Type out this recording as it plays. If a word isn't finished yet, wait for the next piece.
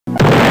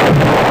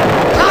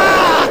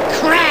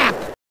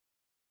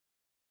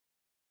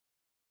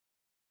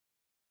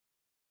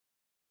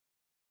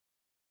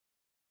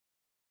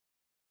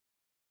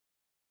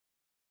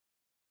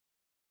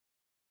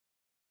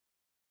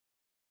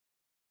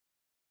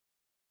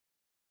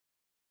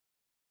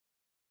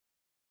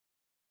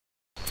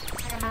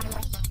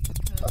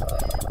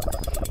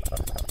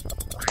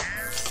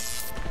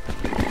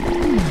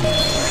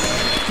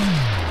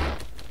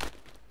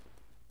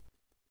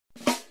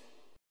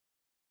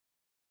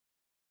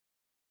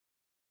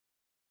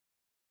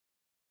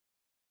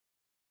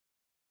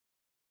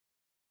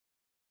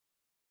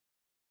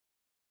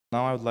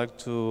Now I would like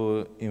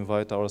to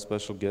invite our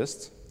special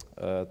guest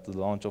at the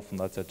launch of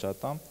Fundația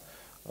Ceata,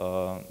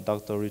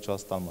 Dr. Richard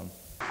Stallman.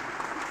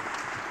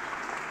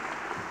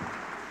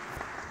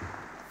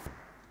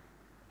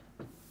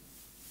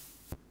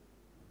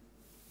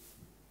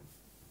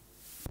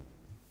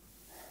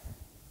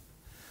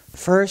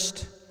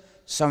 First,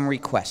 some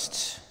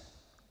requests.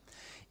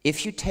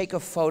 If you take a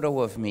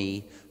photo of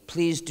me,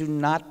 please do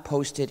not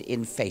post it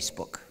in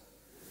Facebook.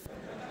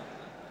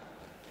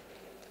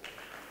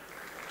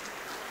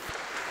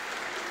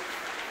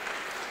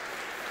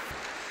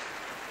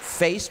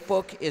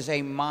 Facebook is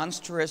a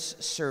monstrous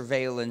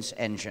surveillance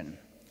engine.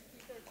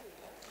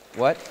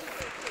 What?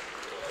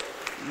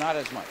 Not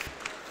as much.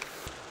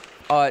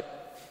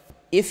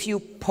 If you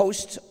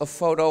post a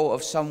photo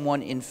of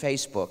someone in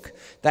Facebook,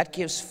 that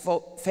gives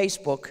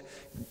Facebook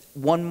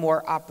one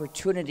more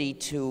opportunity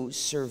to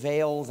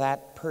surveil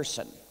that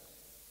person.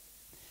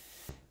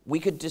 We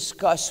could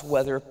discuss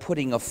whether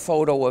putting a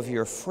photo of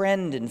your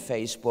friend in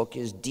Facebook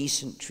is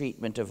decent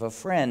treatment of a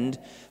friend,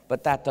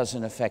 but that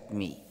doesn't affect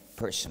me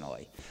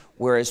personally.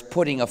 Whereas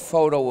putting a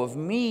photo of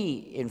me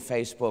in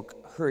Facebook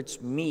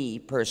hurts me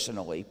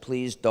personally.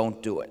 Please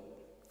don't do it.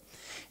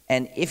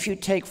 And if you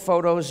take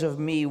photos of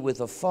me with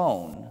a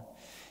phone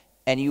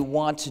and you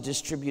want to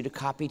distribute a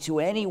copy to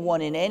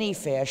anyone in any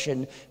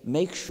fashion,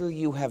 make sure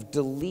you have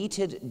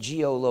deleted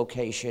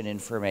geolocation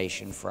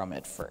information from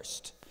it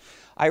first.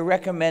 I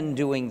recommend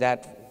doing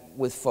that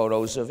with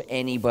photos of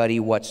anybody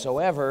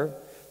whatsoever,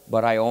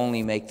 but I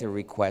only make the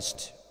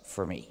request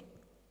for me.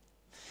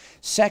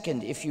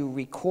 Second, if you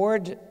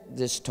record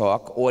this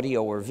talk,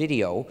 audio or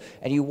video,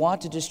 and you want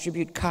to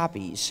distribute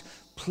copies,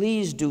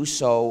 please do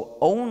so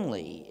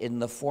only in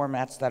the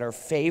formats that are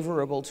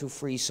favorable to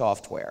free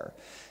software.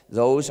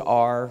 Those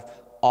are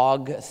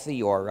Ogg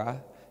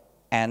Theora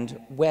and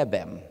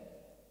WebM.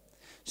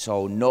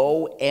 So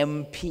no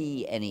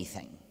MP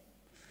anything.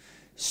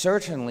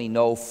 Certainly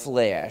no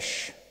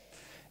Flash,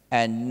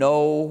 and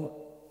no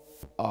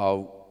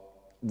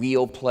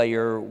Real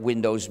Player,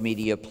 Windows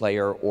Media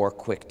Player, or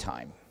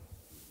QuickTime.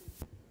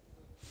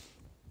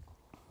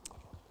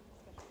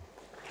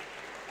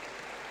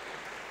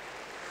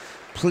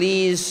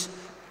 Please,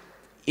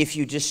 if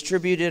you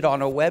distribute it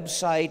on a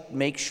website,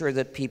 make sure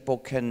that people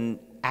can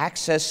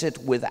access it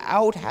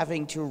without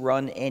having to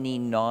run any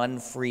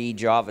non-free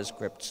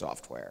JavaScript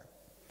software.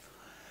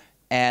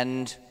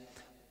 And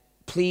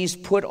please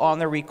put on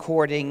the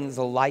recording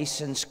the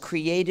license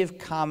Creative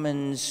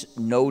Commons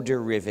No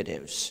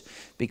Derivatives,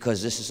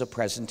 because this is a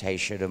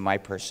presentation of my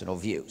personal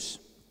views.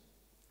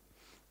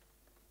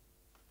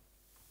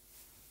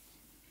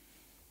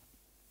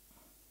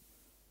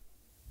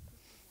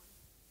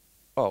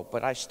 Oh,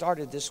 but I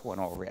started this one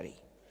already.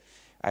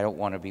 I don't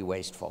want to be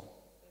wasteful.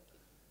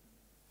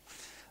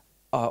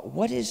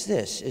 What is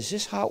this? Is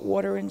this hot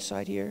water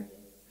inside here?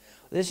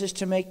 This is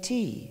to make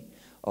tea.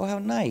 Oh, how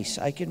nice.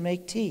 I can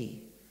make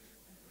tea.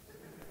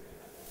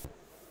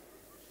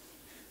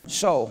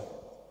 So,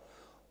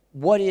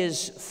 what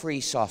is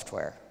free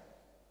software?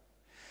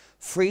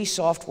 Free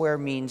software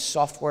means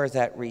software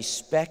that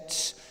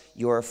respects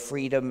your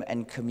freedom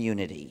and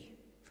community.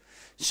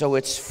 So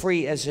it's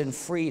free as in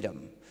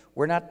freedom.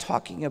 We're not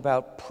talking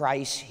about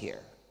price here.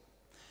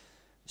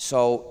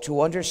 So to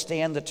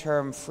understand the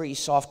term free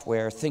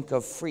software, think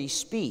of free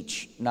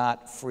speech,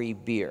 not free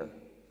beer.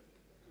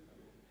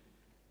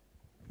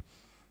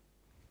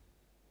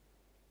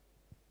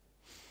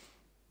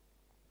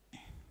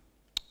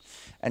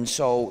 And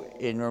so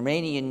in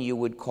Romanian, you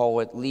would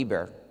call it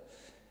liber.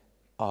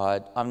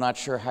 I'm not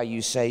sure how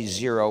you say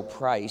zero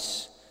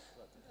price.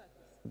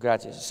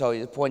 Gratis. So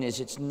the point is,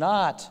 it's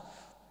not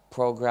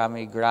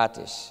programe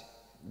gratis.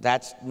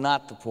 That's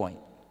not the point.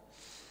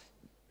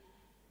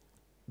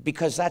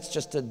 Because that's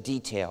just a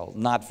detail,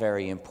 not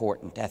very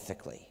important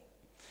ethically.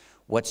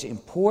 What's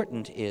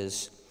important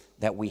is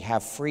that we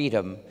have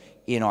freedom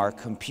in our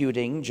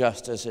computing,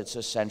 just as it's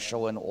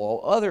essential in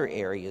all other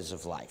areas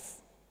of life.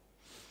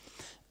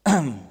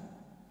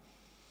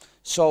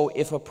 So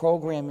if a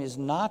program is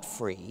not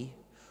free,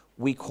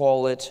 we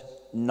call it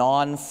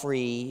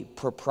non-free,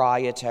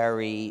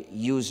 proprietary,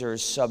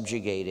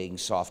 user-subjugating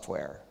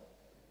software.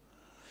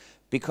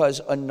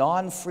 Because a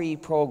non-free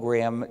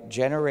program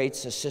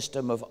generates a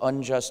system of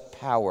unjust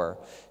power.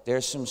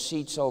 There's some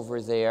seats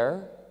over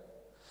there,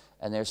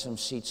 and there's some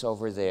seats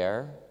over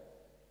there.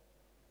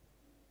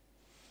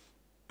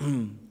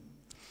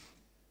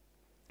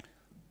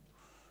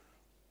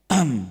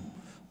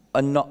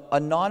 A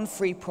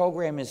non-free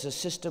program is a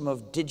system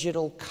of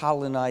digital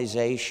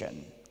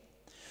colonization,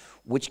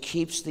 which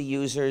keeps the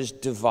users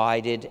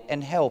divided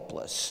and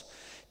helpless.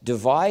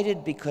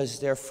 Divided because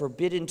they're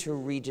forbidden to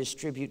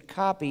redistribute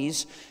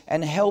copies,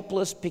 and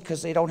helpless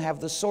because they don't have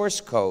the source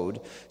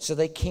code, so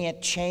they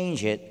can't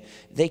change it.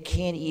 They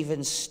can't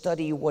even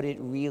study what it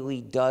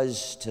really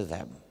does to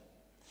them.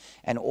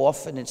 And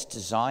often it's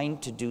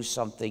designed to do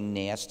something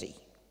nasty.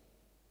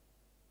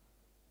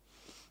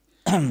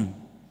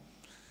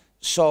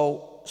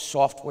 So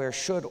software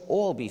should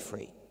all be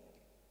free.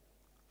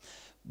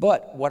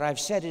 But what I've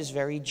said is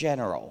very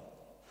general.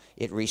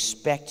 It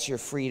respects your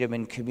freedom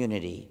and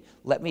community.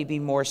 Let me be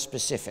more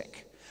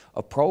specific.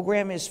 A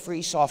program is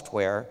free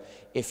software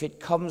if it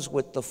comes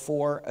with the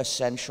 4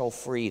 essential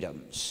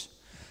freedoms.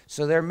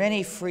 So there are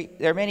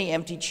many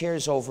empty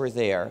chairs over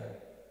there.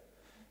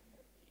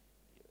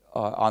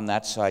 On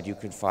that side, you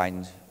can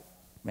find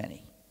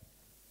many.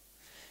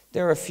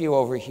 There are a few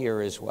over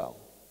here as well.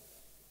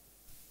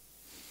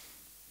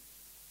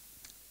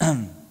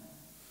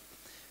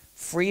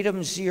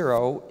 Freedom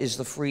 0 is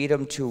the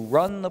freedom to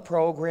run the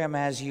program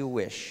as you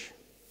wish.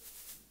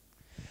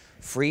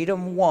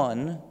 Freedom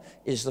 1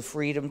 is the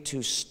freedom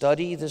to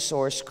study the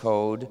source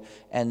code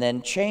and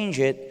then change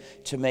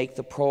it to make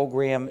the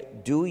program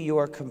do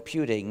your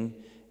computing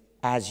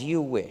as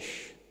you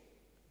wish.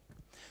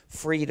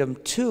 Freedom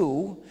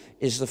 2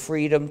 is the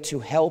freedom to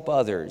help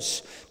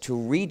others,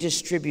 to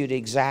redistribute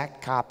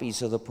exact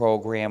copies of the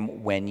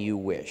program when you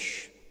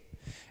wish.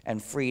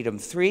 And freedom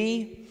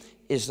 3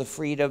 is the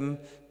freedom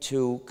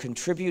to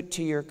contribute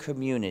to your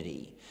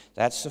community.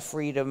 That's the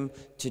freedom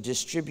to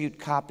distribute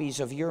copies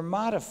of your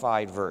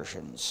modified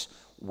versions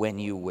when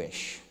you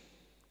wish.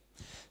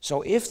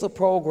 So if the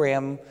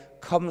program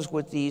comes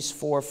with these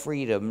 4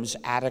 freedoms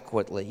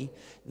adequately,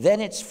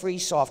 then it's free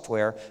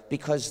software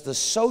because the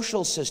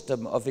social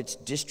system of its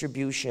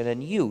distribution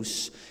and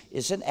use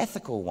is an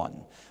ethical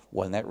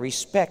one that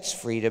respects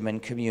freedom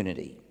and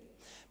community.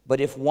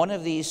 But if one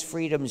of these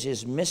freedoms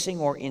is missing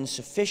or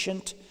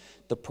insufficient,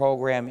 the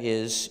program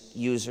is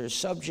user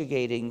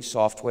subjugating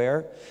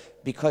software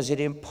because it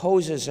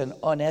imposes an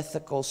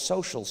unethical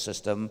social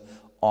system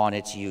on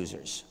its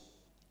users.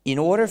 In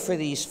order for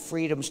these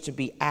freedoms to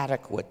be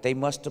adequate, they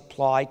must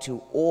apply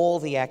to all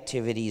the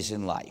activities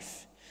in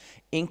life,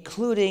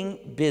 including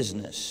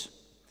business.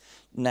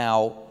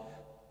 Now,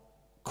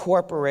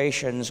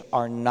 corporations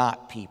are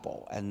not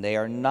people, and they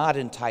are not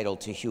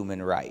entitled to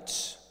human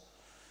rights.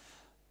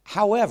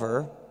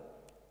 However,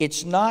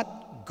 it's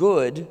not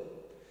good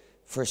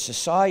for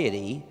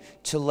society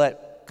to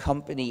let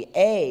Company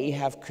A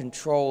have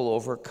control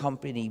over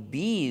Company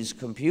B's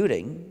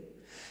computing.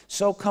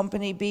 So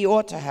Company B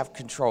ought to have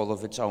control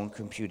of its own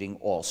computing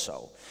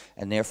also.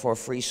 And therefore,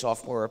 free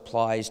software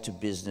applies to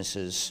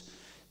businesses.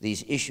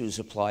 These issues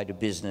apply to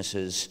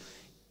businesses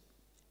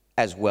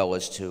as well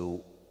as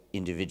to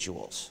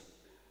individuals.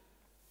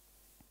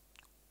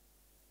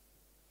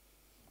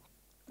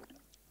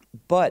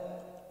 But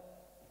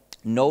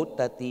note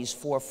that these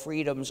 4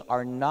 freedoms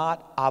are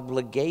not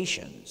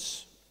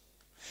obligations.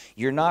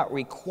 You're not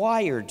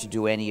required to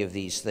do any of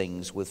these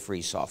things with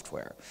free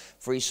software.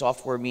 Free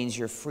software means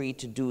you're free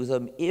to do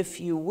them if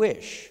you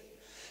wish.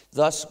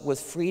 Thus, with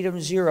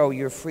Freedom 0,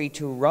 you're free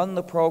to run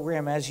the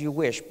program as you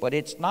wish, but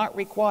it's not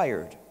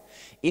required.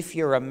 If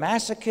you're a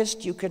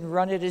masochist, you can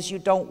run it as you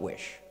don't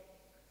wish.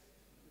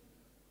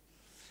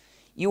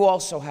 You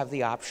also have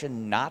the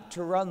option not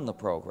to run the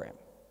program.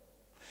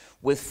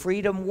 With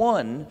Freedom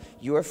 1,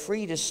 you're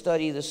free to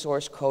study the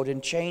source code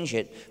and change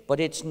it, but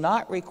it's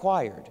not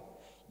required.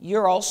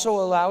 You're also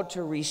allowed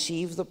to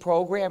receive the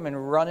program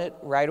and run it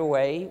right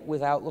away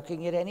without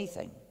looking at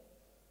anything.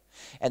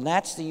 And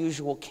that's the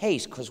usual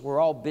case because we're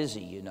all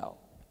busy, you know.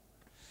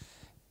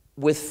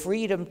 With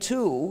Freedom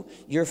 2,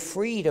 you're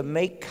free to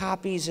make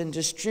copies and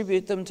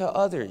distribute them to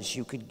others.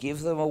 You could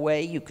give them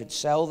away, you could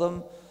sell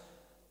them,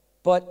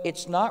 but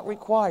it's not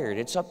required.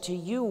 It's up to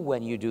you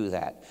when you do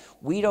that.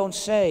 We don't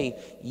say,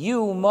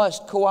 you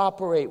must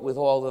cooperate with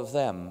all of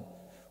them.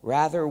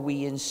 Rather,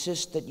 we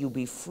insist that you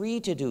be free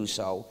to do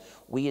so.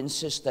 We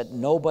insist that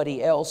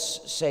nobody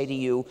else say to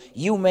you,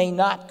 you may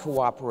not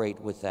cooperate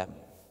with them.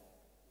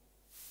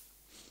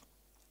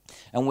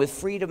 And with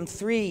Freedom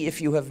 3, if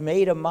you have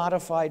made a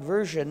modified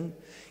version,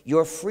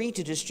 you're free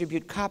to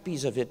distribute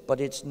copies of it,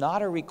 but it's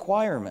not a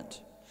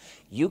requirement.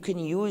 You can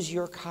use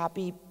your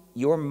copy,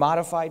 your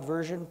modified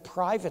version,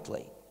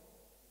 privately.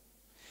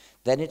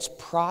 Then it's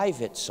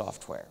private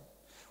software,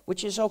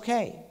 which is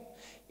okay.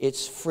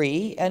 It's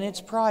free and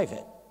it's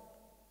private.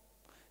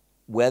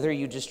 Whether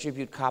you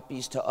distribute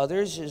copies to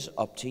others is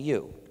up to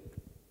you.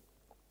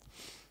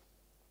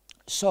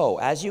 So,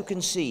 as you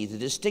can see, the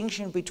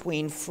distinction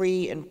between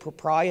free and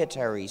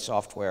proprietary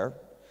software,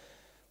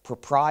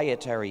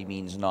 proprietary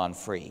means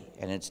non-free,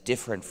 and it's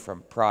different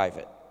from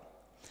private.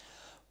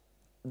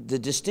 The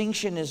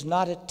distinction is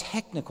not a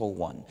technical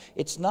one.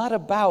 It's not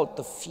about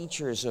the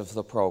features of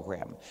the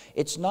program.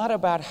 It's not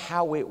about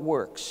how it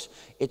works.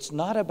 It's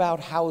not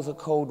about how the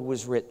code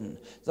was written.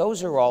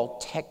 Those are all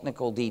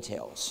technical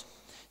details.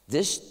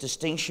 This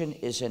distinction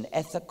is an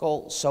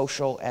ethical,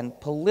 social, and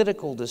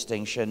political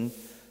distinction,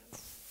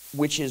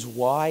 which is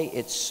why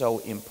it's so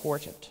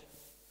important.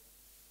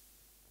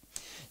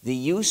 The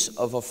use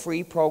of a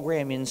free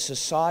program in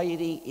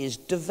society is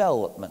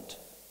development.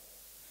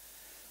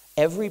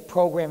 Every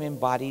program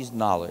embodies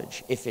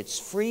knowledge. If it's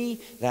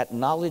free, that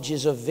knowledge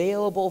is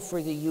available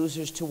for the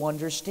users to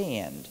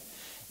understand.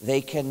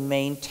 They can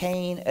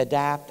maintain,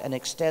 adapt, and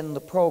extend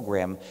the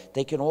program.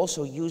 They can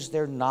also use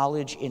their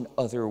knowledge in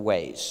other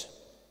ways.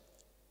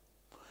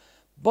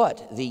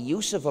 But the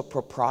use of a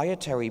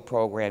proprietary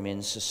program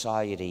in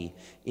society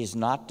is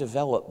not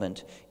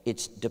development,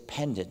 it's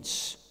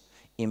dependence.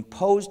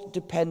 Imposed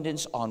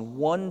dependence on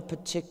one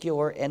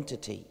particular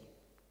entity.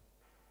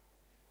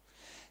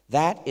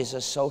 That is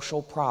a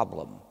social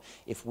problem.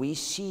 If we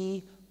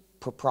see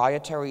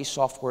proprietary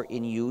software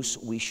in use,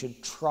 we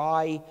should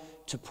try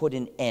to put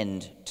an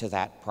end to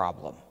that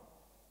problem.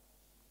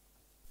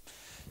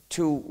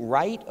 To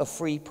write a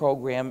free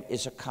program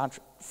is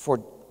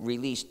for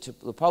release to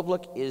the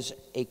public is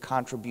a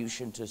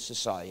contribution to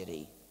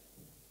society.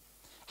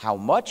 How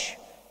much?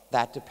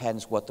 That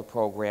depends what the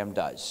program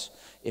does.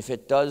 If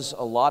it does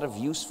a lot of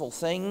useful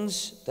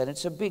things, then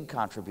it's a big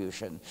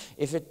contribution.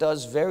 If it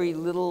does very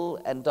little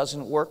and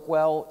doesn't work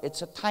well,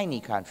 it's a tiny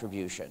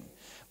contribution.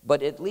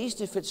 But at least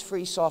if it's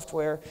free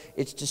software,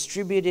 it's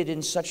distributed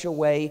in such a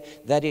way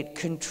that it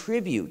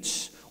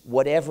contributes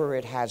whatever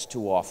it has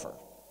to offer.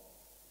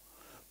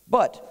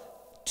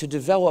 But to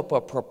develop a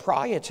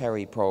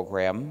proprietary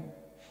program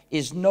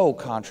is no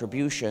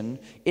contribution,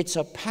 it's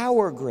a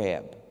power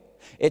grab.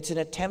 It's an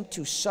attempt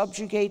to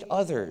subjugate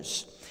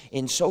others.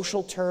 In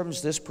social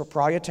terms, this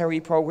proprietary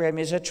program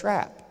is a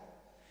trap.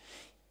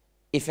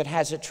 If it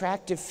has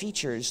attractive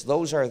features,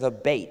 those are the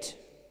bait.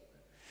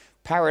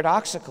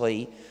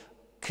 Paradoxically,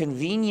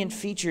 convenient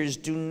features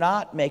do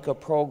not make a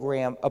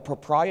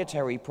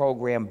proprietary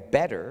program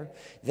better,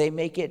 they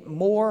make it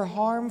more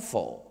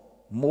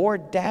harmful, more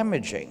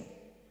damaging.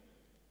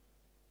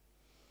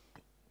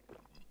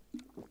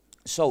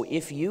 So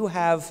if you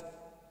have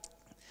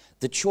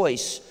the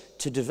choice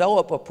to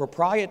develop a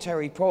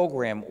proprietary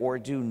program or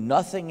do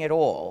nothing at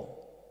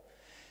all,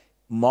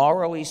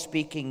 morally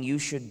speaking, you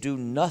should do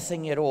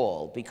nothing at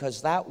all,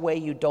 because that way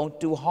you don't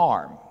do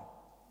harm.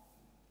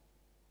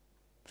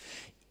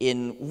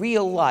 In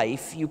real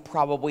life, you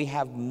probably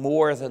have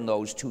more than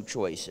those two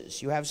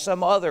choices. You have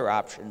some other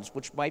options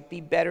which might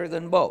be better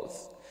than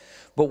both.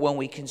 But when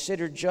we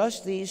consider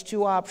just these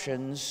two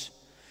options,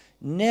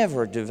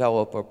 never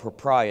develop a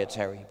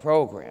proprietary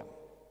program.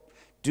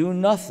 Do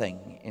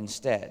nothing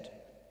instead.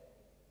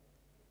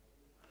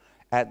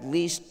 At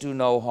least do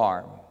no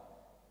harm.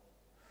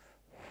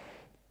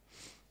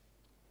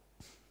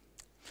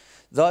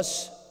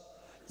 Thus,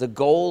 the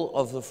goal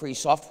of the free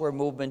software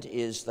movement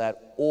is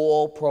that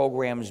all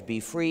programs be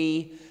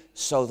free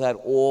so that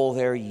all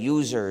their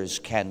users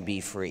can be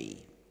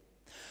free.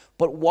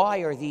 But why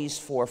are these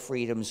four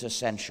freedoms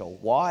essential?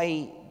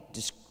 Why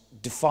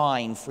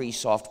define free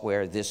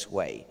software this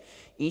way?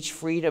 Each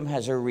freedom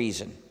has a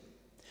reason.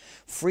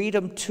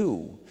 Freedom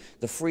 2,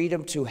 the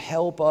freedom to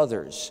help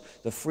others,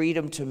 the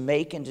freedom to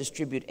make and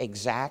distribute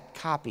exact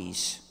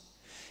copies,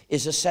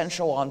 is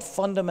essential on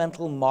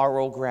fundamental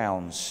moral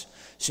grounds,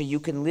 so you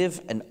can live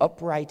an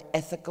upright,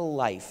 ethical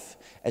life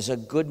as a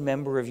good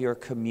member of your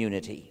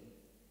community.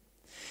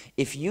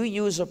 If you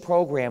use a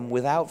program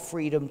without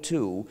freedom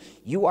 2,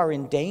 you are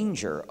in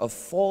danger of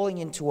falling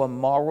into a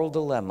moral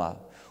dilemma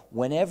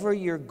whenever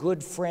your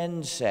good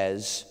friend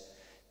says,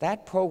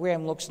 "That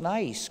program looks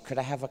nice, could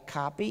I have a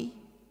copy?"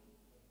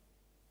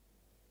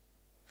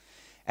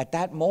 At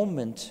that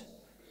moment,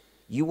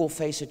 you will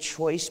face a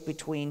choice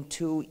between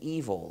two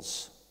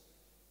evils.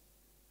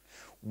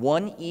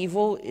 One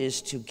evil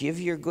is to give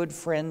your good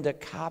friend a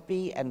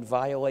copy and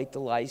violate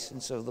the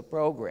license of the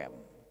program.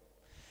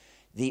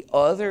 The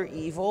other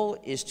evil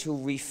is to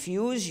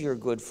refuse your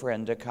good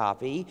friend a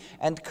copy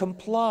and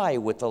comply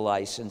with the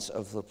license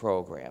of the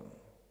program.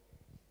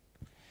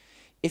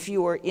 If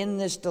you are in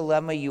this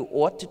dilemma, you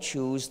ought to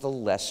choose the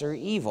lesser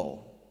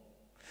evil,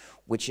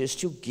 which is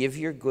to give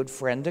your good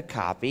friend a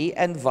copy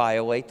and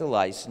violate the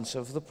license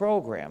of the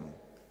program.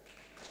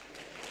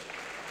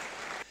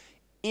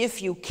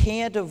 If you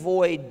can't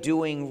avoid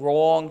doing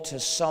wrong to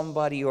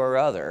somebody or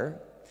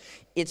other,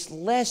 it's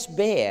less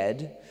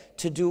bad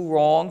to do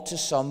wrong to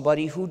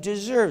somebody who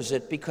deserves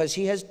it because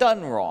he has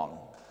done wrong.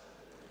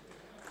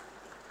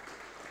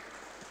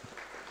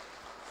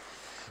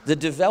 The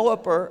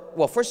developer,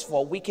 well, first of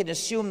all, we can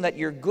assume that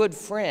your good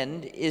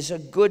friend is a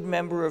good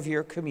member of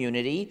your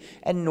community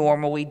and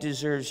normally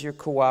deserves your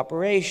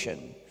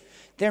cooperation.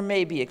 There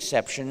may be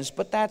exceptions,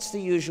 but that's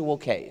the usual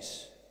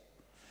case.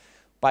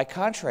 By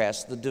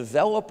contrast, the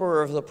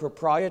developer of the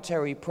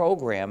proprietary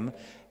program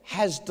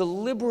has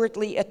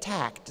deliberately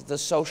attacked the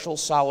social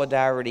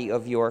solidarity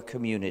of your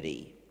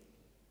community,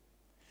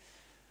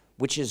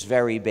 which is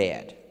very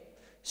bad.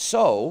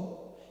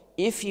 So,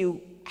 if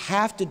you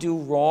have to do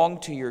wrong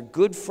to your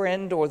good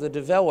friend or the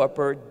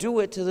developer, do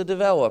it to the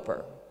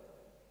developer.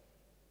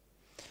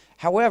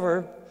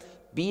 However,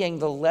 being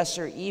the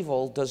lesser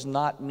evil does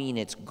not mean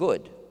it's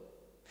good.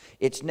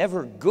 It's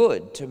never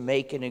good to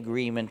make an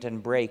agreement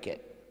and break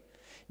it.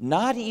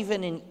 Not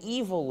even an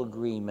evil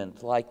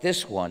agreement like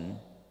this one.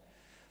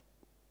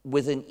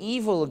 With an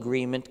evil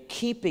agreement,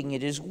 keeping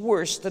it is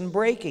worse than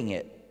breaking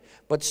it,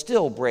 but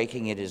still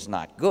breaking it is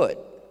not good.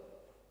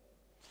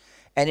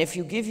 And if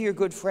you give your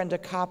good friend a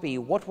copy,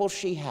 what will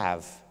she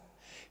have?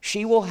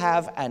 She will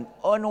have an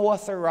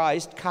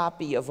unauthorized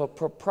copy of a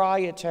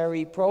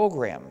proprietary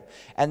program,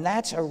 and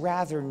that's a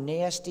rather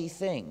nasty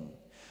thing.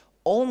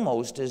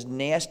 almost as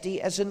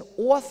nasty as an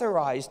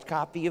authorized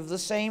copy of the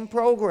same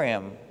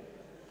program.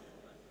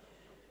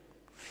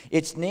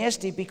 It's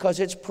nasty because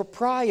it's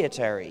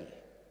proprietary.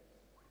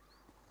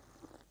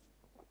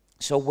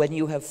 So when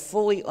you have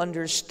fully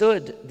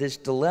understood this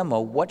dilemma,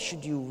 what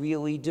should you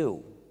really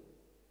do?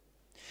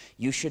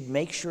 You should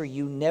make sure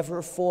you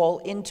never fall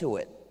into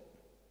it.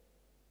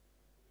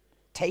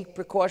 Take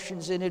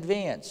precautions in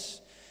advance.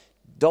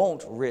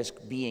 Don't risk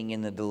being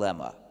in the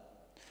dilemma.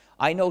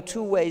 I know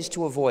 2 ways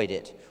to avoid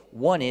it.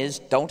 One is,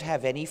 don't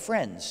have any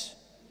friends.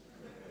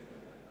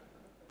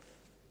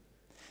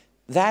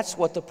 That's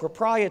what the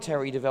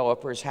proprietary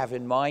developers have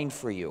in mind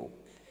for you.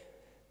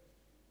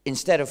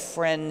 Instead of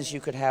friends,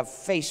 you could have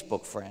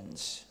Facebook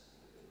friends.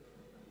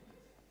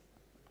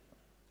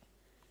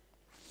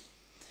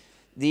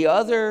 The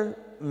other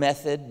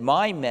method,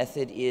 my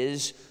method,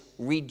 is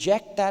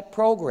reject that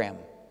program.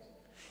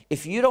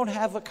 If you don't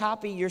have a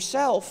copy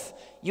yourself,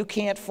 you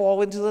can't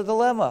fall into the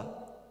dilemma.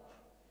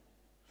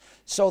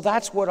 So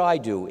that's what I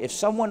do. If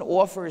someone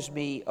offers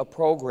me a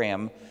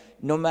program,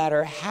 no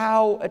matter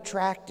how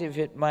attractive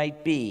it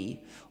might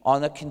be,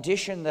 on the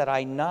condition that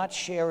I not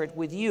share it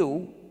with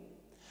you,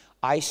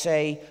 I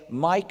say,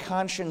 my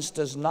conscience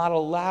does not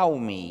allow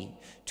me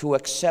to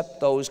accept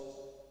those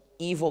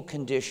evil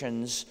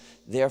conditions,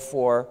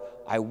 therefore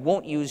I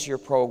won't use your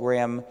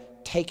program,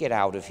 take it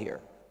out of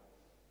here.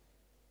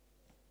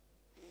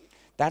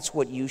 That's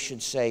what you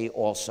should say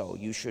also.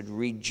 You should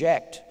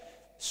reject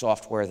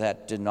software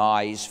that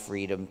denies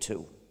freedom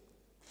too.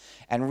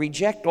 And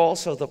reject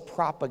also the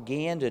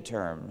propaganda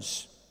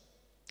terms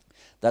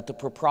that the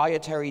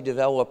proprietary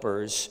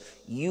developers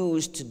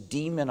use to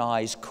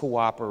demonize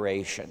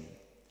cooperation.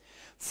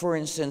 For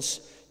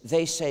instance,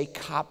 they say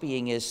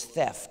copying is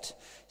theft.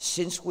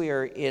 Since we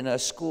are in a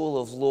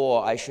school of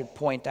law, I should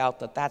point out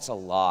that that's a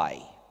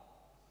lie.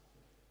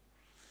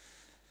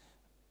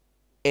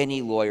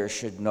 Any lawyer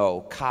should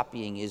know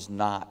copying is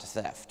not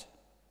theft.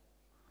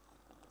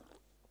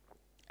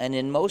 And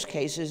in most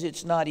cases,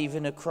 it's not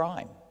even a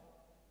crime.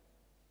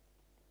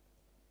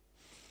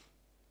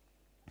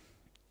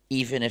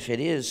 Even if it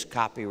is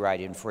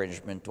copyright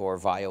infringement or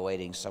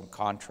violating some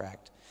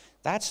contract,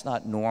 that's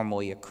not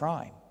normally a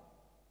crime.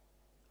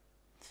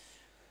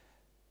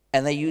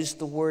 And they use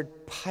the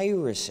word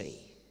piracy.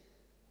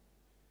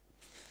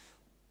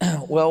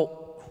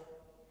 Well,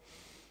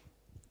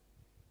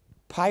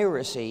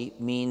 piracy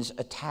means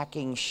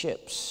attacking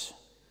ships.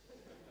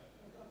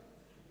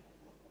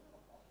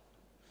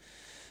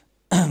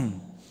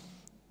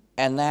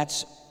 And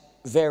that's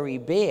very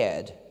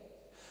bad,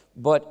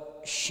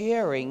 but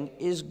sharing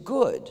is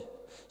good,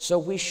 so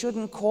we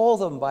shouldn't call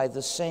them by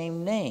the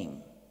same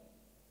name.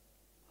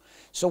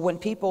 So when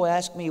people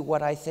ask me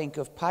what I think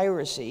of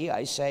piracy,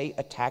 I say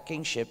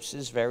attacking ships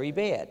is very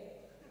bad.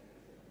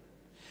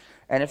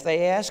 And if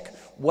they ask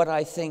what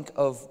I think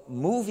of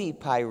movie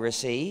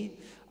piracy,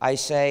 I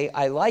say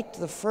I liked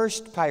the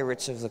first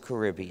Pirates of the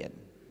Caribbean,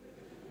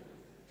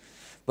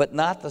 but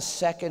not the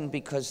second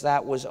because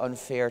that was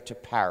unfair to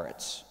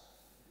parrots.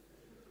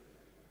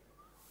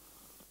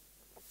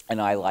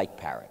 And I like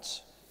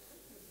parrots.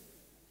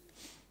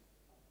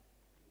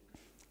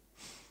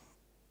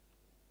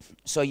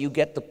 So you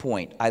get the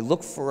point. I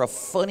look for a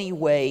funny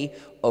way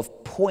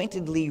of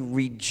pointedly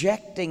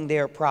rejecting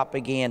their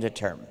propaganda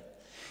term.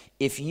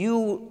 If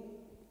you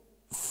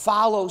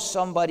follow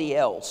somebody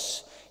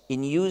else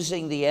in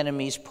using the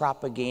enemy's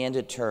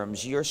propaganda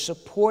terms, you're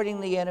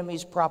supporting the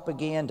enemy's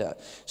propaganda.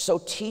 So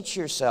teach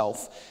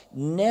yourself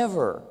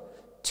never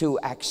to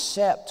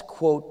accept,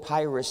 quote,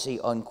 piracy,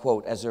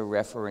 unquote, as a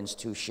reference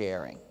to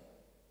sharing.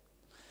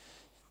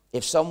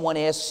 If someone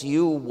asks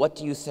you, what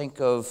do you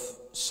think of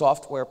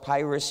software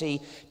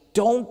piracy,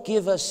 don't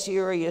give a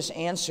serious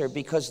answer,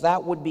 because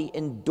that would be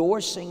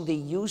endorsing the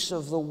use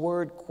of the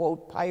word,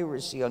 quote,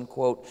 piracy,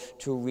 unquote,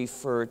 to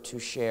refer to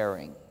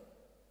sharing.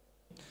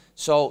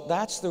 So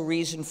that's the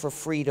reason for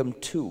freedom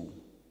too.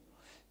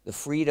 The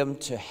freedom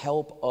to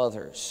help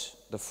others,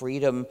 the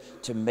freedom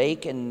to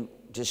make and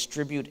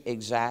distribute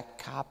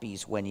exact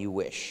copies when you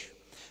wish,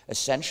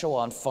 essential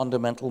on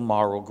fundamental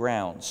moral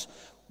grounds.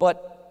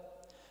 But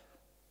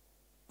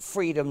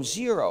freedom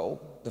zero,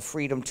 the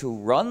freedom to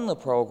run the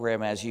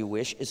program as you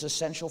wish, is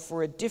essential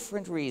for a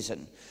different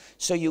reason,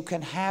 so you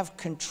can have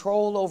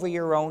control over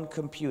your own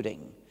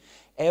computing.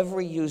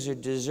 Every user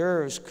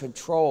deserves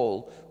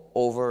control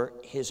over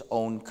his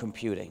own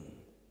computing.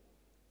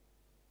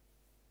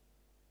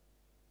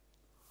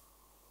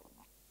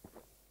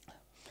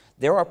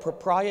 There are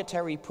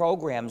proprietary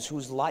programs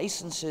whose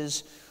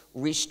licenses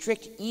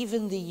restrict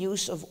even the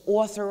use of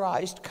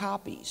authorized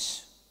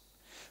copies.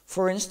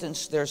 For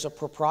instance, there's a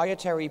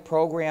proprietary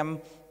program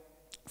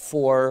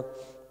for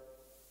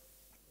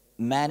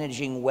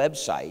managing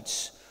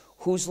websites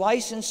whose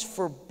license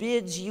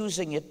forbids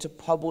using it to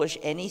publish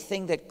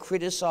anything that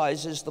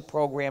criticizes the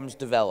program's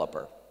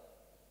developer.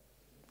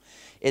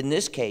 In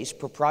this case,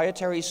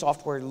 proprietary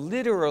software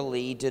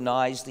literally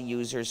denies the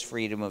user's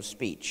freedom of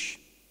speech.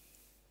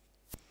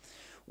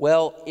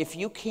 Well, if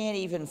you can't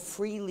even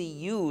freely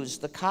use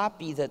the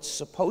copy that's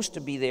supposed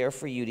to be there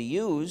for you to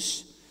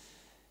use,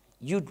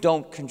 you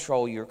don't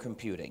control your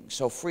computing.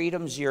 So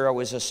freedom zero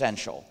is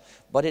essential,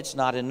 but it's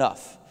not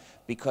enough,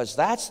 because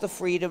that's the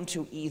freedom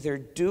to either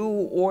do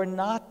or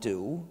not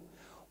do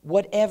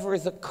whatever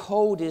the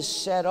code is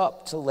set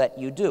up to let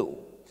you do,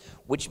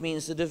 which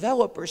means the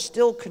developer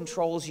still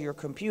controls your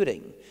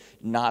computing,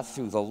 not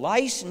through the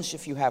license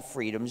if you have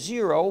freedom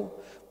zero,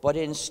 but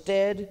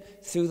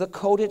instead through the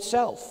code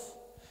itself.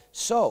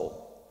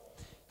 So,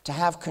 to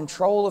have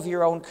control of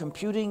your own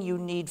computing, you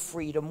need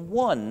freedom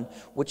one,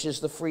 which is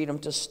the freedom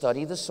to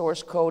study the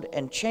source code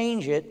and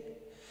change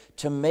it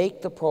to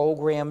make the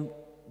program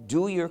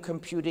do your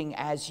computing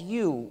as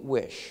you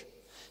wish.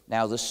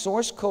 Now, the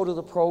source code of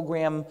the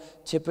program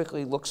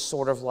typically looks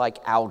sort of like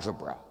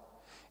algebra.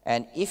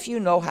 And if you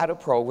know how to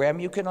program,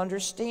 you can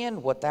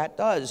understand what that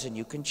does and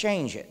you can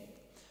change it.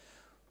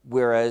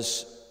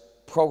 Whereas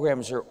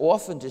programs are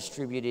often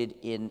distributed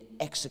in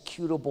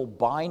executable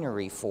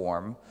binary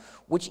form,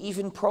 which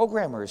even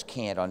programmers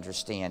can't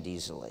understand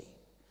easily.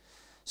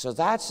 So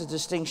that's the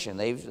distinction.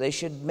 They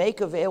should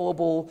make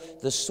available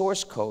the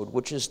source code,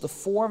 which is the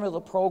form of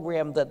the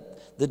program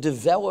that the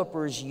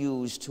developers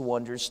use to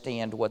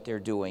understand what they're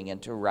doing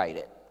and to write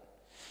it.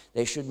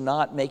 They should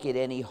not make it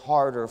any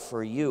harder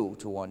for you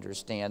to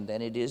understand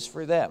than it is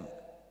for them.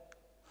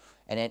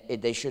 And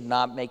they should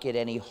not make it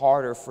any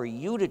harder for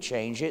you to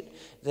change it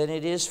than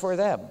it is for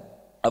them.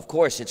 Of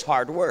course, it's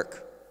hard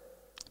work.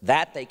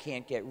 That they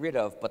can't get rid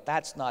of, but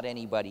that's not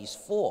anybody's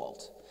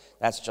fault.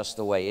 That's just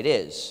the way it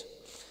is.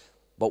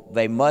 But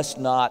they must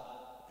not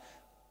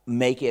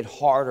make it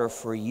harder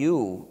for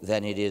you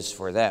than it is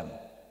for them.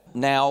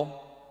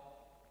 Now,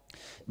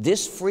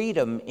 this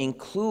freedom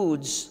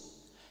includes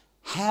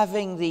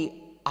having the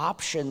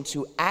option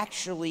to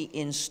actually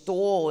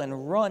install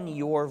and run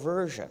your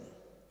version.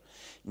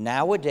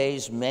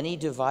 Nowadays, many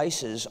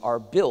devices are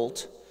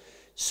built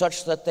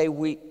such that they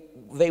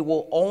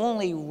will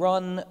only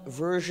run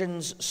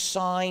versions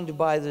signed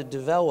by the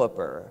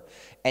developer.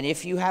 And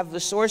if you have the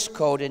source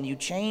code and you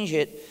change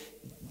it,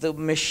 the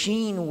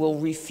machine will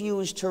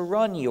refuse to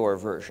run your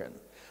version.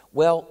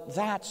 Well,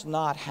 that's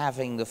not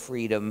having the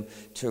freedom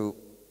to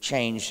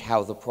change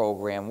how the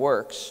program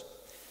works.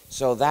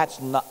 So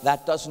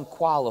that doesn't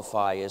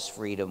qualify as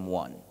freedom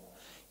one.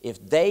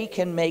 If they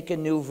can make a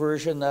new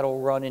version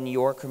that'll run in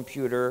your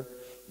computer,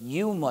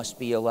 you must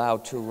be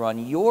allowed to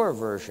run your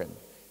version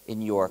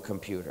in your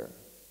computer.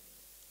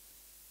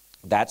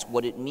 That's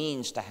what it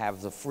means to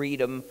have the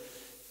freedom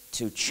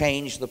to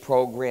change the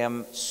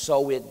program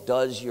so it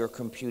does your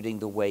computing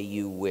the way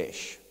you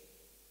wish.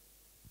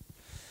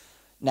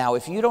 Now,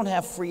 if you don't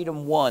have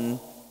freedom one,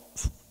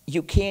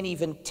 you can't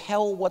even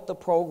tell what the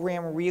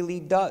program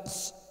really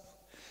does.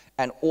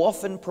 And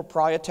often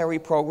proprietary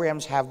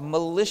programs have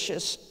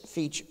malicious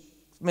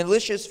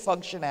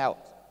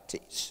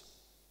functionalities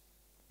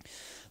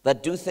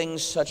that do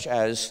things such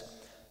as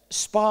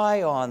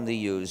spy on the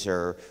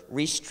user,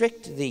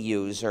 restrict the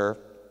user.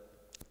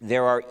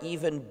 There are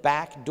even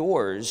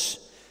backdoors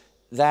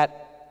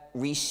that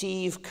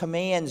receive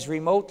commands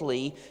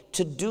remotely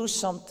to do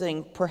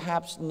something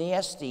perhaps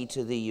nasty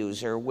to the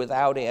user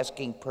without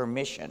asking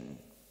permission.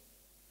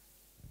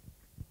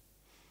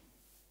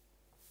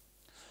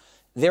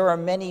 There are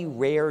many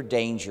rare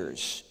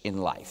dangers in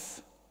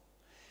life.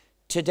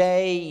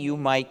 Today, you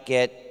might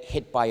get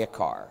hit by a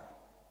car,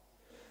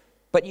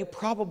 but you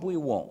probably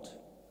won't.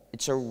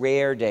 It's a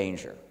rare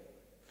danger.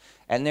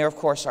 And there, of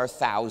course, are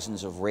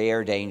thousands of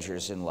rare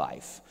dangers in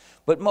life.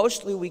 But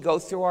mostly we go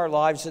through our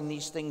lives and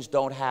these things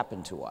don't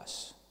happen to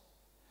us.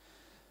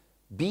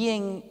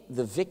 Being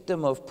the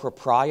victim of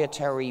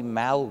proprietary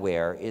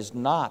malware is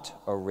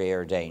not a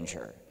rare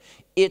danger.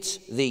 It's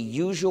the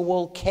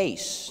usual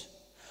case.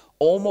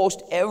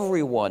 Almost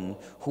everyone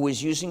who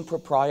is using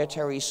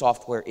proprietary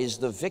software is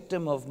the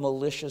victim of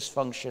malicious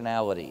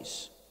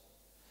functionalities.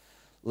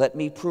 Let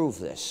me prove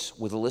this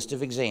with a list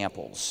of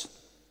examples.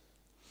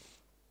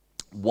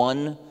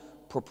 One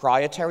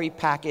proprietary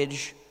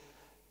package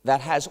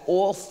that has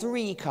all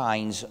three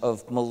kinds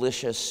of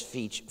malicious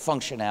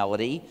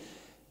functionality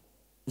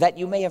that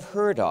you may have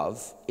heard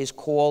of is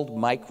called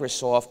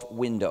Microsoft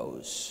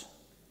Windows.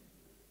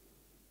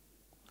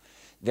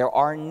 There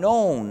are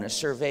known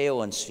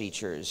surveillance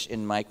features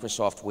in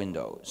Microsoft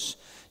Windows.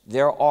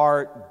 There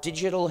are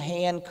digital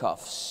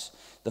handcuffs,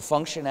 the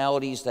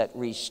functionalities that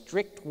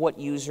restrict what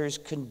users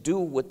can do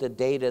with the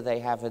data they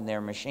have in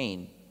their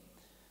machine.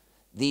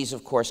 These,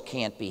 of course,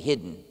 can't be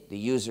hidden. The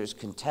users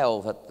can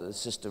tell that the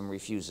system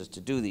refuses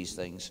to do these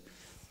things.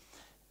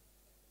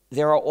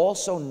 There are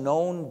also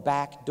known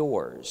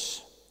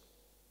backdoors.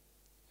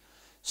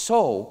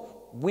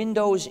 So,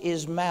 Windows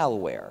is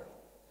malware,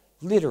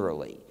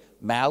 literally.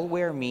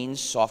 Malware means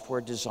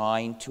software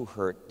designed to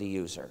hurt the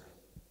user.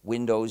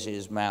 Windows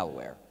is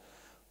malware.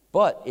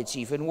 But it's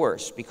even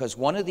worse, because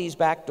one of these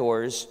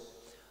backdoors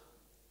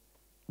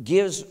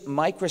gives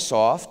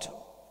Microsoft,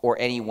 or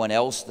anyone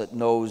else that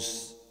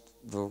knows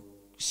the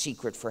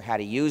secret for how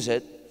to use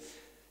it,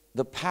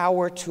 the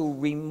power to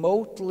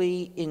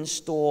remotely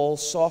install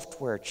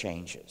software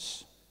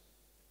changes,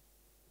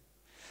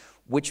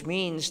 which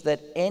means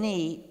that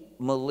any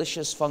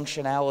malicious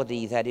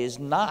functionality that is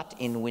not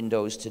in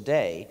Windows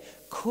today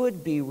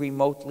could be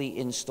remotely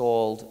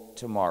installed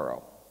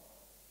tomorrow.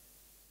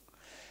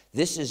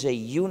 This is a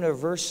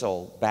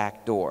universal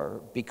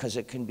backdoor because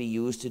it can be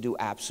used to do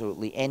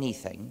absolutely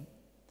anything.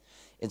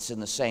 It's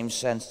in the same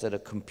sense that a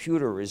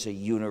computer is a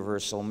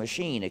universal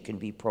machine. It can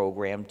be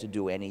programmed to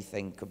do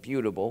anything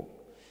computable.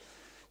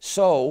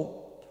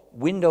 So,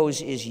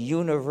 Windows is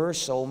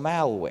universal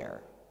malware.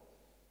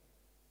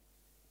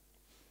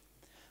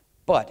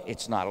 But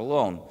it's not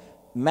alone.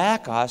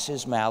 Mac OS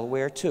is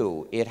malware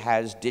too. It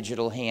has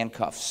digital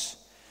handcuffs,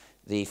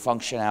 the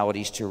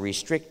functionalities to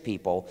restrict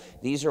people.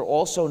 These are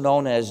also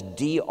known as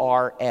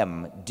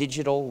DRM,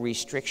 Digital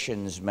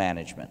Restrictions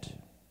Management.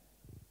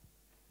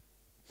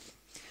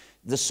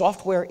 The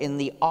software in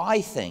the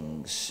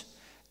iThings,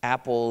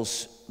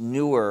 Apple's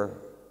newer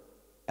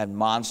and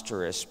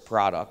monstrous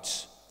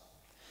products,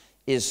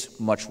 is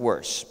much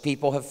worse.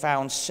 People have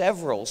found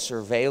several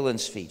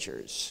surveillance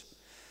features.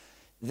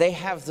 They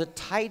have the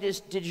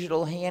tightest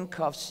digital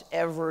handcuffs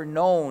ever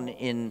known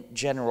in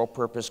general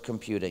purpose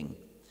computing.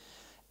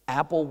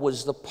 Apple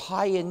was the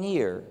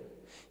pioneer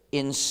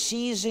in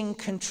seizing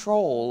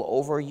control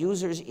over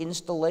users'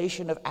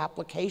 installation of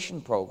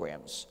application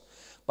programs.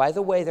 By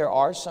the way, there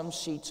are some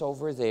seats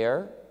over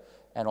there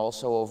and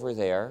also over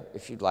there.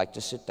 If you'd like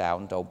to sit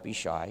down, don't be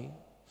shy.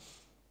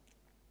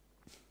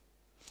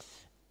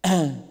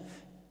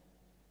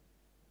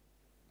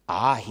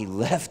 He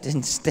left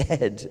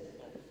instead.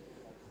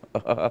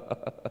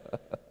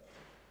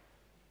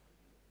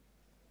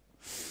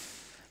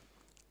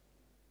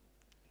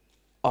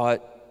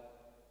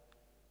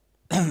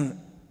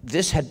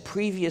 This had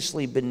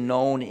previously been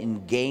known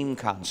in game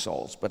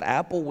consoles, but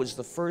Apple was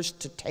the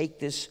first to take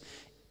this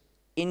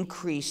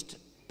increased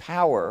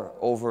power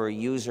over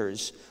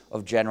users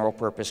of general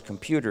purpose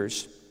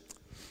computers,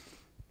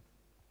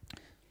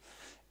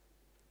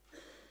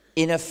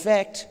 in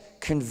effect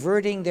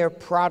converting their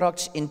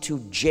products into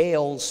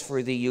jails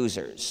for the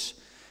users.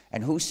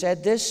 And who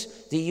said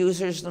this? The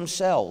users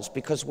themselves,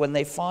 because when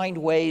they find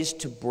ways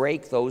to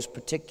break those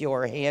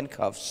particular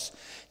handcuffs,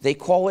 they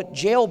call it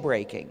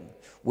jailbreaking,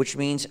 which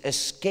means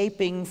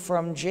escaping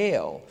from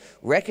jail,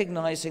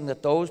 recognizing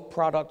that those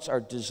products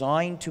are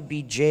designed to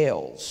be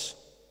jails.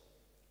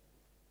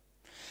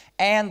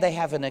 And they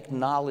have an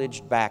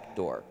acknowledged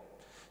backdoor.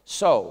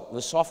 So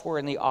the software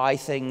in the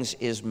iThings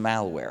is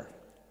malware.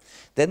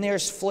 Then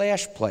there's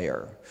Flash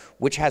Player,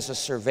 which has a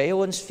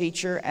surveillance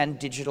feature and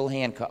digital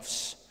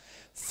handcuffs.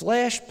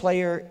 Flash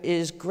Player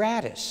is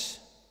gratis,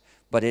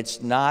 but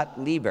it's not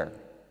Liber.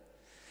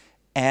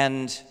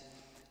 And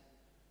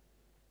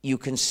you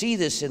can see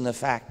this in the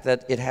fact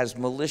that it has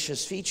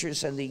malicious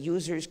features and the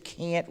users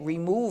can't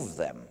remove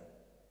them.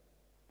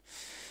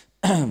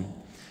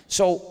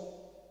 So,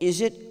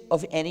 is it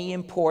of any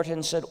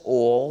importance at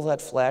all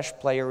that Flash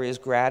Player is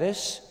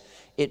gratis?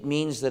 It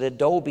means that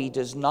Adobe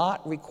does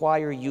not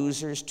require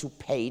users to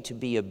pay to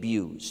be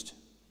abused.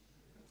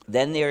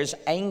 Then there's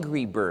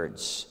Angry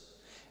Birds.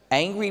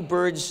 Angry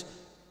Birds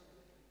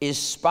is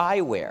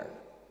spyware.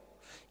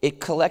 It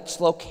collects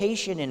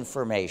location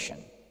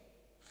information.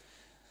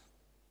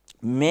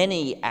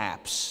 Many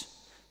apps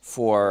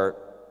for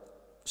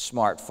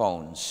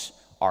smartphones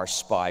are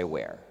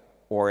spyware,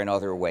 or in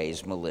other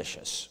ways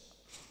malicious.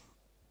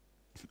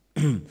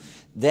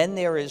 Then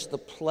there is the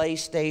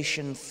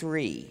PlayStation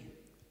 3.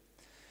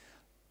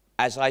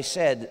 As I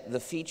said, the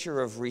feature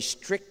of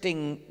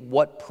restricting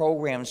what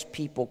programs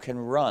people can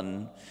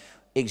run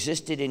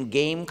existed in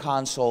game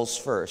consoles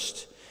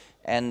first,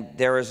 and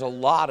there is a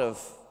lot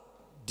of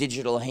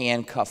digital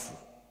handcuff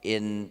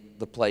in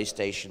the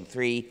PlayStation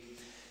 3.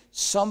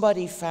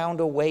 Somebody found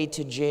a way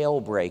to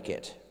jailbreak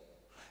it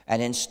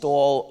and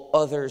install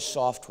other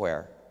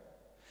software,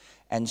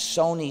 and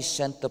Sony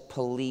sent the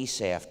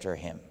police after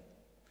him,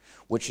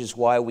 which is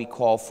why we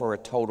call for a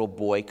total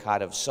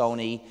boycott of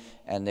Sony,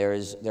 and there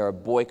are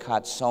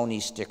boycott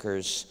Sony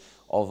stickers,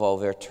 although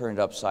they're turned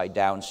upside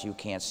down so you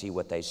can't see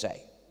what they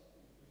say.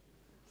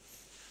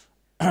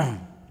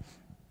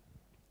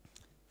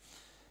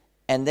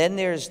 And then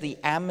there's the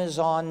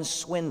Amazon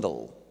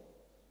Swindle,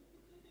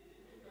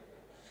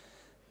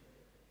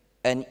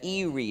 an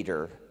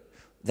e-reader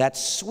that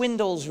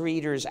swindles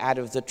readers out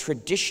of the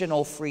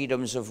traditional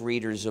freedoms of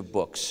readers of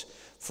books.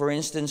 For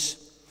instance,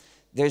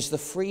 there's the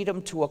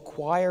freedom to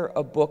acquire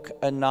a book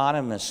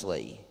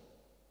anonymously,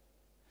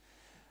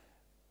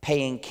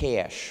 paying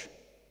cash,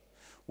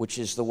 which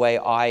is the way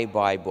I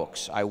buy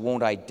books. I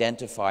won't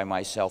identify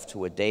myself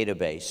to a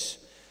database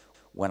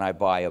when I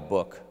buy a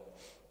book.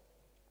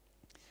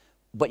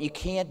 But you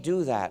can't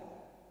do that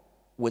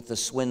with the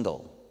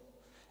swindle.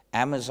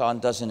 Amazon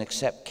doesn't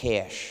accept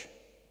cash.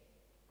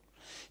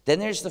 Then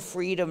there's the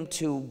freedom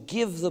to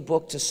give the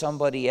book to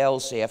somebody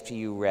else after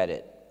you read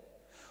it,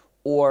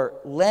 or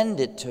lend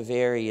it to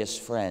various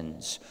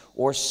friends,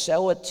 or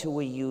sell it to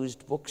a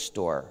used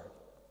bookstore.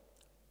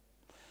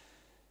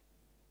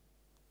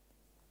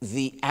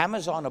 The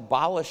Amazon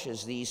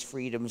abolishes these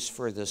freedoms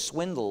for the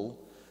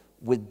swindle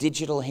with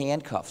digital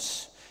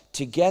handcuffs,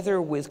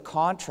 together with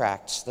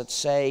contracts that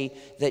say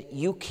that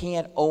you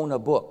can't own a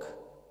book.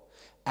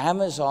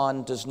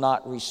 Amazon does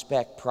not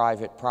respect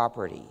private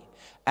property.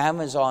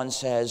 Amazon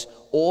says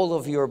all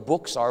of your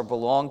books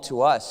belong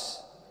to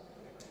us.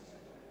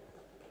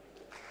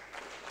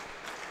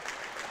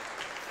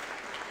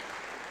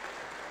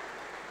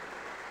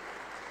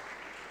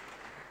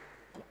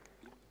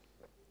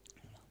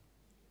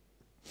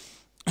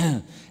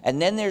 And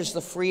then there's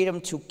the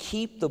freedom to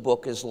keep the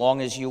book as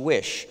long as you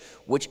wish,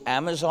 which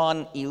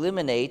Amazon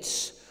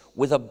eliminates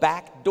with a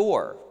back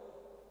door.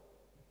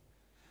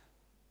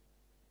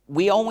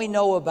 We only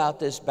know about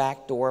this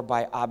back door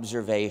by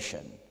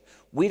observation.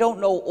 We don't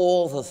know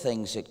all the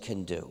things it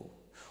can do.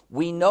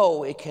 We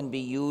know it can be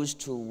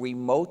used to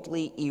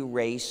remotely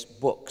erase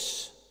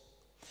books,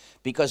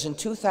 because in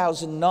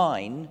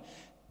 2009,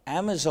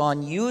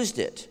 Amazon used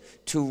it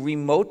to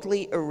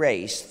remotely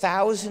erase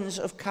thousands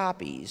of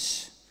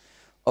copies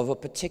of a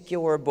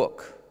particular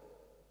book.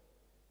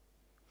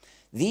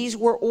 These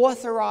were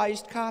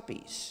authorized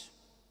copies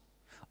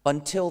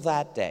until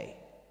that day.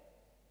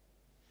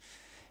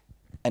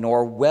 An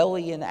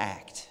Orwellian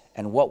act.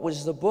 And what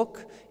was the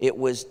book? It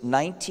was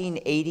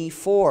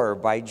 1984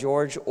 by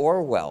George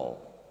Orwell.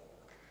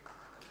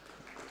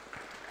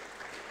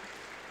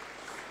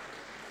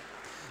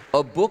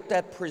 A book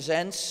that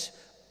presents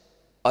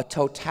a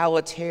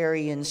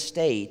totalitarian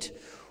state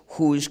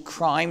whose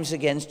crimes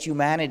against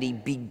humanity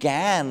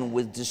began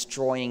with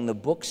destroying the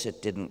books it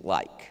didn't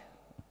like.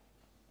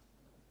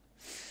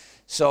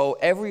 So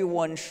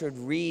everyone should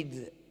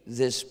read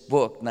this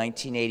book,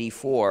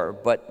 1984,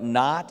 but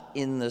not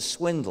in the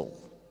swindle.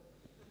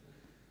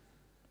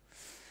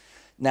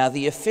 Now,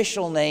 the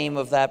official name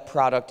of that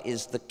product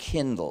is the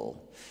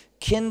Kindle.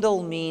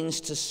 Kindle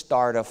means to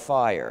start a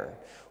fire,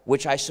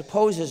 which I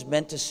suppose is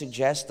meant to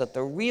suggest that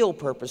the real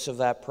purpose of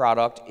that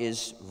product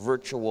is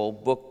virtual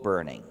book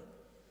burning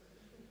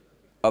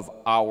of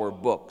our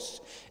books,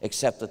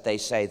 except that they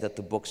say that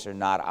the books are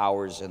not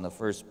ours in the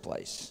first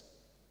place.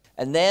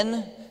 And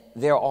then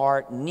there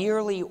are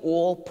nearly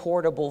all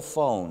portable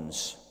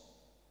phones.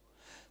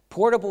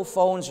 Portable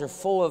phones are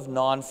full of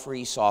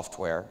non-free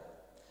software.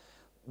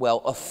 Well,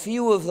 a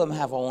few of them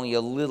have only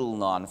a little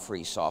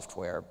non-free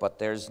software, but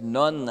there's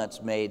none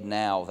that's made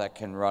now that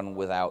can run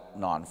without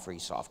non-free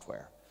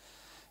software.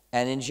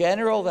 And in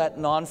general, that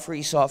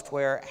non-free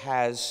software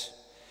has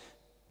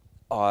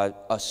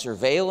a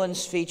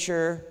surveillance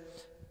feature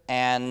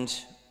and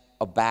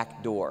a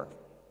back door.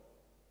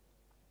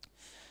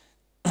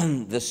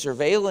 The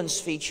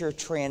surveillance feature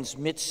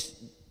transmits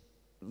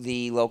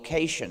the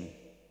location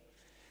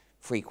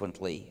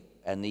frequently,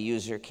 and the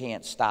user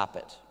can't stop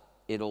it.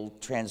 It'll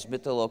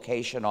transmit the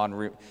location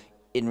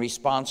in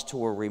response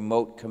to a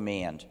remote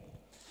command.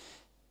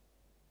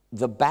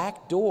 The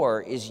back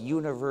door is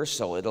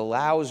universal. It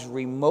allows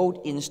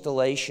remote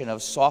installation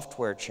of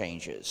software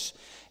changes.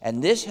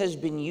 And this has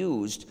been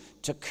used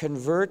to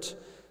convert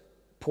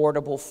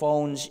portable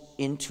phones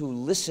into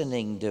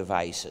listening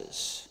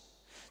devices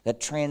that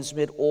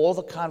transmit all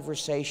the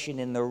conversation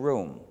in the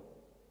room.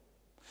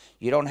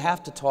 You don't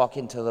have to talk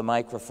into the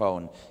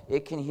microphone.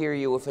 It can hear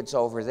you if it's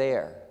over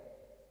there.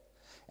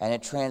 And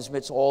it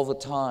transmits all the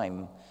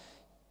time,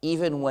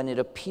 even when it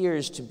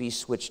appears to be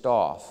switched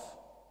off.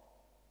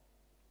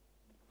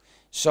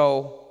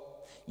 So,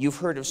 you've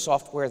heard of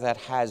software that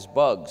has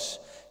bugs.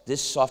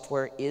 This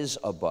software is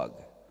a bug.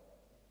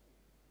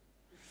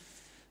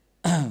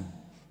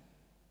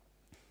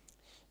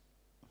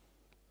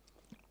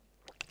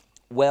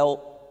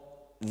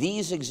 Well,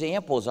 these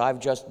examples I've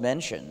just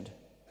mentioned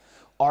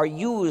are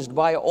used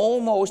by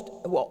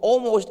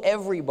almost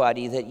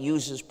everybody that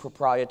uses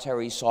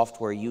proprietary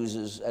software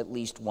uses at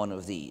least one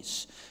of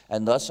these.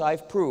 And thus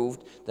I've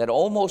proved that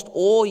almost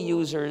all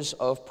users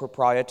of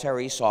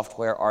proprietary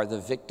software are the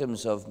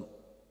victims of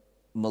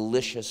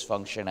malicious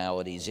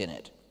functionalities in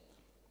it.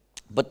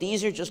 But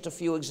these are just a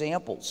few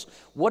examples.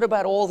 What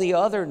about all the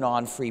other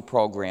non-free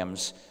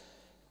programs?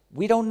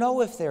 We don't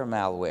know if they're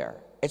malware.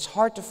 It's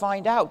hard to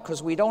find out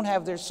because we don't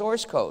have their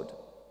source code.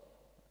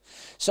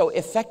 So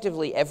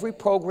effectively, every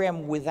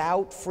program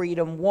without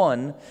Freedom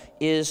 1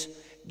 is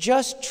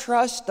just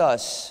trust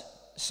us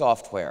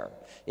software.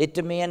 It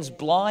demands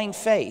blind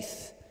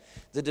faith.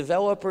 The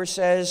developer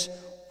says,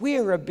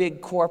 we're a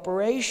big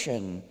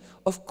corporation.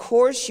 Of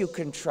course you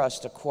can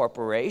trust a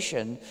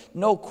corporation.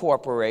 No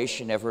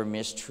corporation ever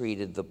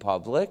mistreated the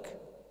public.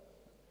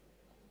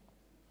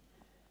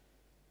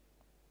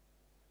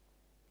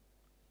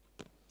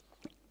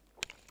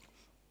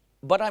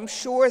 But I'm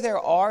sure there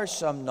are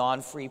some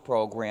non-free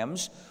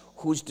programs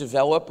whose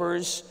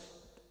developers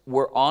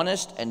were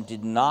honest and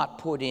did not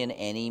put in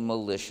any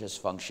malicious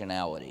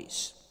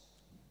functionalities.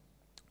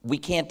 We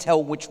can't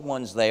tell which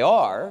ones they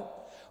are,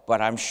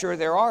 but I'm sure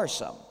there are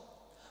some.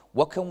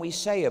 What can we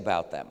say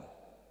about them?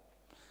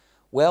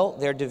 Well,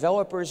 their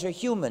developers are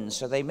humans,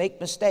 so they make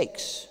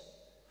mistakes.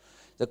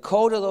 The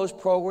code of those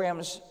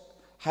programs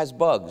has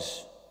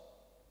bugs.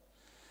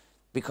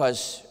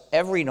 because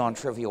every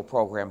non-trivial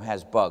program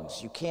has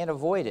bugs. You can't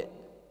avoid it.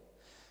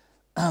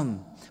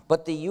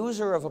 But the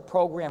user of a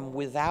program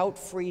without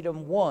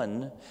Freedom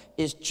 1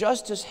 is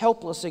just as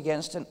helpless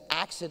against an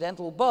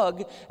accidental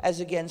bug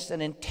as against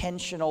an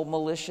intentional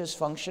malicious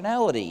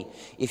functionality.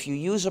 If you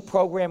use a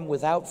program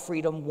without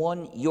Freedom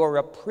 1, you're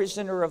a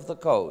prisoner of the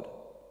code.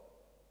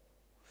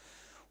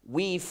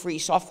 We free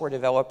software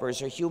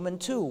developers are human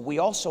too. We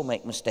also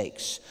make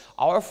mistakes.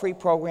 Our free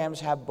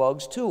programs have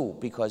bugs too,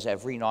 because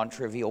every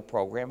non-trivial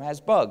program has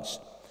bugs.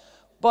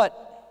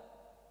 But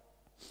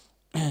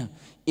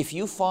if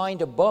you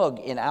find a bug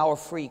in our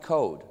free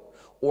code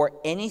or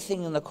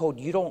anything in the code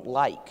you don't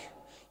like,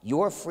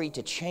 you're free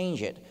to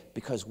change it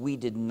because we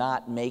did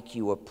not make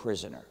you a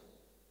prisoner.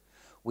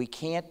 We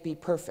can't be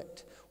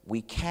perfect.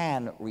 We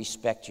can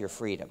respect your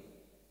freedom.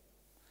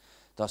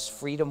 Thus,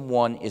 Freedom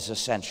 1 is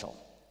essential.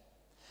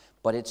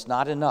 But it's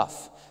not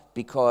enough,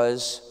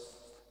 because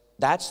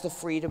that's the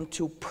freedom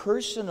to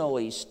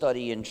personally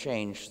study and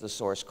change the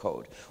source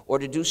code, or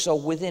to do so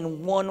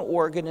within one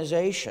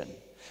organization.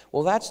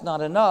 Well, that's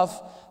not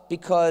enough,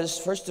 because,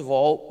 first of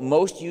all,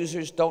 most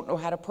users don't know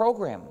how to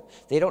program.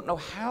 They don't know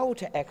how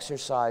to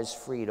exercise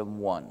Freedom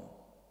 1.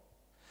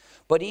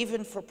 But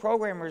even for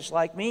programmers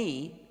like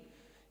me,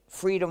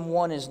 Freedom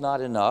 1 is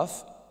not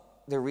enough.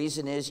 The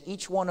reason is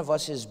each one of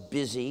us is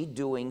busy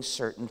doing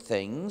certain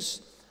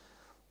things.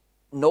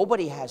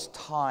 Nobody has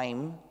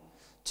time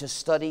to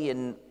study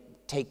and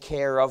take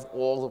care of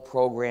all the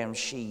programs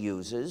she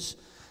uses.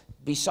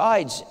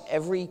 Besides,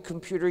 every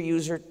computer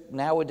user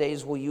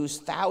nowadays will use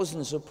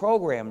thousands of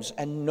programs,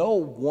 and no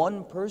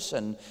one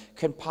person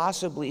can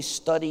possibly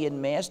study and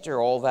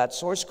master all that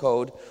source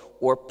code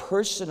or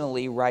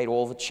personally write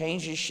all the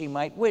changes she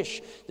might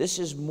wish. This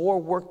is more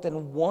work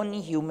than one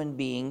human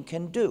being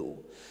can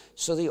do.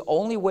 So the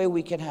only way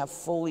we can have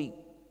fully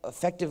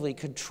effectively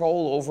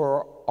control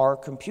over our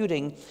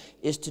computing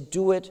is to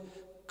do it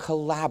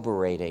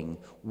collaborating,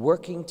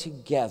 working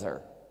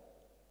together.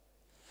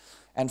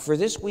 And for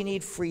this we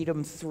need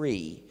Freedom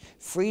 3.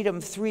 Freedom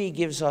 3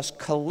 gives us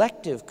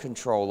collective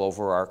control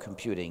over our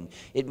computing.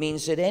 It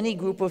means that any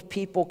group of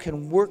people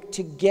can work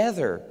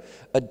together,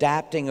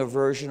 adapting a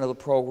version of the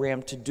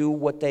program to do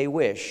what they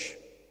wish.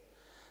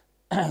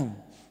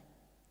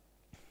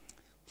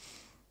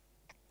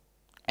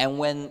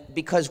 And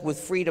because with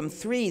Freedom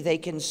 3, they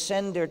can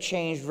send their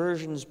changed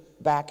versions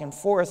back and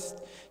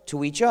forth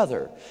to each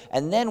other.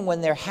 And then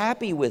when they're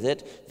happy with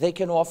it, they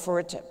can offer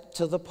it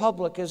to the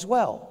public as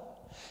well.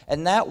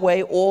 And that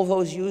way, all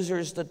those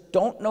users that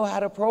don't know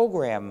how to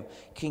program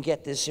can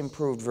get this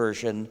improved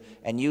version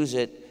and use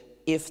it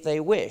if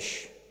they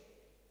wish.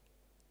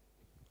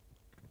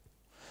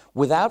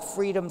 Without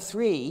Freedom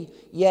 3,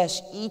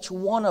 yes, each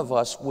one of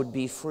us would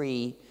be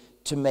free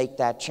to make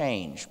that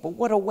change. But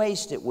what a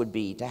waste it would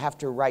be to have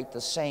to write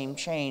the same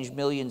change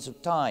millions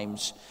of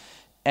times,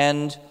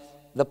 and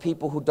the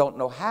people who don't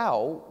know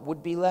how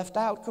would be left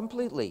out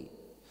completely.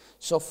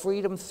 So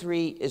Freedom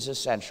 3 is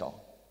essential.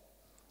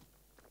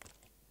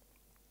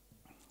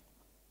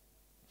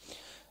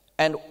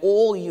 And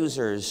all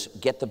users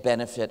get the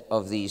benefit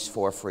of these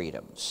 4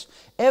 freedoms.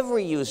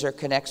 Every user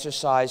can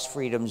exercise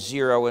Freedom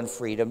 0 and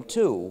Freedom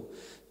 2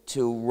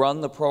 to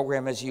run the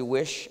program as you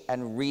wish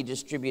and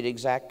redistribute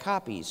exact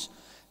copies,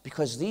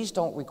 because these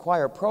don't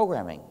require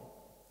programming.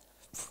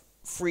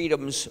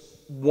 Freedoms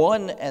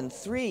 1 and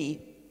 3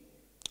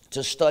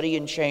 to study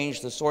and change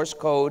the source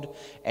code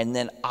and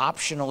then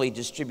optionally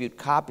distribute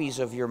copies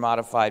of your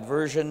modified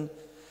version,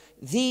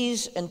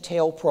 these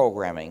entail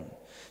programming.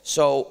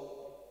 So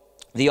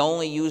the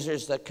only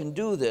users that can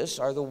do this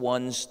are the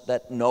ones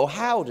that know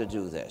how to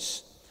do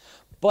this.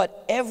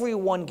 But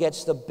everyone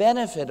gets the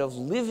benefit of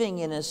living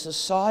in a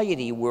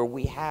society where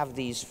we have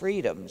these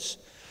freedoms,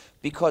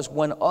 because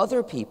when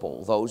other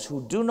people, those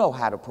who do know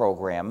how to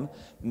program,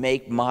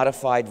 make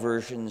modified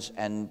versions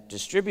and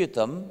distribute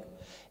them,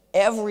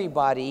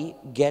 everybody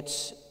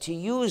gets to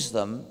use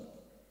them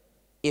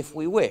if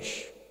we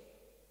wish.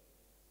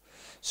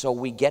 So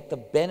we get the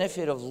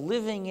benefit of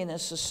living in a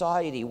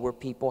society where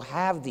people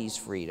have these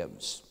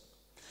freedoms.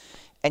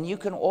 And you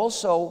can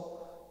also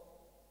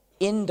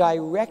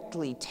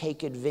indirectly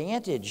take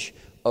advantage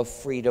of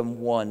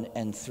Freedom 1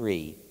 and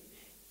 3.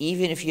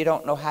 Even if you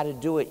don't know how to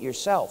do it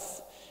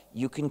yourself,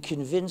 you can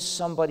convince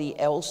somebody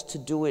else to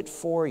do it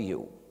for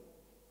you.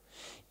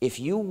 If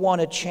you want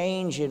to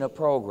change in a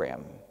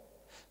program,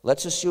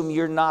 let's assume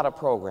you're not a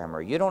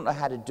programmer, you don't know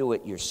how to do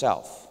it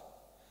yourself.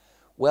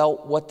 Well,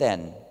 what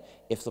then?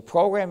 If the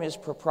program is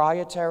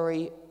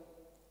proprietary,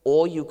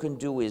 all you can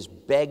do is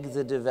beg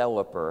the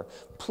developer,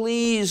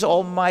 please,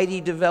 almighty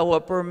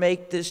developer,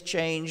 make this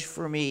change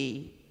for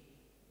me.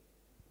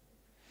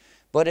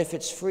 But if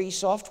it's free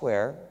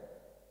software,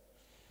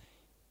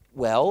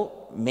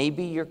 well,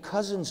 maybe your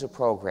cousin's a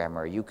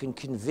programmer. You can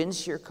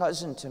convince your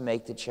cousin to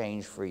make the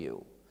change for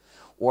you.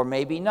 Or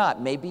maybe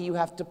not. Maybe you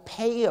have to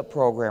pay a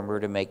programmer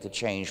to make the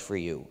change for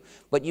you.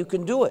 But you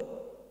can do it.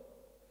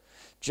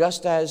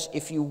 Just as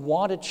if you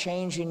want a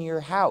change in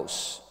your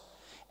house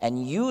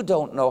and you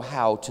don't know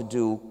how to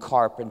do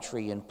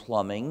carpentry and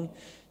plumbing,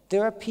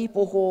 There are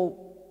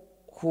people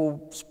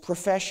whose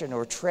profession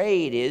or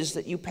trade is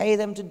that you pay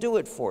them to do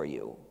it for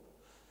you.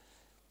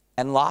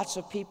 And lots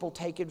of people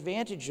take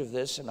advantage of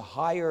this and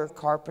hire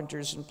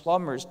carpenters and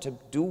plumbers to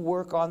do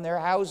work on their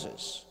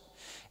houses.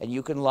 And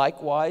you can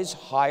likewise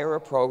hire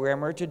a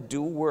programmer to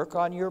do work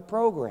on your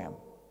program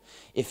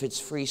if it's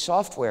free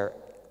software,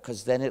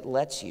 because then it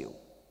lets you.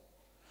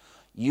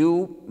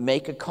 You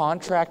make a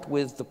contract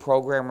with the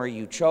programmer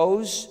you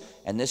chose,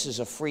 and this is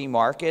a free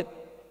market,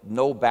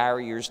 no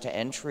barriers to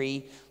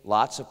entry.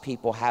 Lots of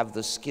people have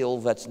the skill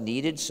that's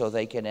needed so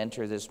they can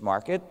enter this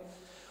market.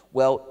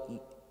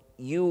 Well,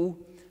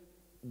 you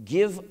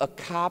give a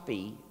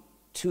copy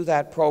to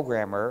that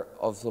programmer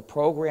of the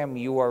program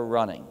you are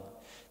running.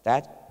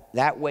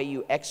 That way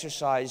you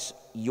exercise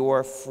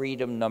your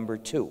freedom number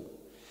 2.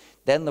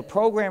 Then the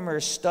programmer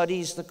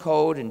studies the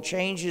code and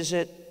changes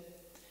it,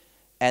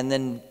 and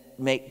then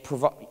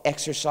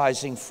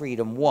exercising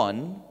freedom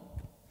 1,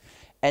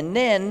 and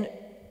then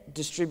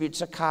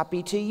distributes a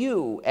copy to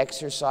you,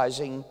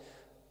 exercising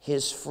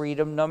his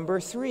freedom number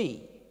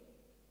 3.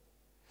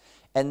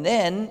 And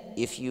then,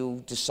 if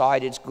you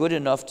decide it's good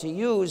enough to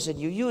use and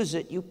you use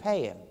it, you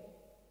pay him.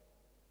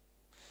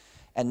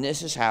 And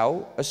this is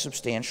how a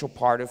substantial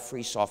part of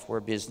free software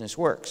business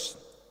works.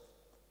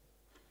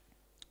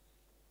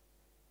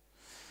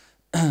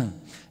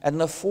 And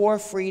the 4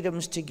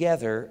 freedoms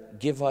together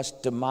give us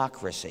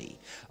democracy.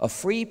 A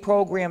free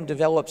program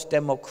develops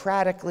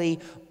democratically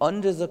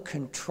under the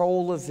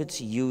control of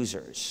its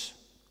users,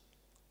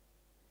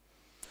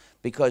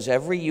 because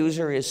every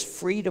user is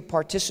free to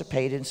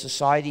participate in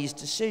society's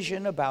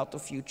decision about the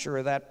future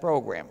of that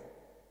program,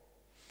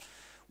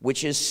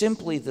 which is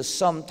simply the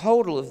sum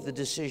total of the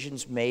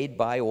decisions made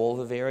by all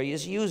the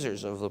various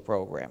users of the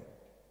program.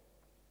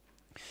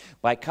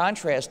 By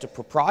contrast, a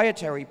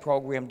proprietary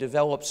program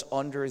develops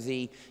under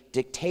the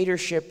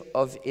dictatorship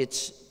of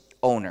its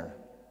owner,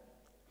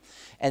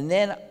 and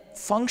then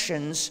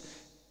functions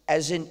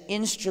as an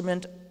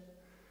instrument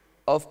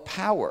of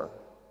power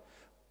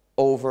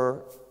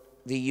over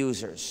the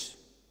users.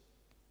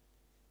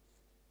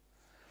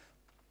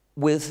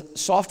 With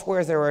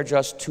software, there are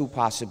just 2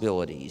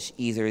 possibilities.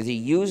 Either the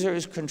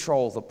users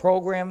control the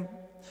program,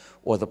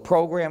 or the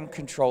program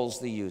controls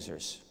the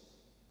users.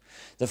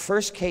 The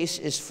first case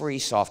is free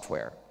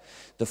software.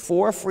 The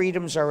 4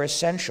 freedoms are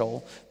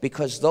essential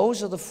because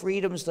those are the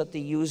freedoms that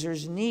the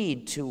users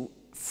need to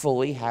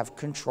fully have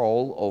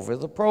control over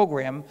the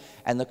program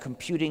and the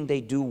computing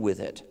they do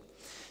with it.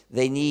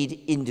 They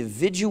need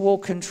individual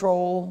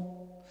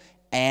control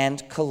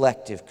and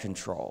collective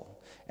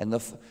control. And the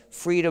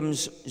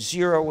freedoms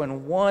 0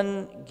 and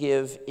 1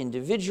 give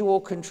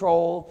individual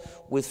control.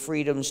 With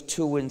freedoms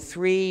 2 and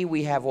 3,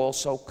 we have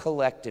also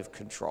collective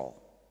control.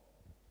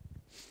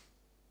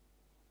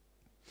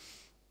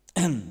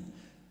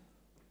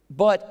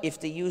 But if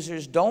the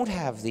users don't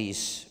have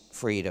these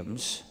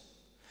freedoms,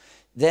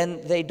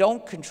 then they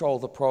don't control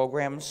the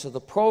program, so the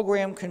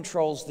program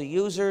controls the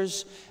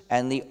users,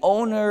 and the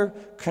owner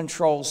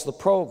controls the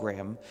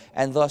program,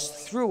 and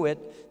thus through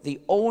it, the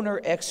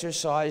owner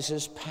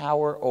exercises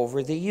power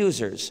over the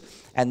users.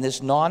 And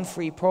this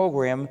non-free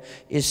program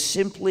is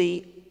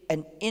simply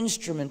an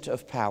instrument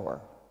of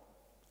power.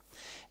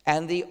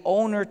 And the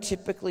owner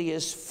typically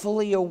is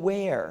fully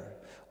aware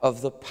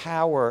of the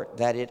power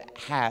that it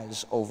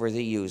has over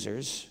the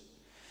users,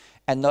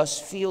 and thus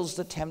feels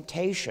the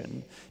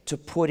temptation to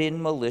put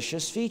in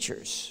malicious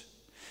features.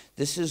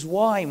 This is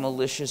why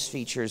malicious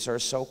features are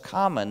so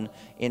common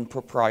in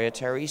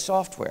proprietary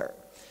software.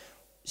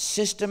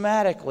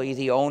 Systematically,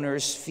 the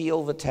owners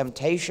feel the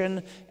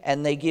temptation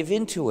and they give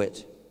into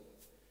it,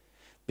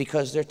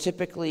 because they're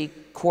typically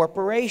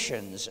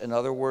corporations, in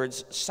other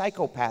words,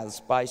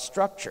 psychopaths by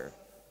structure.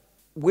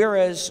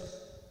 Whereas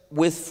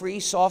with free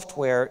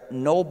software,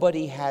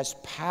 nobody has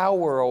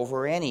power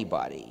over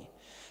anybody,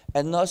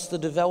 and thus the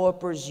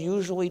developers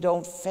usually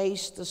don't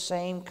face the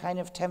same kind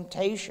of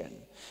temptation.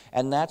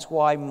 And that's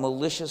why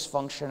malicious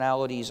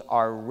functionalities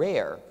are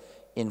rare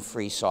in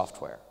free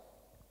software.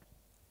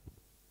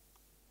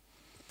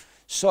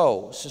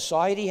 So,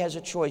 society has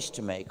a choice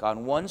to make.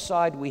 On one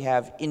side, we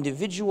have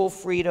individual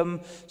freedom,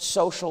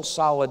 social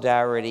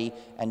solidarity,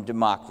 and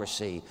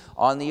democracy.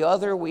 On the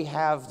other, we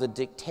have the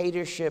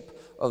dictatorship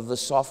of the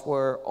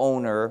software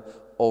owner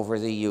over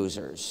the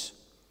users.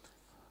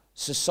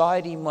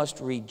 Society must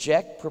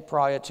reject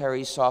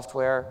proprietary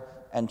software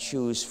and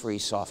choose free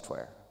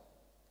software.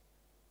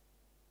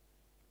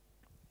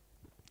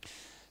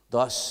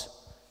 Thus,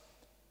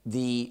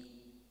 the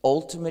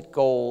ultimate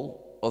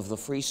goal of the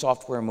free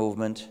software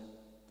movement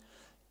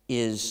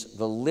is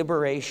the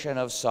liberation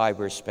of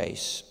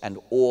cyberspace and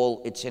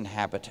all its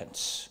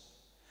inhabitants.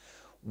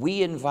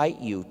 We invite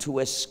you to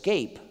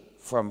escape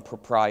from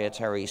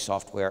proprietary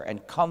software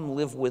and come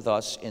live with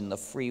us in the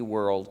free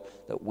world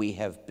that we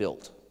have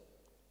built.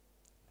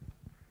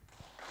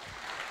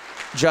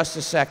 Just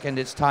a second,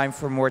 it's time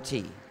for more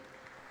tea.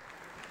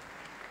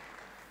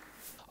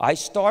 I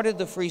started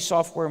the free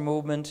software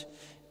movement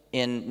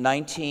in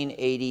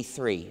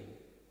 1983.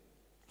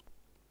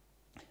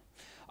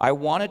 I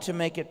wanted to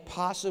make it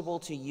possible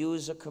to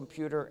use a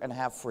computer and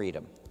have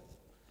freedom.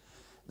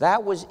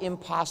 That was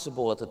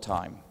impossible at the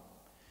time,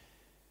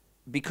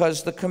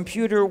 because the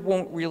computer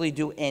won't really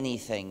do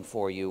anything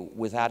for you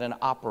without an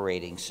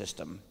operating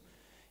system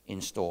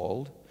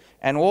installed.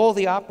 And all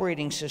the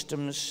operating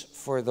systems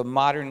for the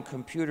modern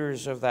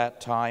computers of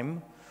that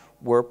time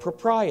were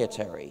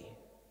proprietary.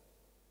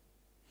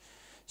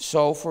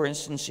 So, for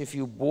instance, if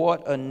you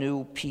bought a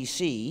new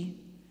PC,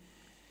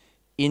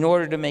 in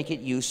order to make it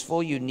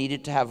useful, you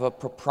needed to have a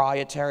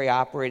proprietary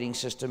operating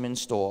system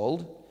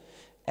installed,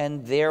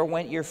 and there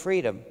went your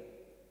freedom.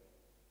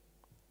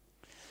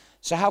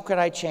 So how could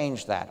I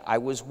change that? I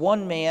was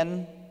one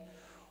man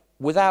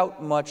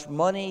without much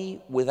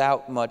money,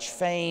 without much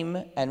fame,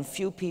 and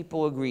few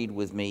people agreed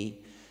with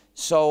me.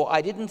 So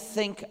I didn't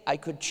think I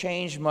could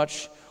change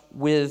much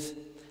with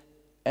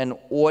an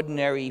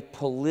ordinary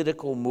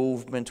political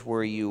movement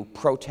where you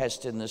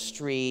protest in the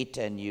street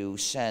and you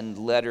send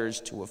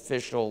letters to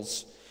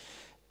officials.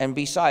 And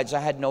besides, I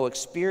had no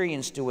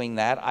experience doing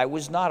that. I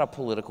was not a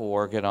political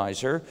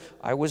organizer.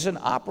 I was an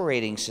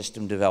operating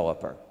system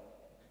developer.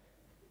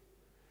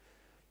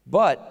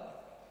 But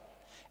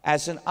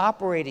as an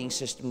operating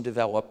system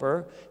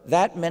developer,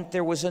 that meant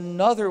there was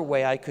another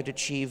way I could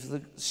achieve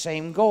the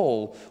same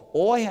goal.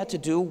 All I had to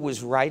do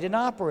was write an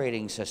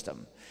operating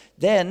system.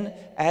 Then,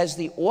 as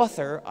the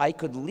author, I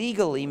could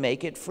legally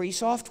make it free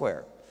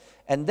software.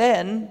 And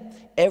then,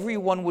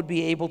 everyone would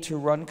be able to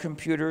run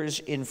computers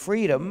in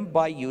freedom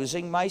by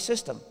using my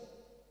system.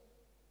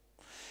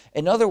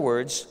 In other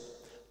words,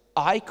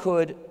 I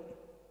could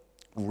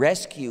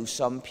rescue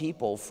some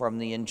people from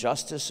the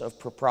injustice of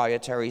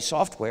proprietary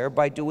software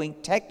by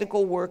doing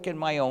technical work in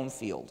my own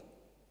field.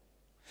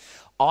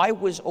 I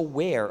was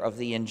aware of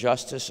the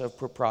injustice of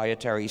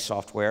proprietary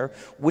software,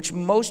 which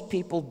most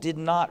people did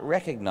not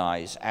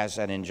recognize as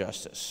an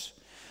injustice.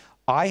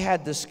 I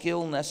had the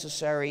skill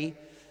necessary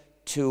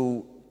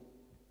to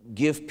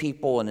give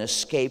people an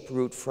escape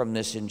route from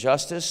this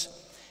injustice,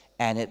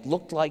 and it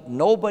looked like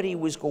nobody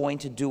was going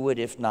to do it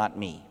if not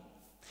me.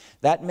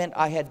 That meant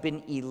I had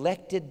been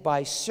elected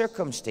by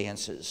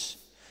circumstances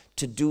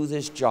to do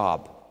this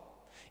job.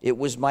 It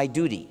was my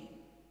duty.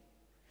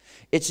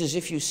 It's as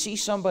if you see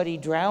somebody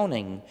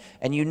drowning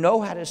and you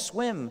know how to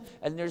swim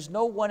and there's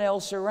no one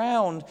else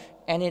around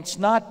and it's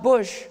not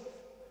Bush.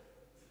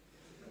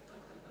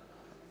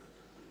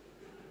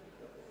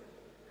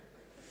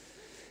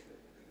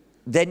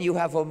 Then you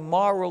have a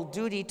moral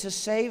duty to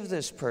save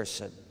this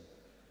person.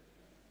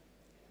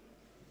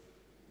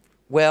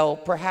 Well,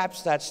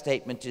 perhaps that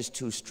statement is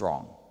too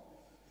strong.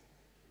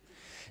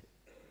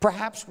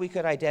 Perhaps we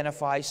could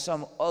identify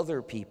some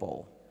other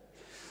people,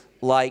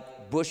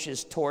 like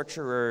Bush's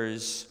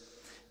torturers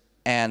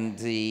and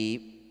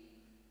the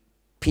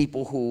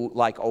people who,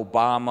 like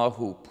Obama,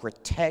 who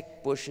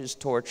protect Bush's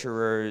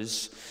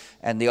torturers,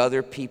 and the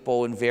other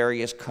people in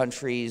various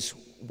countries,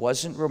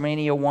 wasn't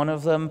Romania one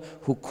of them,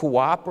 who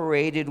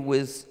cooperated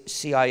with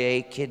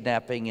CIA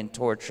kidnapping and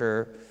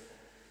torture?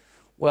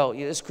 Well,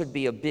 this could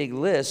be a big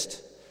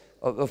list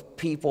of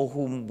people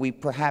whom we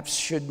perhaps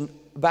shouldn't,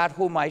 about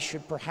whom I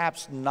should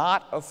perhaps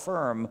not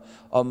affirm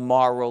a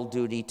moral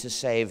duty to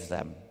save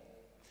them.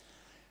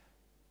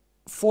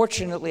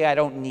 Fortunately, I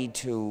don't need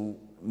to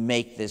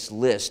make this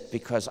list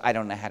because I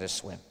don't know how to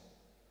swim.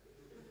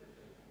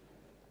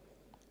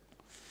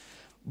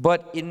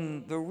 But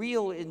in the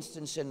real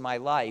instance in my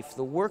life,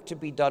 the work to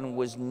be done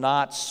was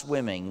not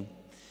swimming,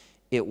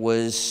 it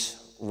was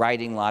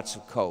writing lots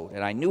of code,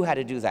 and I knew how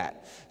to do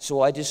that.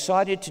 So I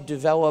decided to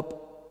develop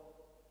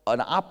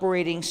an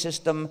operating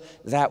system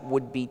that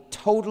would be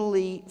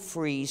totally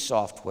free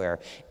software.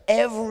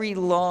 Every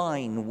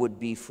line would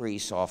be free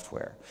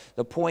software.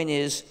 The point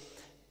is,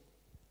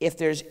 if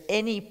there's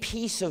any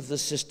piece of the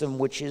system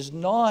which is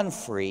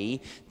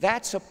non-free,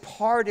 that's a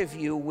part of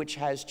you which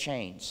has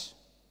chains.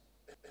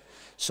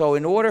 So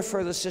in order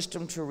for the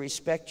system to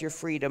respect your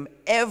freedom,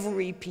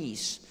 every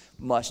piece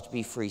must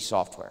be free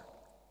software.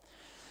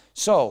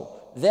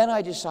 So then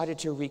I decided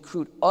to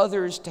recruit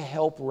others to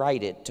help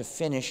write it, to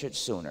finish it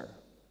sooner.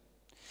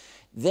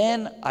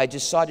 Then I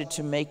decided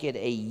to make it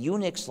a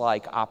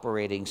Unix-like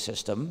operating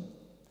system.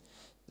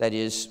 That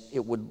is,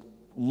 it would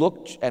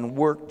look and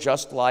work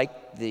just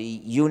like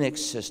the Unix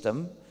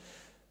system.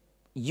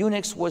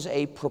 Unix was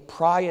a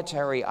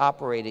proprietary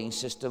operating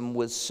system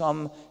with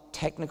some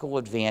technical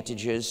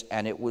advantages,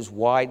 and it was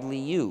widely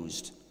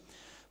used.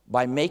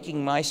 By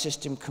making my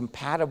system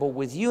compatible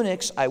with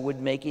Unix, I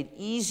would make it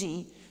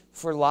easy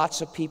for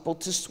lots of people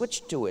to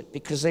switch to it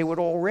because they would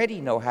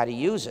already know how to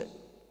use it.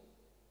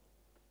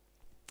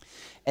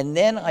 And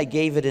then I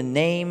gave it a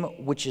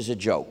name which is a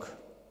joke.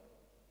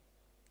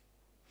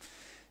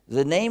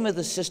 The name of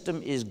the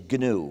system is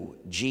GNU,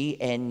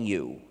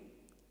 G-N-U.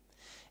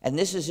 And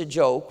this is a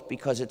joke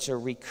because it's a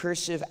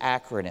recursive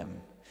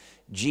acronym.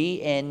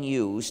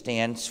 GNU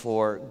stands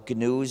for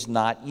GNU's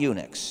Not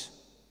Unix.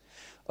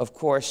 Of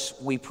course,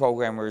 we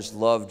programmers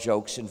love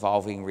jokes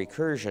involving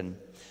recursion,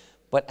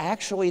 but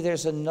actually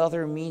there's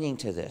another meaning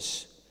to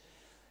this.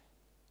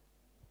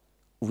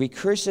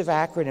 recursive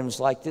acronyms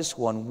like this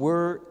one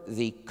were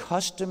the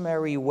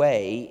customary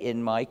way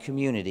in my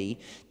community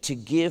to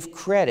give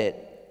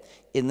credit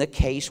in the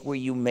case where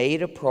you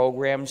made a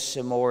program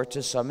similar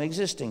to some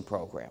existing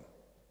program.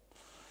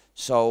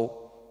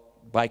 So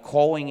by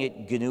calling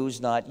it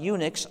GNU's Not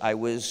Unix, I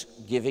was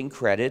giving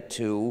credit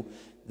to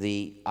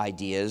the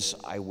ideas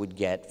I would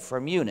get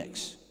from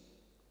Unix,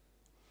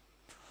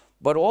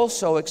 but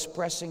also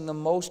expressing the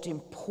most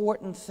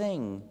important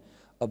thing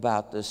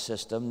about this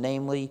system,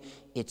 namely,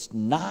 it's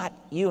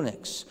not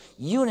Unix.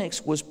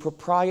 Unix was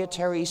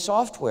proprietary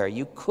software.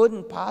 You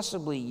couldn't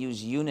possibly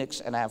use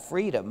Unix and have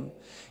freedom.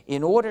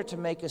 In order to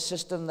make a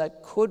system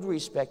that could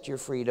respect your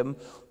freedom,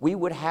 we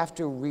would have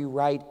to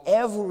rewrite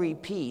every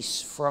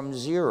piece from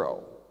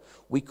zero.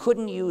 We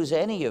couldn't use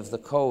any of the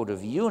code of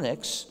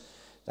Unix.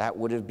 That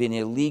would have been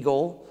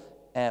illegal,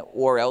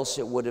 or else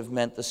it would have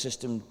meant the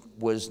system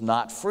was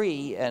not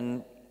free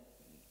and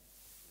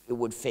it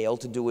would fail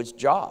to do its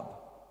job.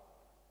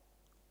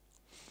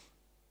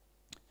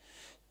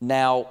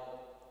 Now,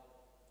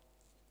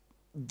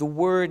 the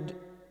word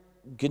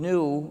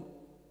GNU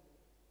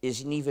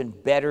is an even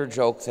better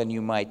joke than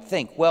you might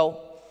think.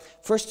 Well,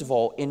 first of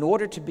all, in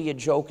order to be a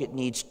joke, it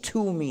needs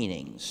two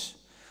meanings.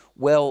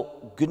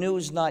 Well,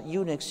 GNU's Not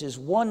Unix is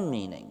one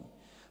meaning,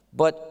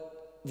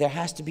 but there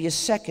has to be a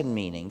second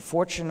meaning.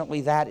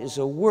 Fortunately, that is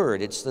a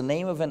word. It's the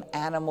name of an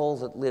animal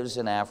that lives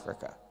in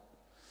Africa.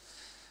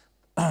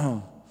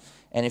 And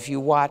if you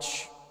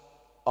watch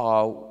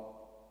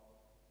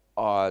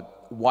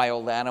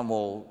wild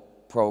animal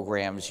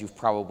programs, you've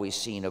probably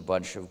seen a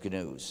bunch of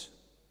GNUs.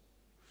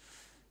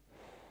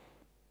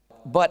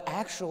 But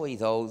actually,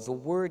 though, the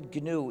word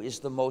GNU is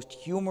the most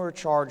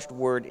humor-charged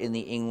word in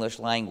the English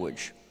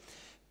language,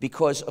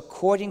 because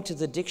according to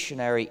the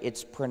dictionary,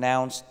 it's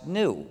pronounced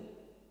new.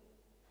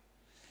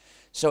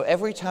 So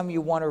every time you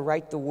want to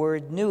write the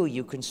word new,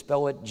 you can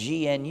spell it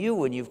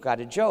GNU and you've got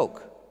a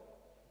joke.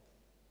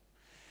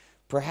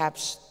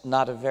 Perhaps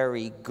not a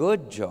very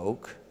good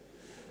joke,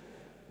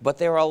 but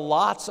there are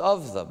lots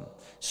of them.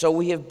 So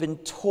we have been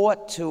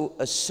taught to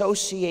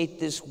associate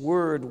this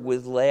word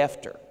with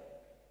laughter.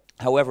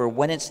 However,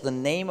 when it's the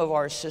name of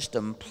our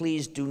system,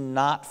 please do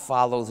not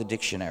follow the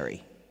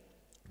dictionary.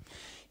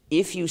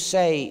 If you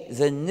say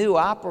the new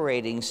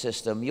operating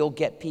system, you'll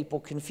get people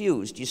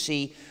confused. You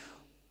see,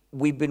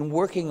 we've been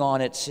working on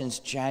it since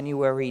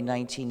January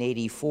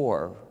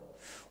 1984,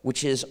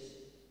 which is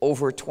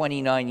over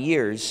 29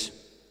 years.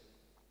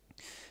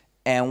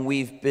 And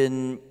we've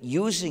been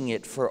using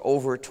it for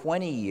over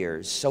 20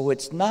 years, so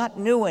it's not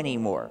new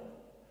anymore.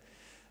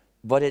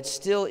 But it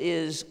still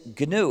is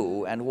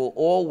GNU and will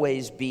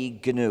always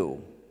be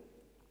GNU.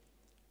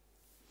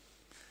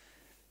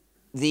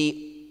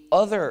 The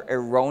other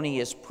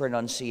erroneous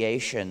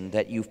pronunciation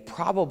that you've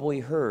probably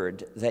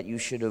heard that you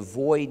should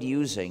avoid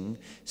using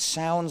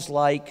sounds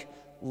like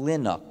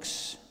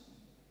Linux.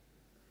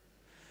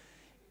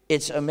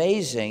 It's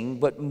amazing,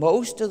 but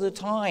most of the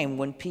time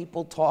when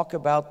people talk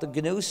about the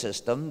GNU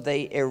system,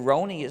 they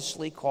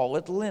erroneously call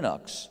it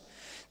Linux.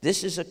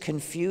 This is a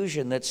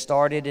confusion that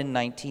started in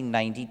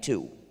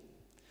 1992.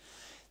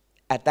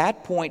 At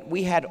that point,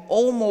 we had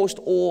almost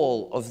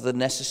all of the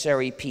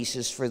necessary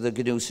pieces for the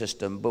GNU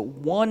system, but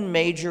one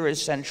major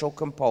essential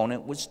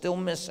component was still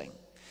missing.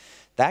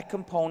 That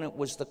component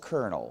was the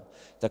kernel.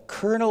 The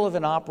kernel of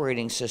an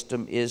operating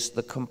system is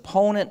the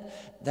component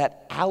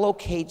that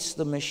allocates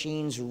the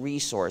machine's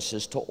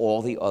resources to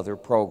all the other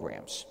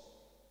programs.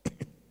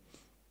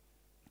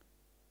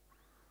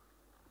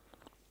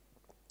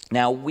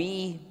 Now,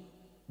 we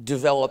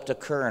developed a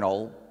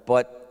kernel,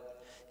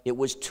 but it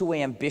was too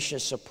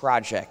ambitious a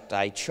project.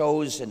 I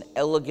chose an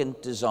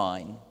elegant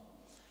design.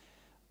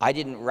 I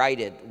didn't write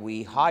it.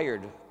 We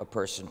hired a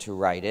person to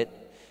write it.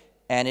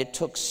 And it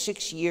took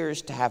 6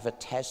 years to have a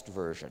test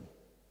version.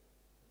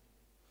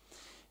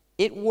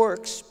 It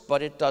works,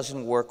 but it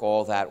doesn't work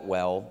all that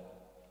well,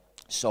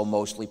 so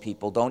mostly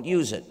people don't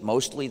use it.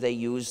 Mostly they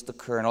use the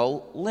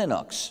kernel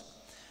Linux.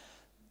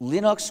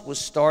 Linux was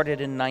started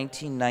in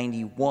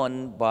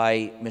 1991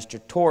 by Mr.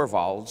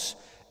 Torvalds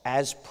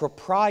as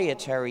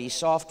proprietary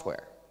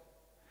software.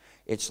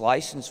 Its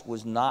license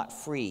was not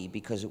free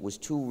because it was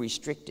too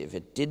restrictive.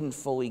 It didn't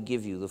fully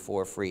give you the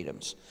 4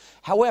 freedoms.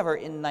 However,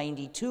 in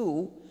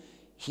 '92,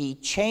 he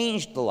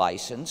changed the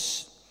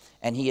license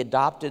and he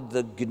adopted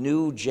the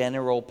GNU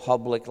General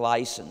Public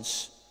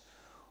License,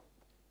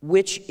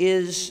 which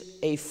is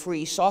a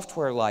free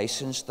software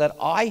license that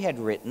I had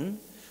written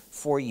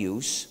for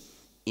use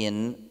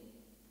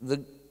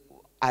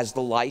as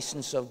the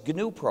license of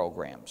GNU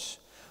programs.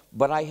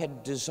 But I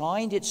had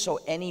designed it so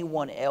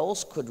anyone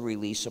else could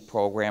release a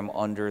program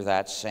under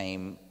that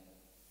same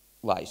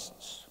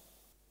license.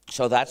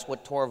 So that's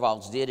what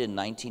Torvalds did in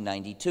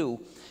 1992.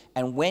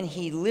 And when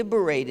he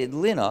liberated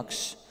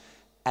Linux,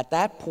 at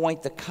that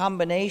point, the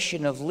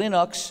combination of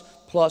Linux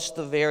plus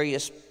the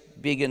various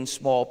big and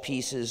small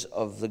pieces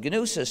of the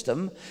GNU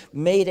system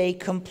made a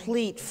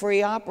complete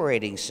free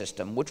operating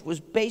system, which was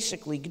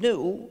basically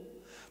GNU,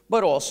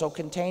 but also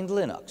contained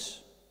Linux.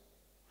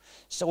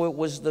 So it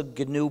was the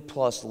GNU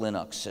plus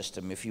Linux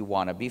system, if you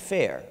want to be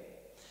fair.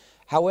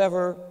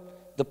 However,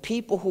 the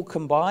people who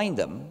combined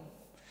them,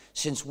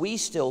 since we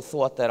still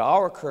thought that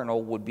our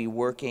kernel would be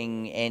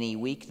working any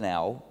week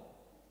now,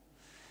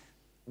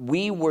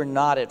 we were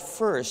not at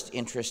first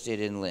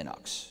interested in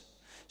Linux.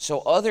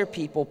 So other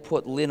people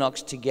put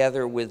Linux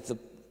together with the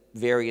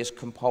various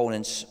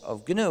components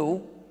of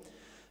GNU,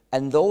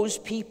 and those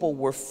people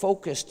were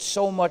focused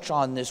so much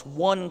on this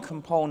one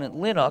component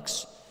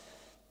Linux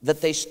that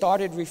they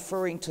started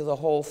referring to the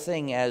whole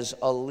thing as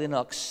a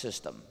Linux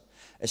system,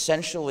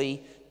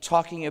 essentially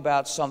talking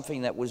about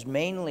something that was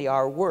mainly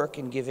our work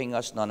and giving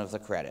us none of the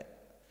credit,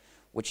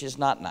 which is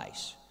not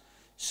nice.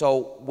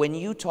 So when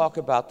you talk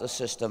about the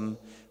system,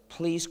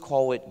 please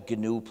call it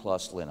GNU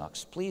plus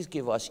Linux. Please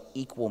give us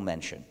equal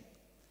mention.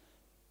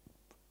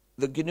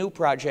 The GNU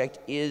project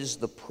is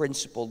the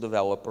principal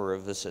developer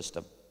of the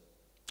system.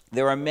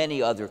 There are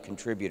many other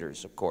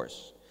contributors, of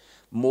course,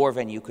 more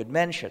than you could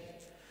mention,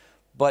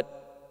 but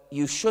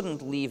you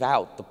shouldn't leave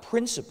out the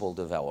principal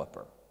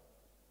developer.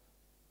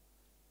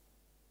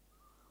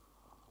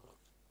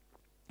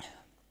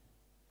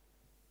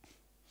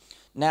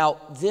 Now,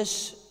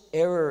 this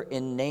error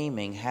in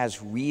naming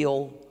has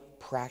real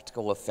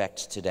practical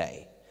effects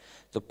today.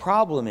 The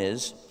problem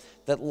is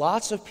that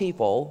lots of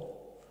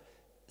people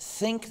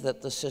think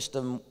that the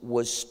system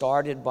was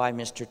started by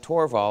Mr.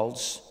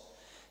 Torvalds,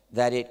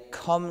 that it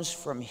comes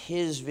from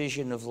his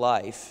vision of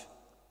life,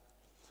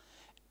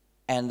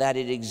 and that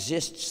it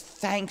exists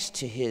thanks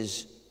to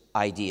his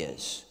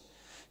ideas.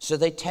 So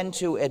they tend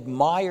to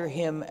admire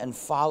him and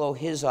follow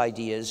his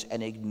ideas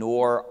and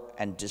ignore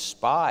and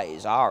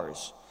despise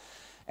ours.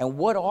 And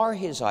what are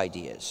his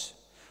ideas?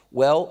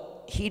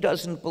 Well, he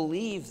doesn't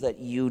believe that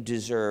you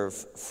deserve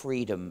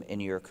freedom in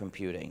your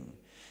computing.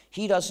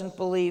 He doesn't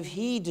believe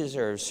he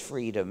deserves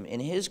freedom in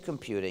his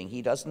computing.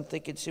 He doesn't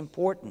think it's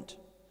important.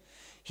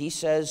 He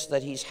says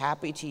that he's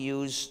happy to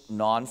use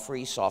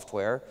non-free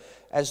software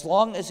as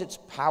long as it's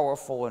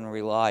powerful and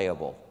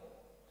reliable.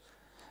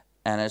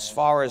 And as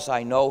far as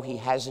I know, he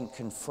hasn't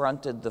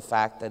confronted the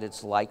fact that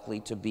it's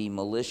likely to be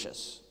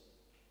malicious.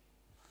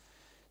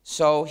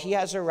 So he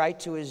has a right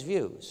to his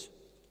views.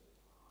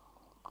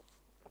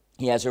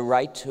 He has a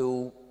right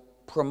to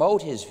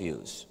promote his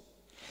views.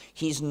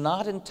 He's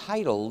not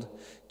entitled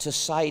to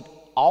cite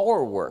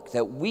our work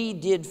that we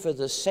did for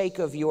the sake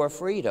of your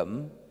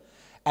freedom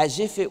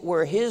as if it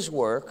were his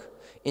work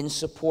in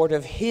support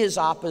of his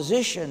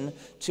opposition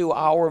to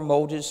our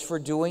motives for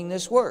doing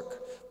this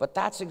work. But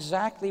that's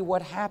exactly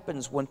what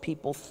happens when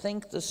people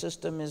think the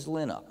system is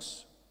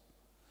Linux.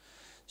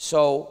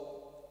 So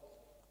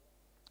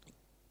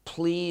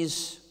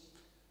please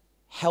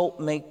help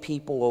make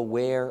people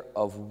aware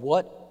of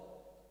what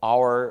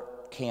our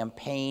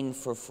campaign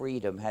for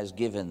freedom has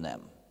given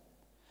them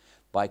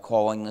by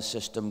calling the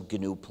system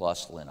GNU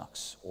plus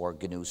Linux or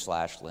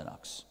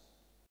GNU/Linux.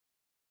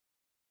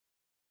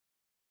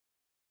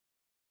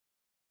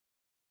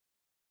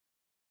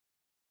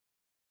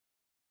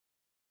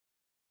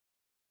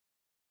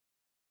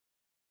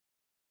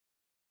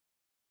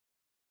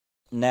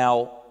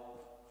 Now,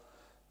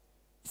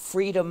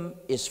 freedom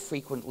is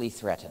frequently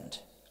threatened.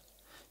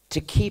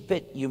 To keep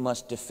it, you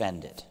must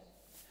defend it.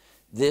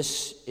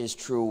 This is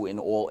true in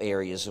all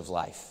areas of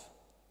life.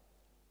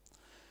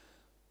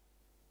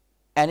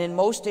 And in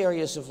most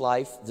areas of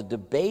life, the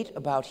debate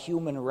about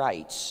human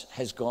rights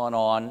has gone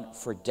on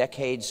for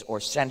decades or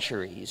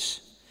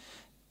centuries,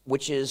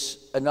 which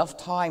is enough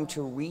time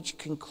to reach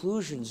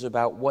conclusions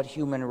about what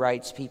human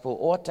rights people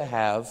ought to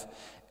have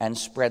and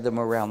spread them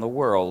around the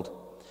world.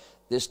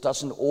 This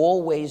doesn't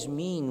always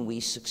mean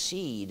we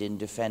succeed in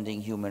defending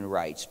human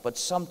rights, but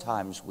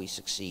sometimes we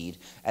succeed.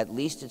 At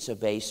least it's a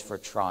base for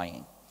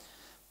trying.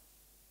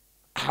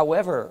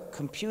 However,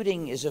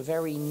 computing is a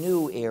very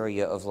new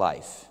area of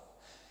life.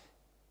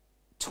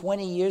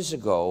 20 years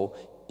ago,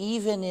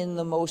 even in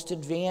the most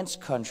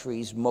advanced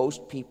countries,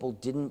 most people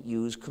didn't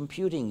use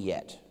computing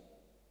yet.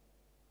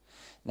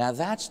 Now,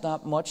 that's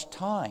not much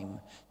time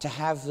to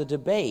have the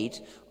debate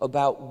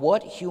about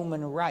what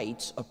human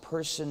rights a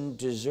person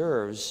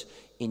deserves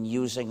in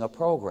using a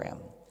program.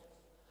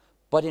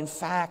 But in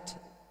fact,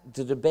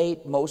 the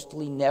debate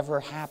mostly never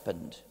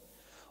happened.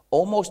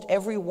 Almost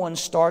everyone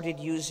started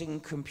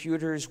using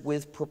computers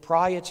with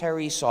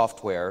proprietary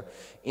software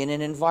in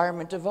an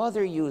environment of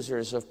other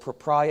users of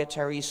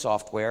proprietary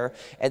software,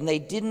 and they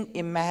didn't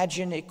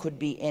imagine it could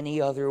be any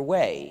other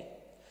way.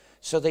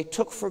 So they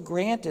took for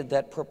granted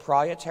that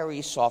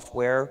proprietary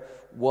software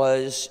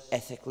was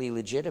ethically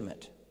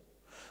legitimate,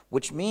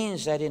 which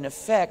means that in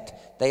effect,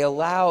 they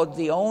allowed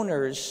the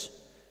owners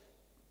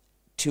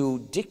to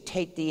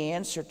dictate the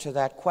answer to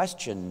that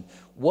question: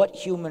 what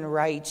human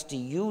rights do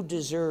you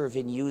deserve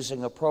in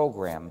using a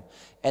program?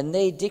 And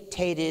they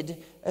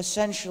dictated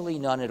essentially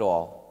none at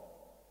all.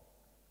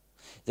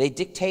 They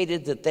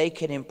dictated that they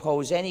can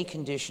impose any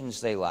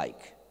conditions they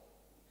like.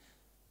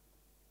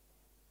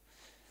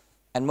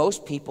 And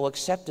most people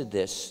accepted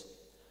this,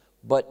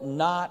 but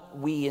not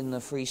we in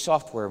the free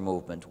software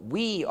movement.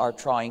 We are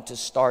trying to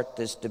start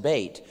this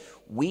debate.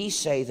 we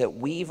say that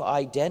we've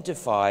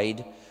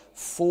identified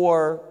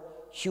 4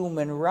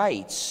 human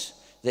rights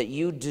that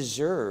you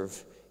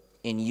deserve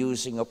in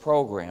using a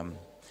program.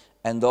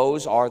 And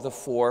those are the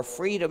 4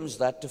 freedoms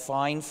that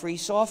define free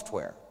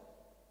software.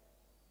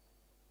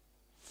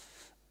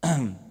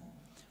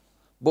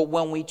 But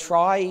when we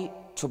try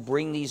to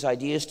bring these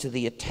ideas to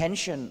the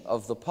attention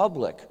of the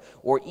public,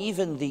 or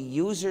even the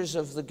users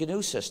of the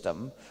GNU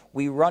system,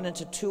 we run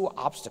into 2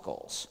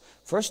 obstacles.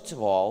 First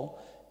of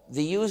all,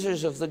 the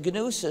users of the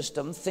GNU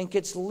system think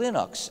it's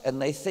Linux,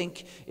 and they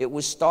think it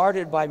was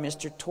started by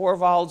Mr.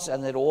 Torvalds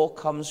and it all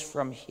comes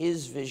from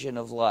his vision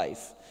of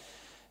life.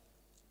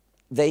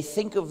 They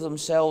think of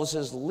themselves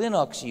as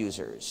Linux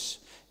users.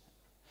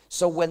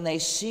 So when they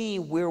see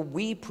where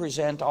we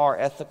present our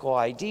ethical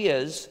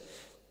ideas,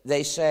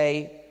 they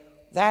say,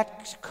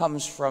 that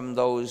comes from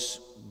those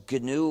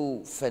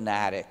GNU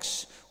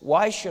fanatics.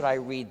 Why should I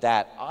read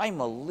that?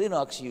 I'm a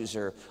Linux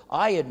user.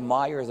 I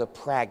admire the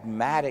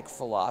pragmatic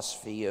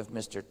philosophy of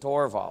Mr.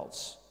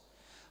 Torvalds.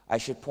 I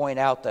should point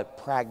out that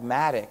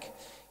pragmatic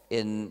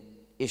in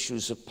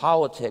issues of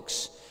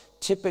politics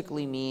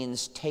typically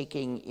means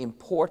taking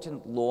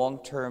important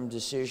long-term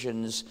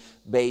decisions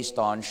based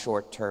on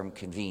short-term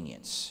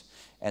convenience,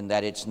 and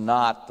that it's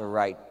not the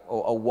right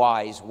or a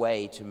wise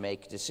way to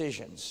make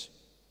decisions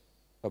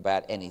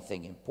about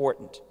anything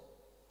important.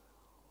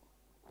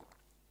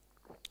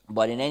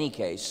 But in any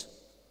case,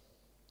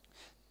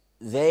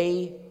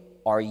 they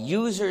are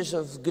users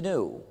of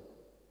GNU,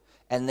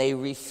 and they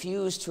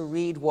refuse to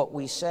read what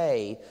we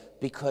say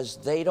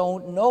because they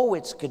don't know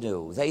it's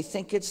GNU. They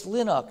think it's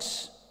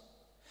Linux.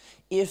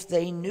 If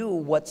they knew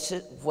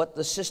what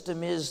the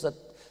system is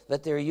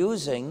that they're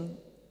using,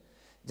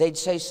 they'd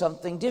say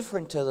something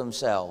different to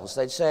themselves.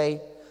 They'd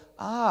say,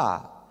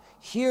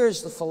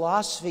 here's the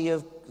philosophy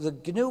of the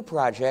GNU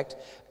project,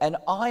 and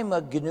I'm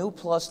a GNU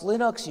plus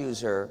Linux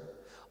user.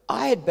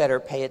 I had better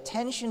pay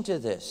attention to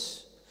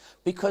this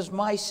because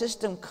my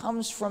system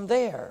comes from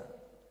there.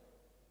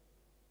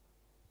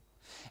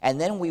 And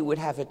then we would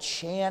have a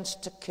chance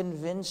to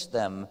convince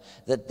them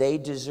that they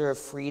deserve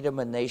freedom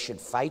and they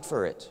should fight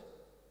for it.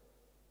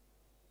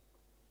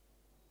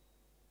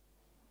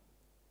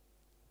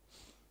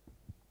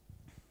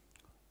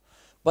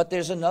 But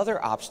there's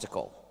another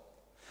obstacle.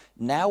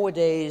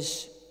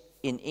 Nowadays,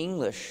 in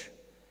English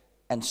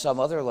and some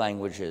other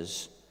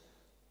languages,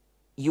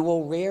 you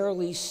will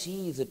rarely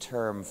see the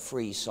term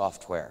free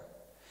software.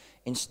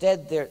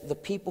 Instead, the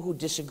people who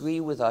disagree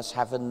with us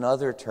have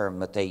another term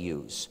that they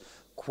use,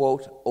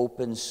 quote,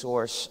 open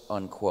source,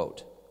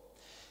 unquote.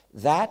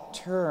 That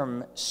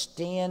term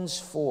stands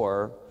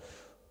for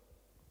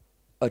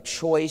a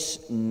choice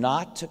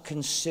not to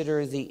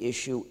consider the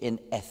issue in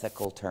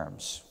ethical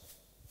terms,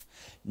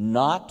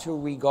 not to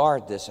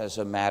regard this as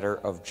a matter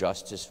of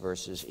justice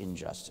versus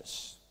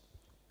injustice.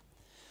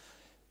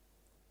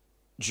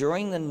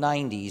 During the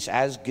 90s,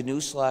 as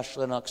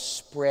GNU/Linux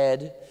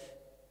spread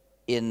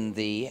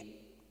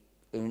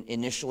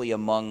initially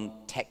among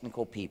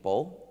technical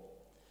people,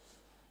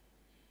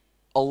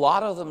 a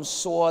lot of them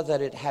saw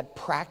that it had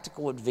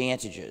practical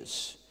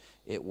advantages.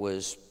 It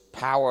was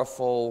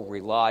powerful,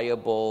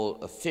 reliable,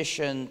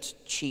 efficient,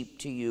 cheap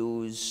to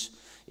use.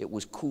 It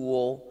was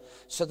cool.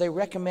 So they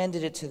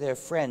recommended it to their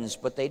friends,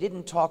 but they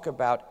didn't talk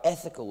about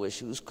ethical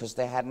issues because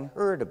they hadn't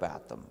heard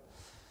about them.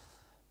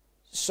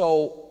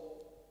 So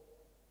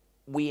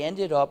we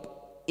ended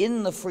up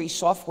in the free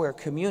software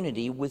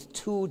community with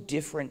 2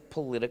 different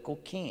political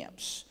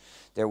camps.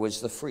 There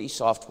was the free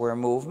software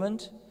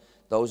movement,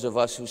 those of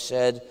us who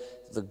said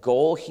the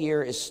goal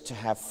here is to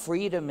have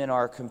freedom in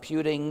our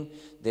computing,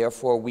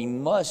 therefore we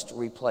must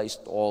replace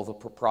all the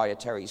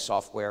proprietary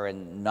software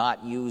and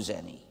not use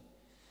any.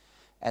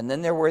 And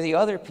then there were the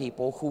other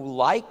people who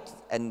liked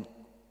and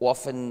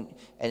often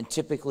and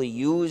typically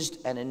used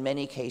and in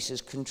many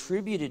cases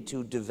contributed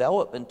to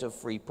development of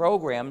free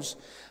programs,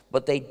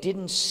 but they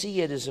didn't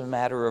see it as a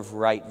matter of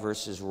right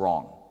versus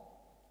wrong.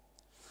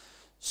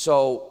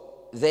 So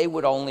they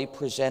would only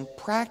present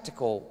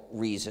practical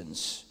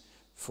reasons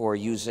for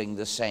using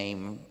the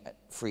same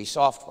free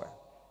software.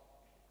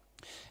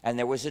 And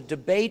there was a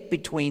debate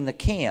between the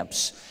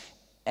camps,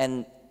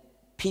 and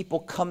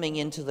people coming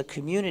into the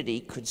community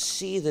could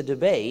see the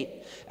debate,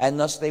 and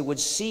thus they would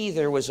see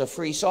there was a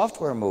free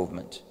software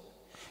movement.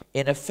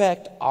 In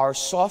effect, our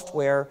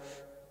software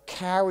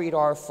carried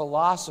our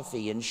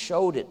philosophy and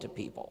showed it to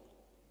people.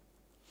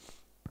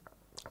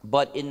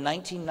 But in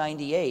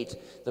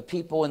 1998, the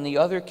people in the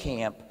other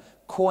camp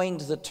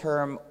coined the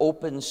term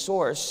open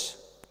source,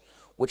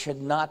 which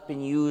had not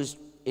been used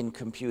in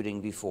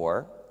computing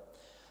before,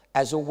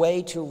 as a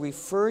way to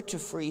refer to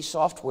free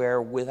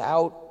software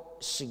without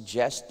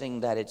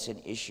suggesting that it's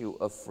an issue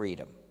of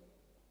freedom.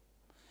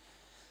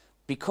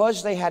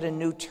 Because they had a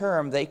new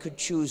term, they could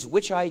choose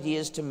which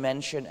ideas to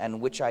mention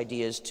and which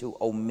ideas to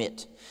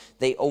omit.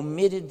 They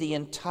omitted the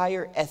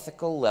entire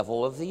ethical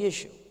level of the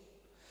issue.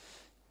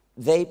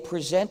 They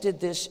presented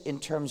this in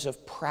terms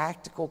of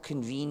practical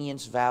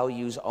convenience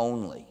values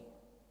only.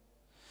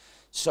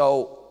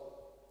 So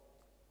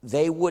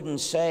they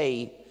wouldn't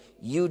say,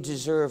 you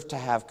deserve to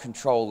have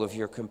control of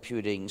your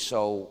computing,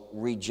 so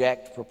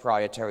reject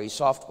proprietary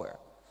software.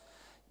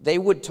 They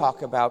would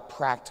talk about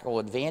practical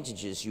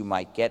advantages you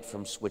might get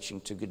from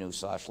switching to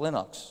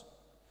GNU/Linux.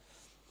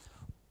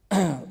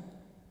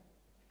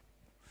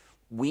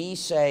 We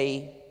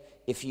say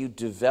if you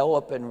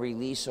develop and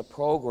release a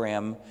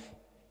program,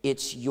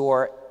 it's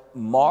your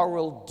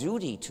moral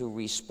duty to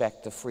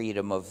respect the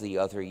freedom of the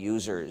other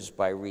users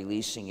by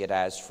releasing it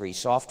as free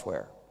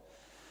software.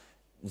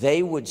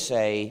 They would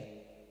say,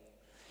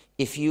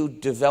 if you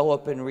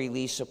develop and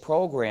release a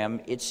program,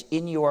 it's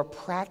in your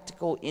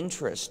practical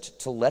interest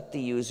to let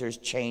the users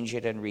change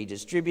it and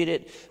redistribute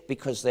it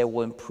because they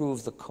will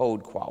improve the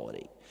code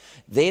quality.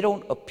 They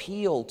don't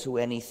appeal to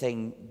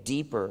anything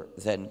deeper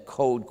than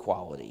code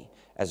quality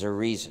as a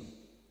reason.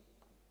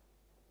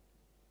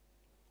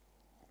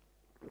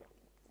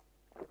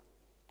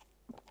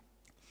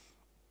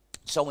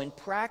 So in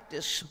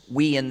practice,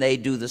 we and they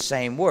do the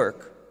same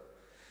work,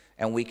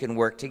 and we can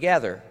work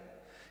together.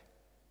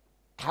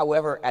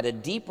 However, at a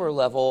deeper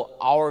level,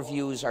 our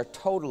views are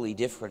totally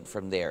different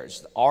from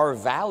theirs. Our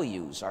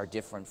values are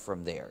different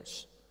from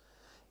theirs.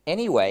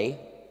 Anyway,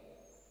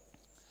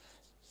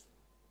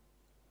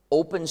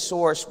 open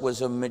source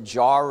was a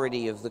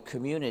majority of the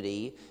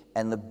community,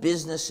 and the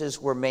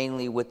businesses were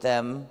mainly with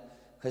them,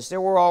 because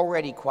there were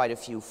already quite a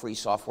few free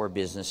software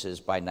businesses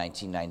by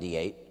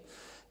 1998.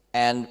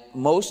 And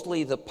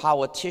mostly the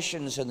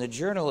politicians and the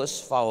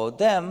journalists followed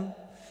them.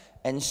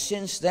 And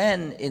since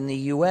then, in the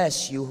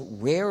US, you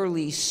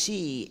rarely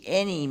see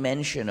any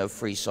mention of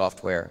free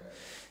software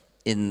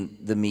in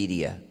the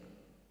media.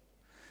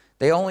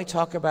 They only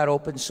talk about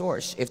open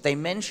source. If they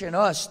mention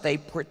us, they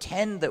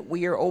pretend that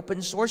we are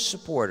open source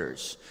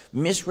supporters,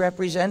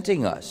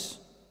 misrepresenting us.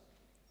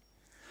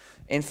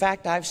 In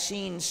fact, I've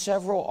seen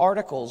several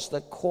articles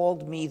that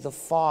called me the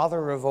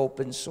father of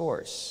open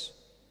source,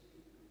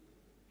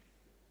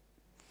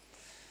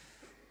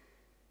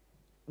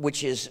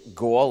 which is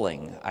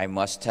galling, I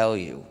must tell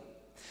you.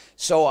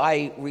 So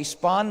I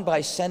respond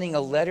by sending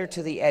a letter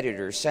to the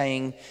editor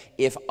saying,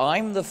 if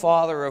I'm the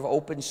father of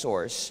open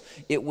source,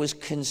 it was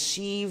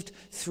conceived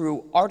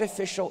through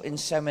artificial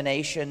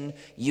insemination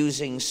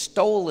using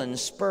stolen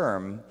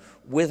sperm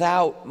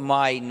without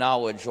my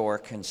knowledge or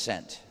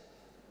consent.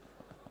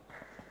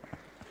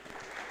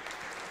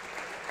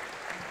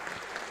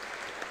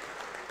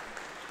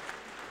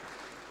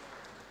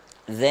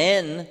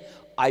 Then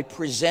I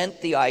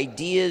present the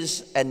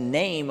ideas and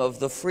name of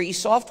the free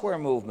software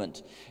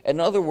movement. In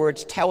other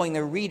words, telling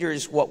the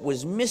readers what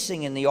was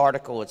missing in the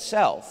article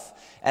itself.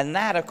 And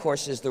that, of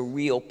course, is the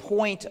real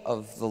point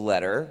of the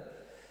letter.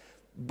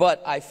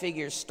 But I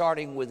figure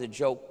starting with a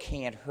joke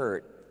can't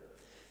hurt.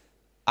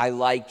 I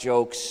like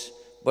jokes,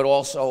 but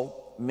also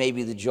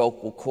maybe the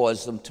joke will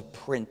cause them to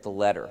print the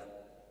letter.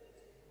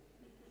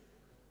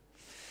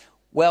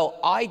 Well,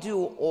 I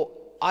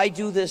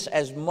do this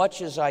as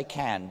much as I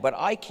can, but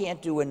I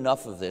can't do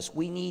enough of this.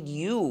 We need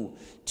you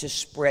to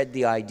spread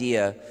the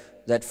idea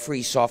that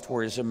free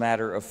software is a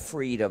matter of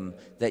freedom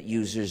that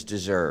users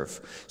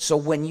deserve. So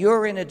when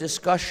you're in a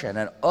discussion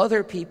and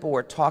other people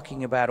are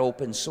talking about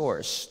open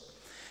source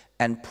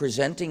and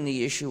presenting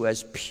the issue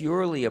as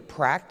purely a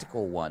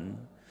practical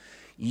one,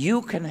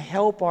 you can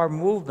help our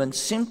movement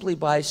simply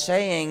by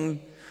saying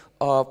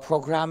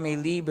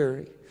Programme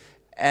Libre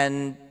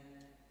and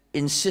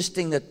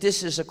insisting that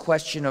this is a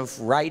question of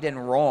right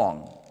and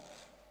wrong.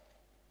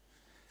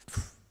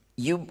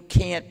 You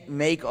can't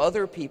make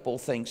other people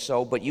think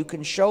so, but you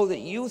can show that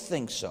you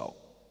think so.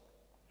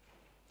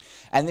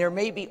 And there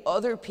may be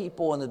other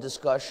people in the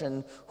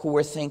discussion who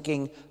are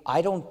thinking,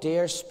 I don't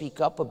dare speak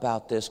up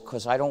about this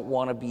because I don't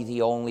want to be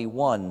the only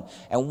one.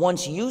 And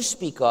once you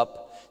speak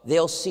up,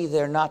 they'll see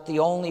they're not the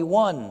only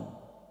one.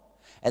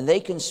 And they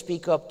can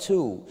speak up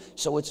too.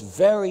 So it's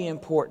very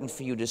important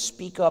for you to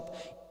speak up.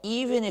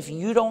 Even if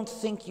you don't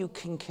think you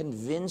can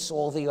convince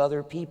all the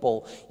other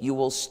people, you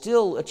will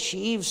still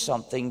achieve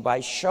something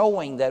by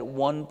showing that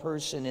one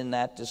person in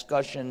that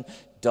discussion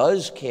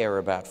does care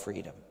about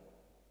freedom.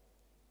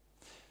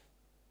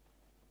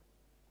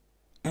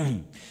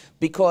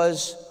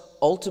 Because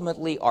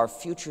ultimately our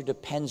future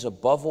depends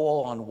above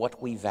all on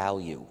what we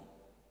value.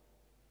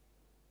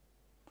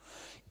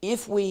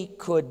 If we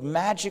could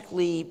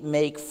magically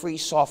make free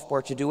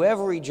software to do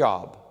every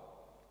job,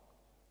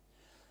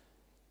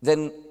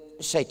 then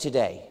say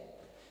today,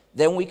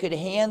 then we could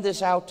hand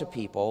this out to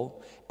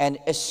people, and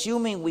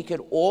assuming we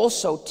could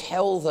also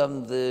tell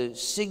them the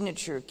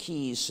signature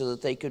keys so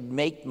that they could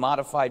make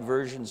modified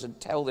versions and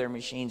tell their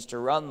machines to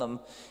run them,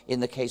 in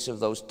the case of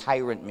those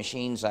tyrant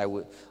machines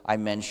I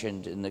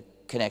mentioned in the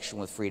connection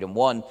with Freedom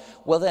 1,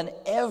 well then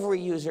every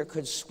user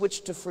could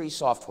switch to free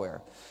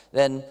software.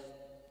 Then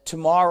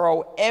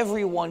tomorrow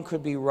everyone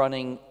could be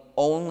running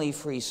only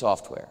free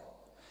software.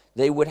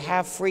 They would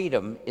have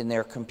freedom in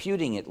their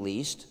computing at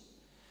least.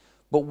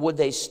 But would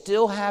they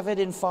still have it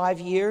in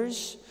 5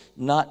 years?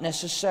 Not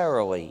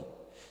necessarily.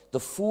 The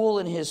fool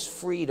and his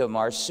freedom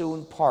are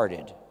soon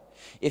parted.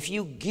 If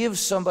you give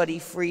somebody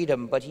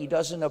freedom, but he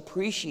doesn't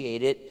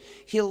appreciate it,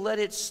 he'll let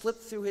it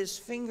slip through his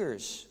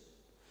fingers.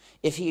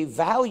 If he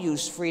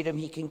values freedom,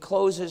 he can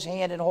close his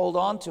hand and hold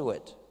on to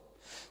it.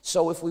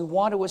 So if we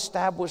want to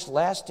establish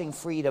lasting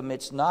freedom,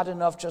 it's not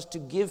enough just to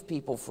give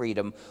people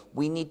freedom.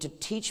 We need to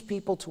teach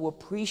people to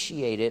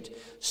appreciate it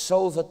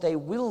so that they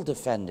will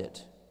defend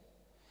it.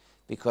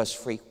 Because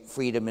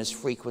freedom is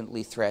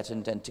frequently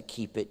threatened, and to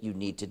keep it, you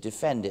need to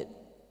defend it.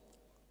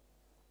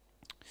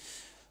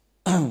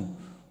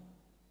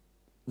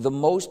 The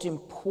most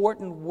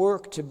important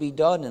work to be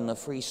done in the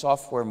free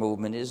software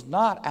movement is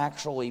not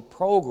actually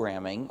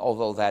programming,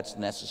 although that's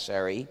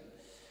necessary,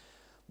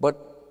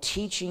 but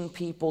teaching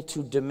people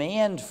to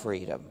demand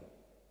freedom.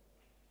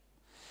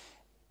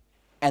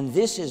 And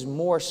this is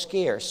more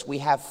scarce. We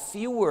have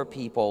fewer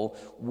people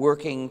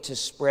working to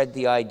spread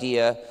the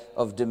idea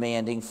of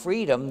demanding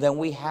freedom than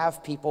we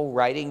have people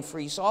writing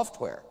free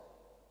software.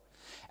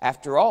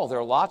 After all, there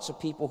are lots of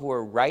people who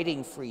are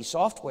writing free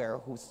software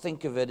who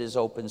think of it as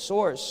open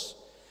source.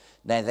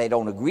 Now, they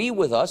don't agree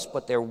with us,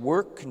 but their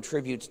work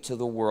contributes to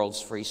the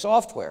world's free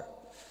software.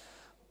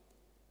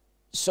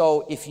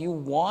 So if you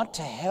want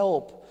to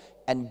help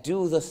and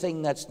do the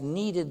thing that's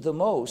needed the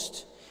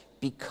most,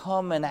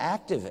 become an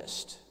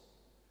activist.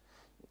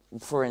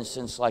 For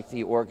instance, like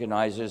the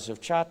organizers of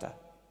Chata.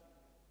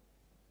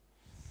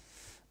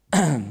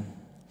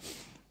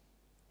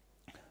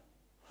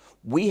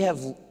 We have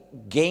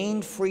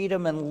gained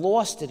freedom and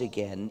lost it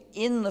again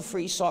in the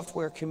free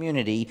software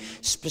community,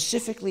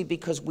 specifically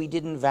because we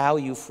didn't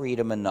value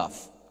freedom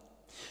enough.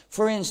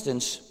 For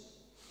instance,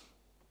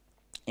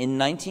 in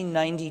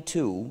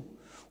 1992,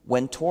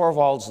 when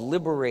Torvalds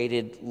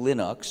liberated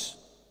Linux,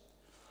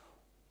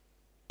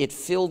 it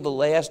filled the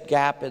last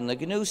gap in the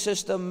GNU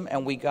system,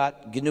 and we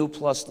got GNU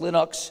plus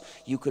Linux.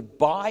 You could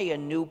buy a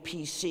new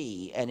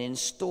PC and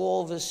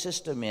install the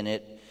system in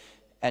it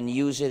and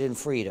use it in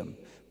freedom.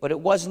 But it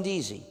wasn't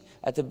easy.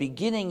 At the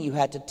beginning, you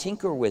had to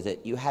tinker with it.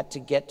 You had to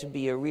get to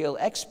be a real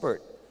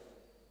expert.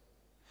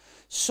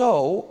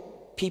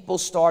 So people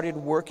started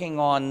working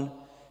on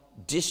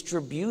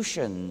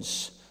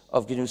distributions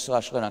of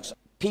GNU/Linux.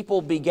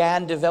 People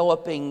began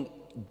developing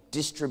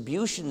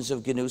distributions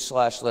of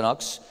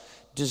GNU/Linux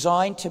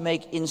designed to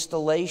make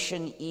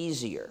installation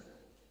easier.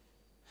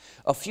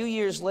 A few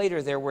years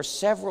later, there were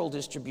several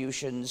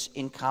distributions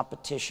in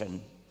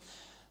competition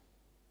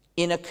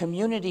in a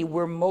community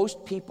where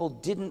most people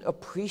didn't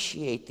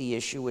appreciate the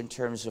issue in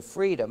terms of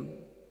freedom.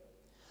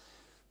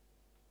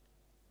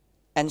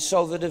 And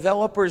so the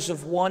developers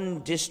of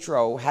one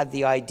distro had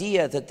the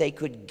idea that they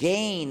could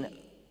gain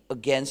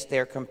against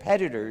their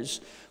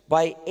competitors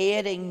by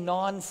adding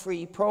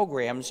non-free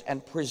programs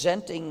and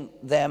presenting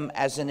them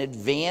as an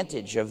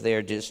advantage of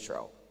their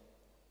distro.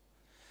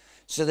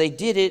 So they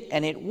did it,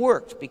 and it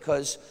worked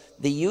because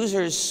the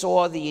users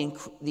saw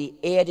the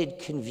added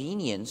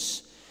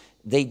convenience.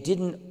 They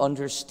didn't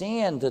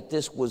understand that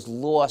this was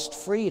lost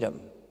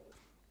freedom.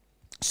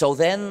 So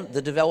then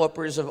the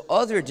developers of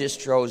other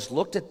distros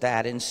looked at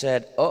that and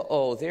said,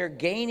 uh-oh, they're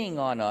gaining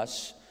on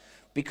us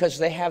because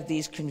they have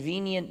these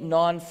convenient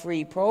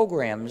non-free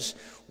programs.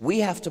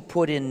 We have to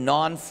put in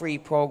non-free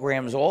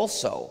programs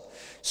also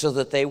so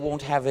that they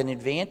won't have an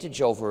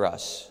advantage over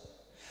us.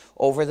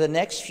 Over the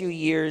next few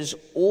years,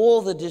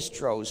 all the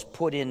distros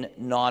put in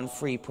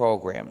non-free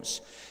programs.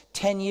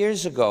 10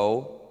 years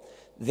ago,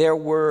 there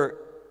were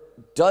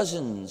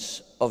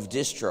dozens of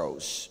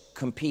distros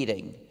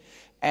competing,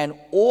 and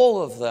all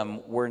of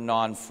them were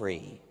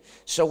non-free.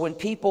 So when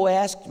people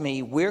asked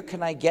me, where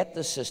can I get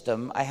the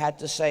system, I had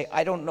to say,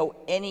 I don't know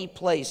any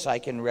place I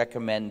can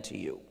recommend to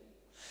you.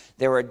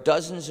 There are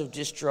dozens of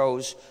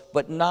distros,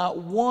 but not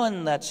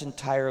one that's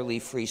entirely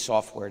free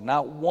software,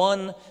 not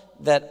one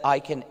that I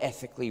can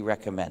ethically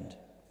recommend.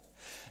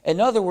 In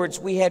other words,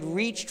 we had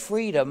reached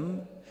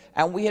freedom,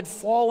 and we had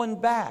fallen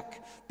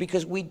back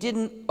because we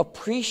didn't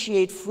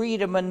appreciate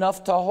freedom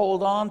enough to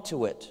hold on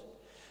to it.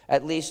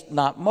 At least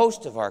not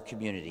most of our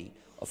community.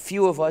 A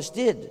few of us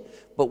did,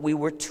 but we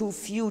were too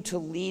few to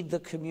lead the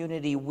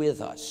community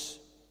with us.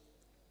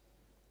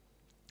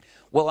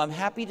 Well, I'm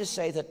happy to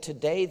say that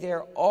today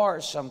there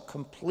are some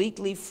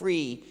completely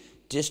free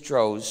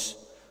distros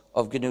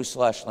of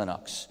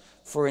GNU/Linux.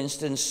 For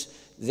instance,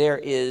 there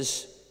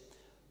is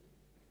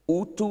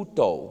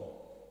Ututo,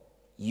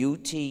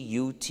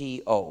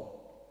 U-T-U-T-O.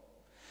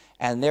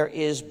 And there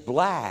is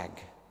BLAG,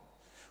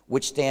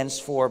 which stands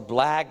for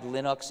BLAG,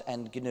 Linux,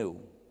 and GNU.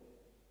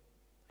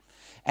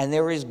 And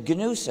there is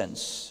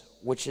GNUsense,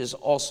 which is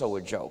also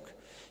a joke.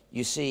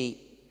 You see,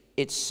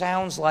 it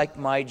sounds like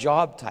my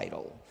job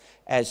title.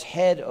 As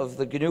head of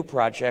the GNU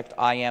project,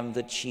 I am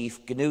the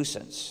chief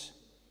GNUsense.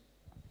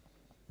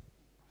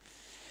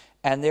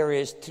 And there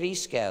is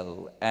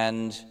Triskel,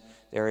 and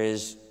there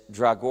is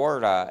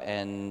Dragora,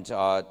 and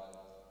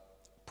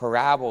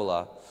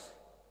Parabola.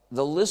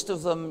 The list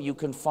of them you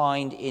can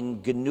find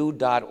in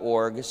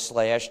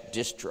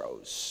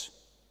gnu.org/distros.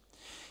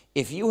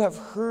 If you have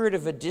heard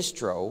of a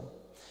distro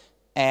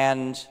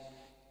and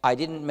I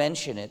didn't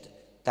mention it,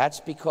 that's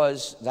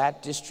because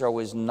that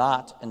distro is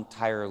not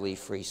entirely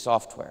free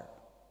software.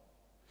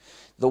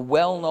 the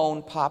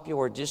well-known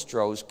popular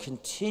distros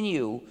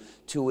continue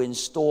to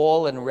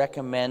install and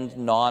recommend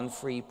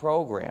non-free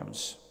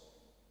programs.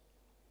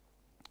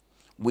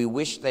 We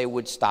wish they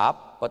would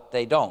stop, but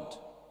they don't.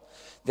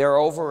 There are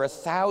over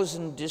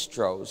 1,000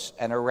 distros,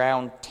 and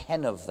around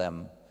 10 of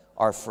them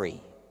are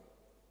free.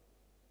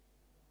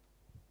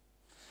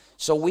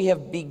 So we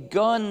have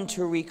begun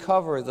to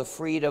recover the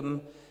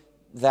freedom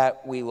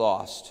that we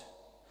lost,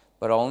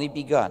 but only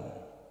begun.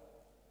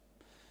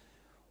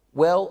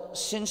 Well,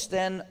 since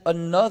then,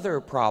 another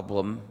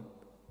problem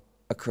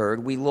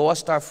occurred. We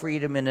lost our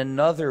freedom in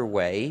another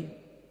way.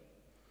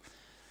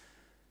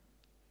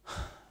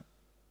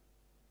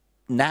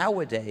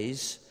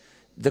 Nowadays,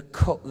 the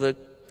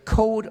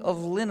code of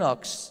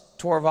Linux,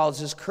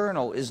 Torvalds'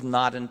 kernel, is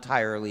not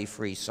entirely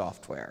free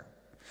software.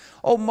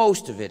 Oh,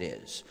 most of it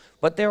is.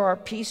 But there are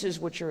pieces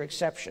which are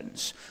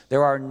exceptions.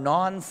 There are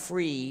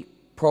non-free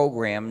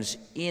programs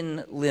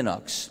in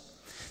Linux.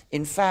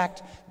 In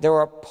fact, there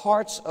are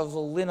parts of the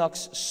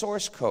Linux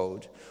source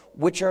code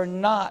which are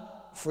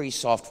not free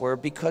software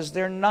because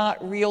they're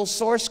not real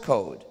source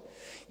code.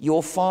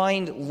 You'll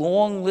find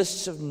long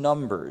lists of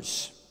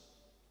numbers,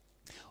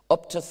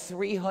 up to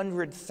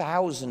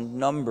 300,000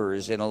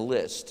 numbers in a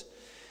list.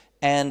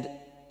 And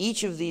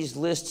each of these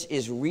lists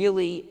is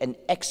really an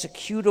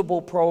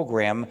executable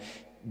program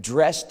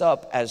dressed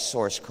up as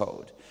source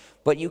code.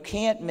 But you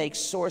can't make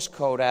source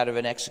code out of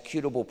an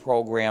executable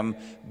program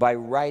by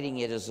writing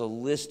it as a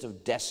list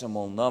of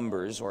decimal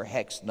numbers or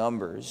hex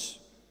numbers.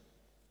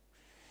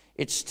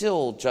 It's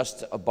still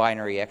just a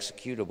binary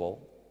executable.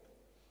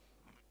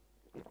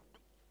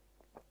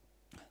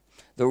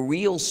 The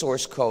real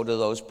source code of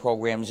those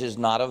programs is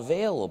not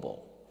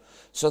available.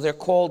 So they're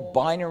called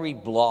binary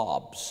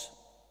blobs.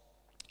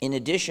 In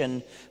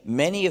addition,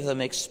 many of them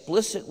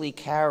explicitly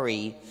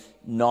carry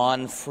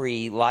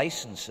non-free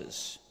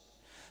licenses.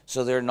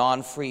 So they're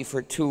non-free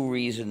for two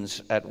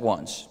reasons at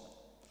once.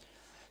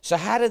 So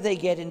how did they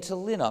get into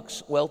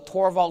Linux? Well,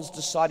 Torvalds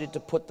decided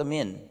to put them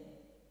in.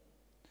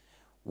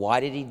 Why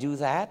did he do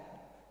that?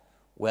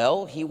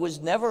 Well, he was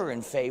never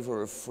in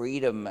favor of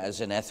freedom as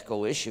an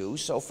ethical issue,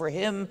 so for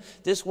him,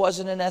 this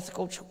wasn't an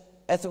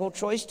ethical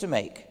choice to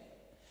make.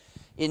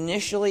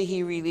 Initially,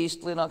 he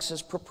released Linux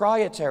as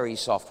proprietary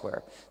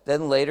software.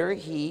 Then later,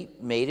 he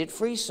made it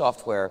free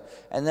software.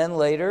 And then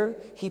later,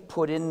 he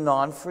put in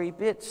non-free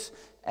bits.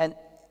 And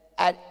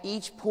at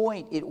each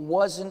point, it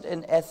wasn't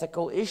an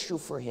ethical issue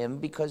for him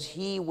because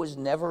he was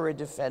never a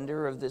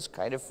defender of this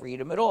kind of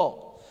freedom at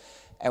all.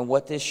 And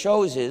what this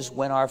shows is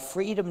when our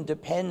freedom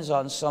depends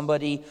on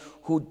somebody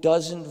who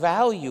doesn't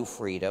value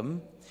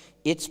freedom,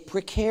 it's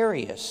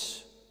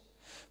precarious.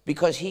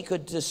 Because he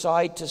could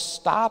decide to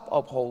stop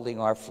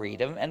upholding our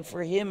freedom, and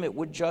for him it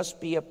would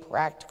just be a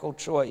practical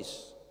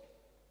choice.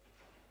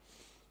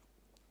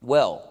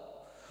 Well,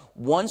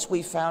 once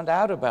we found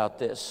out about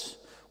this,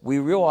 we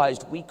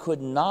realized we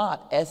could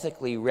not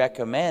ethically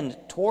recommend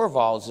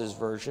Torvalds'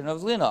 version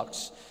of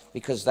Linux,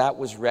 because that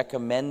was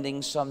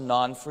recommending some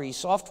non-free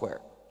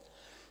software.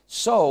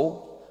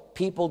 So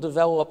people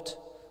developed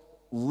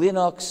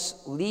Linux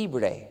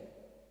Libre,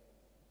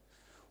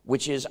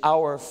 which is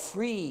our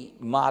free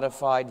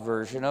modified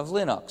version of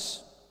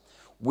Linux,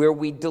 where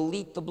we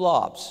delete the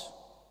blobs.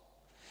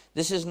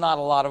 This is not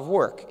a lot of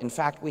work. In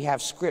fact, we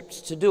have scripts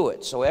to do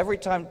it. So every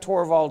time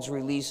Torvalds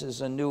releases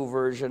a new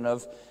version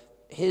of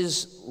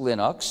his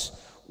Linux,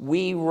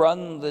 we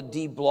run the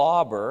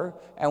deblobber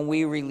and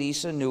we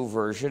release a new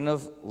version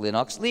of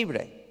Linux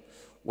Libre.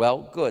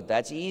 Well, good,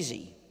 that's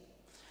easy.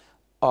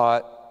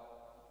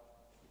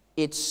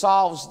 It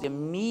solves the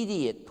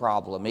immediate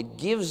problem. It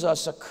gives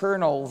us a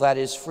kernel that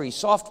is free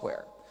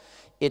software.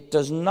 It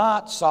does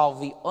not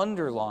solve the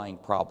underlying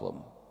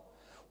problem.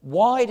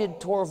 Why did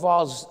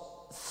Torvalds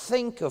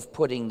think of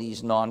putting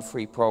these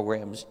non-free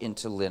programs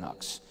into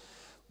Linux?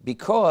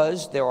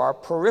 Because there are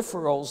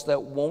peripherals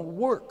that won't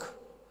work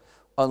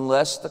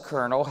unless the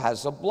kernel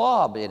has a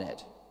blob in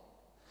it.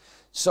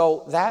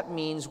 So that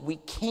means we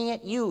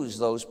can't use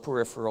those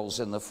peripherals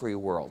in the free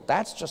world.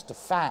 That's just a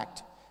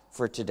fact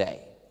for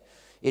today.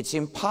 It's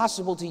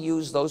impossible to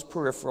use those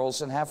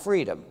peripherals and have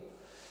freedom.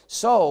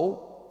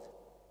 So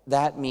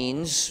that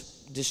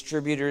means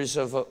distributors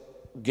of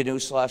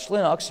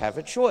GNU/Linux have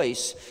a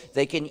choice.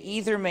 They can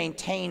either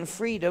maintain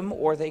freedom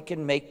or they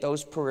can make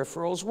those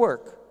peripherals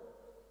work.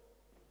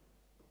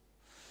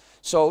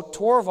 So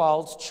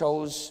Torvalds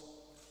chose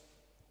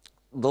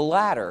the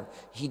latter.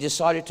 He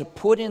decided to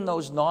put in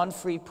those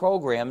non-free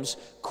programs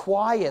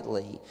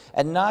quietly,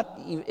 and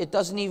it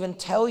doesn't even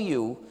tell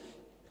you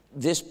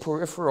this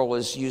peripheral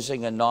is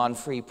using a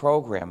non-free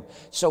program.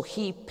 So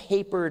he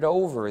papered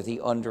over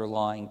the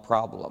underlying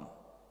problem.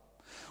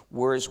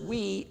 Whereas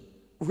we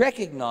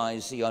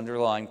recognize the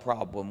underlying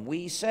problem.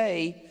 We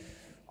say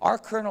our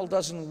kernel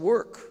doesn't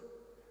work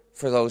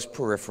for those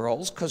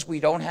peripherals because we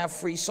don't have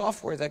free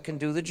software that can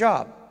do the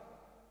job.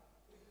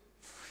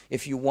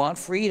 If you want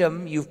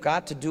freedom, you've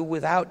got to do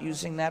without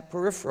using that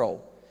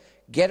peripheral.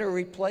 Get a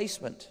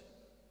replacement.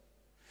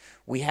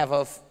 We have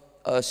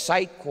a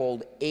site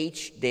called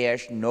h-node.org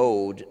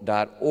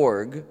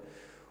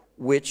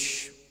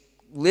which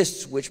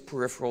lists which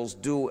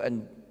peripherals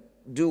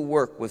do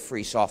work with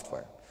free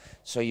software,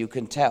 so you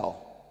can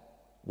tell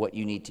what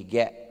you need to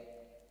get.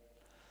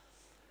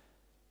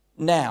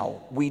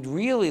 Now, we'd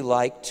really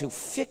like to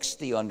fix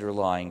the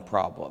underlying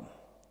problem.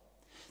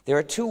 There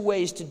are two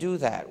ways to do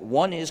that.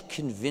 One is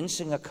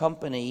convincing a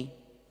company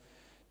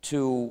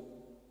to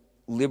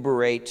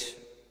liberate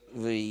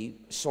the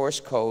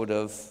source code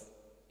of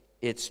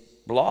its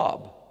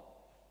blob.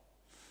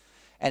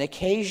 And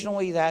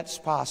occasionally that's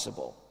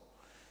possible.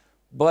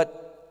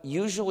 But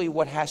usually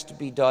what has to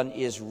be done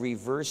is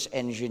reverse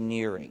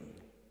engineering,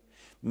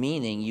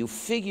 meaning you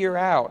figure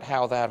out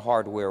how that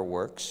hardware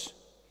works,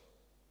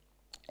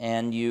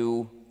 and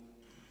you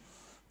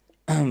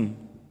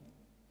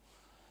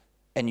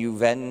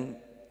then,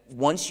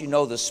 once you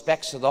know the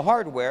specs of the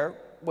hardware,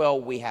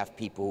 well, we have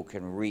people who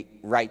can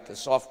write the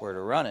software to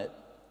run it.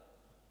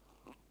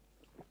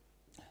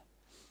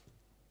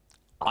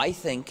 I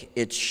think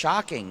it's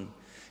shocking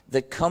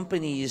that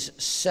companies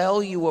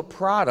sell you a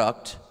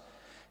product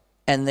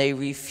and they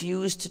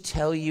refuse to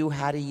tell you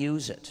how to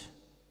use it.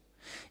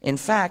 In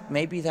fact,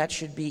 maybe that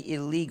should be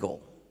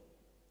illegal.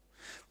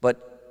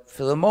 But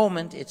for the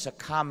moment, it's a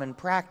common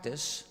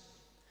practice,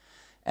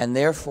 and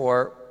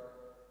therefore,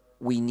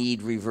 we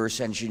need reverse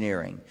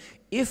engineering.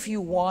 If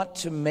you want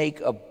to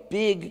make a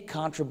big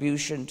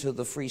contribution to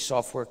the free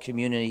software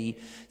community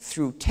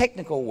through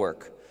technical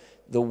work,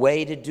 the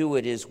way to do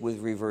it is with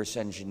reverse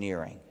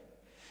engineering,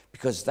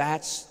 because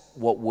that's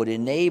what would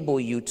enable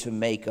you to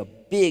make a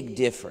big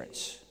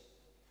difference.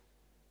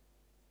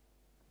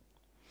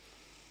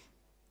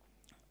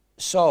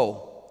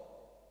 So,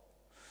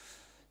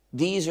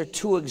 these are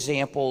two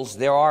examples.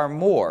 There are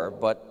more,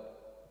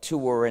 but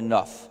two are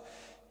enough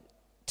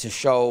to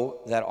show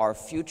that our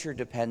future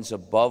depends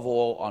above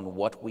all on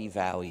what we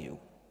value.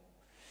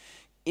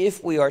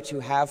 If we are to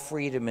have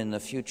freedom in the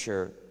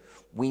future,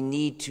 we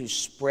need to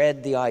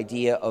spread the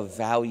idea of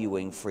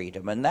valuing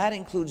freedom, and that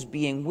includes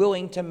being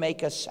willing to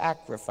make a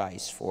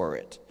sacrifice for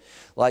it,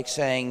 like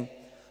saying,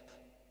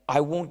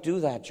 I won't do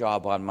that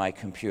job on my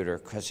computer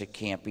because it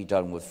can't be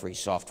done with free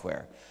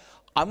software.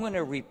 I'm going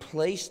to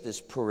replace this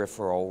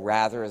peripheral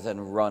rather than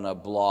run a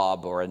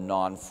blob or a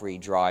non-free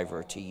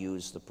driver to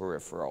use the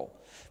peripheral,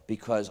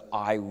 because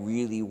I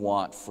really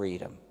want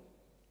freedom.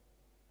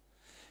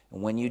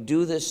 And when you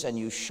do this and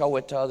you show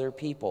it to other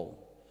people,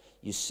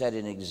 you set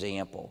an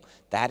example.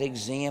 That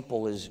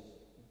example is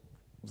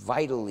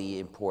vitally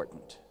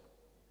important.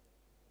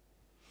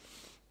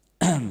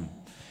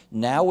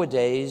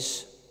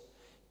 Nowadays,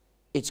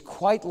 it's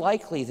quite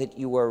likely that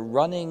you are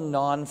running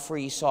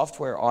non-free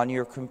software on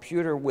your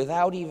computer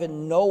without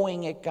even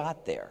knowing it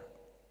got there.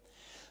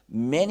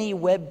 Many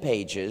web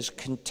pages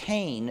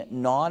contain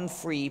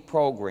non-free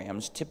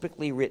programs,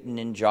 typically written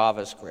in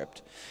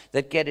JavaScript,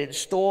 that get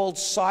installed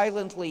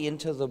silently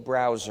into the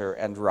browser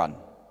and run.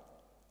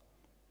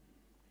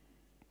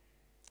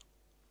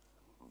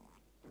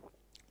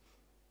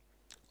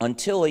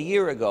 Until a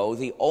year ago,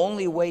 the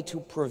only way to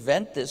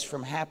prevent this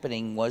from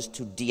happening was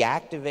to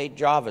deactivate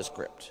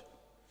JavaScript.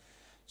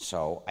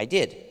 So I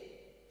did.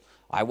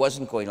 I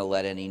wasn't going to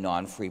let any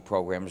non-free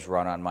programs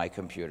run on my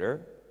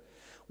computer.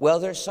 Well,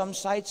 there's some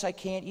sites I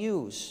can't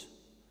use.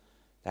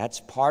 That's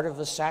part of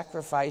the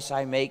sacrifice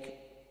I make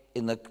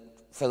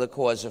for the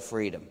cause of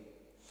freedom.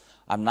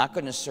 I'm not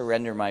going to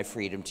surrender my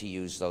freedom to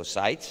use those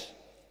sites.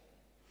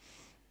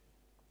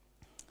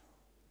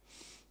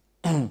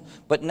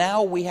 But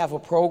now we have a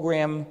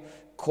program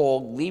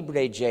called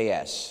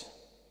LibreJS.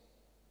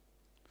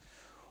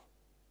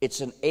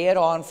 It's an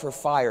add-on for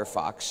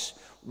Firefox,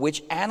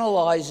 which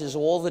analyzes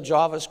all the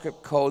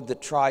JavaScript code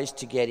that tries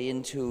to get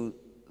into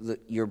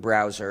your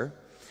browser,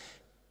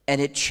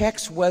 and it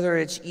checks whether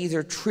it's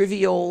either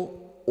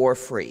trivial or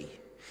free.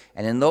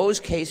 And in those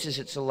cases,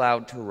 it's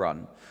allowed to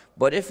run.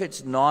 But if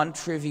it's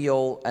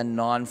non-trivial and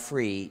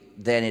non-free,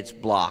 then it's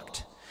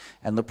blocked.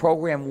 And the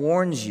program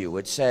warns you.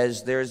 It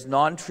says there's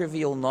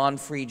non-trivial,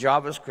 non-free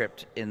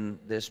JavaScript in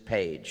this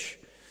page.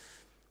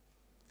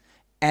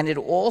 And it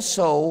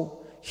also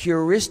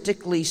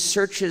heuristically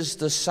searches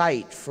the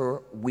site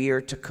for where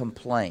to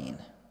complain.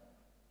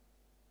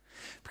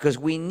 Because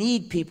we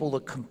need people to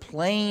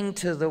complain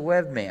to the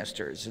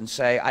webmasters and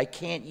say, I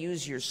can't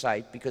use your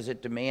site because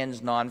it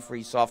demands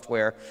non-free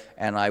software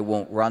and I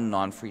won't run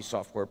non-free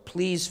software.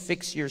 Please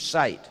fix your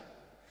site.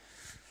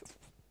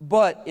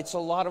 But it's a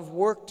lot of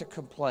work to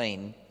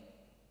complain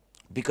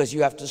because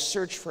you have to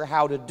search for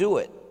how to do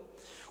it.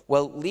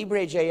 Well,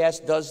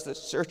 LibreJS does the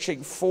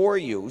searching for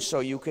you so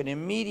you can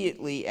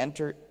immediately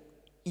enter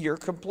your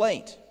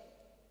complaint.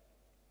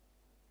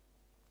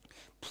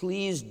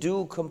 Please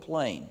do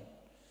complain.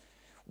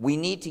 We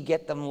need to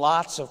get them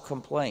lots of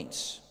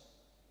complaints.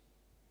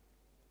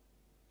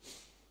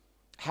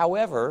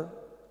 However,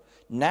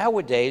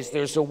 nowadays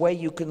there's a way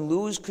you can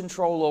lose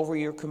control over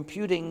your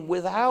computing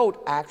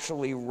without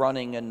actually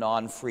running a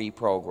non-free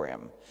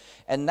program.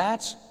 And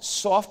that's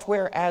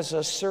software as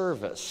a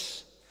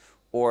service,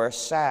 or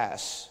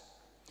SaaS.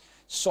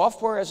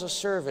 Software as a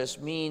service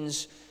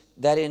means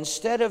that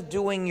instead of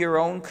doing your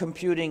own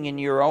computing in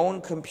your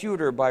own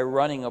computer by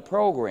running a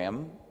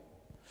program,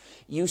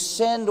 you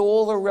send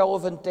all the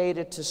relevant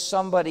data to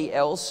somebody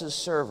else's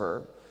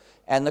server,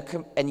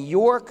 and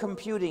your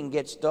computing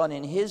gets done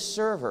in his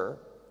server,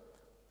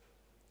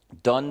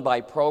 done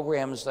by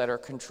programs that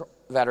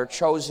are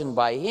chosen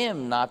by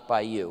him, not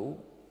by you.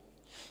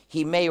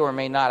 He may or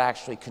may not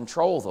actually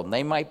control them.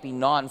 They might be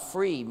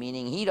non-free,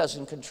 meaning he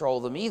doesn't control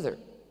them either.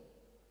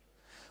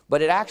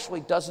 But it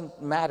actually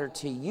doesn't matter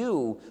to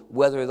you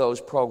whether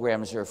those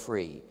programs are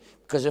free.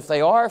 Because if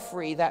they are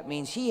free, that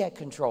means he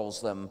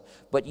controls them,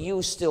 but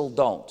you still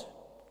don't.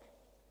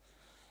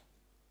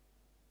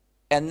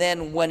 And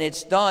then when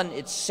it's done,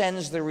 it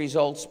sends the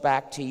results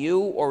back to you,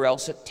 or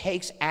else it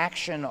takes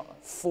action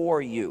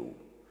for you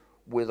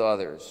with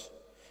others.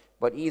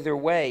 But either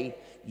way,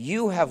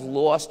 you have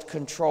lost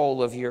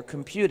control of your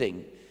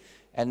computing.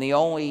 And the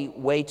only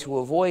way to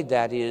avoid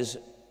that is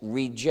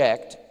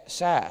reject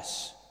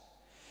SAS.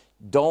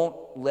 Don't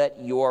let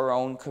your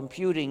own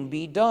computing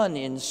be done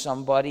in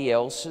somebody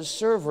else's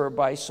server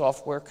by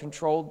software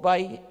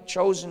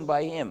chosen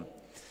by him.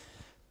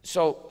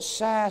 So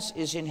SAS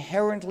is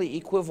inherently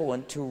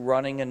equivalent to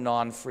running a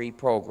non-free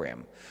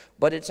program,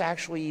 but it's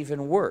actually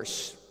even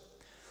worse.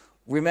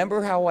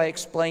 Remember how I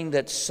explained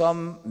that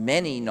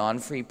many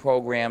non-free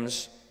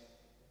programs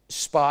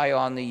spy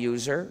on the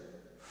user?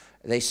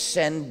 They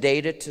send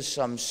data to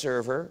some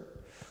server.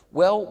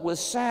 Well, with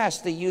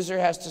SAS, the user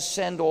has to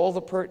send all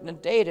the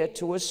pertinent data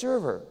to a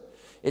server.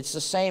 It's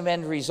the same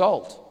end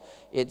result.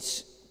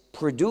 It's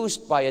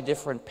produced by a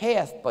different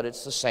path, but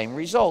it's the same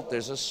result.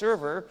 There's a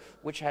server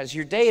which has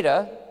your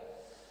data,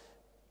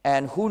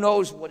 and who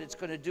knows what it's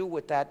going to do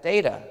with that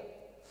data?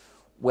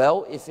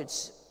 Well, if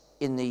it's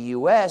in the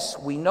US,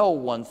 we know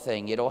one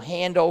thing. It'll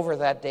hand over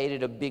that data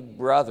to Big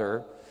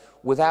Brother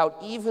without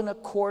even a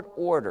court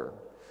order,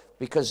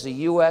 because the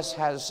US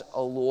has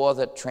a law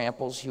that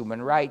tramples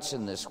human rights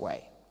in this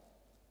way.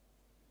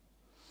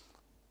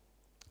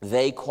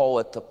 They call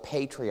it the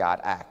Patriot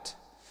Act.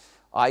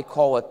 I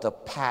call it the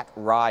Pat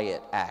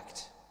Riot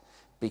Act,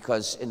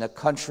 because in a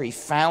country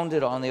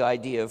founded on the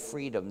idea of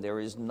freedom, there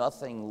is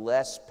nothing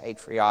less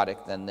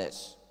patriotic than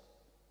this,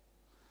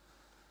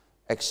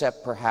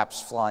 except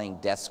perhaps flying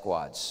death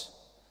squads.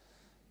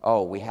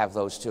 Oh, we have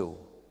those too.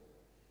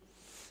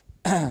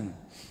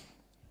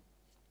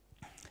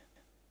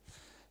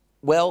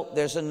 Well,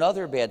 there's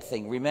another bad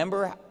thing.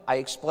 Remember, I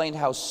explained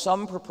how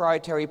some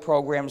proprietary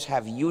programs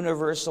have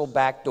universal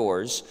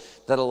backdoors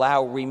that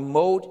allow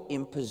remote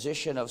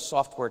imposition of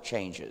software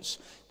changes.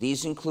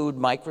 These include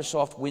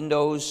Microsoft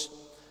Windows,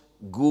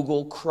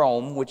 Google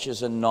Chrome, which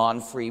is a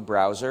non-free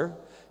browser,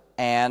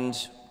 and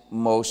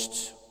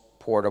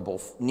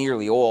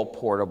nearly all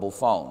portable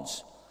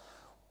phones.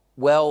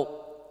 Well,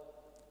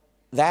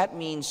 that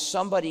means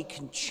somebody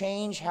can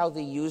change how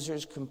the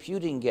user's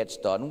computing gets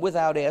done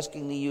without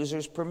asking the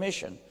user's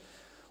permission.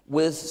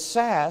 With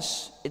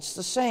SAS, it's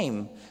the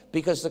same,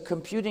 because the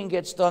computing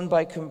gets done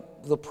by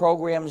the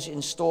programs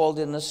installed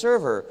in the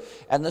server.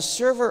 And the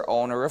server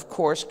owner, of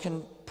course,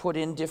 can put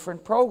in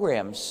different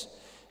programs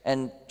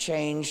and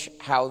change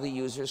how the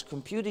user's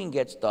computing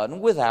gets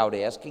done without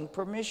asking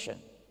permission.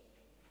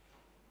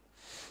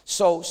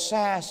 So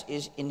SAS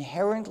is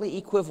inherently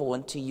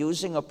equivalent to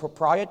using a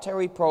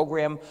proprietary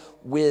program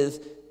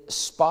with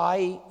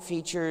spy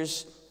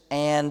features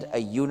and a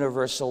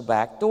universal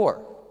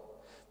backdoor.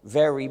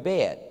 Very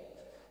bad.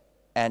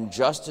 And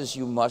just as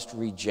you must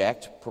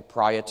reject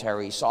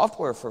proprietary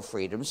software for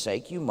freedom's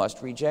sake, you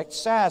must reject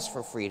SAS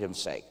for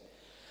freedom's sake.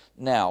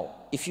 Now,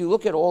 if you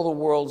look at all the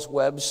world's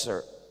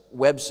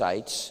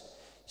websites,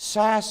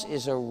 SAS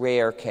is a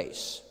rare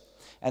case.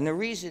 And the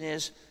reason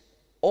is,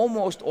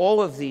 almost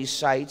all of these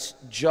sites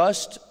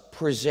just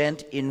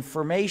present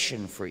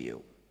information for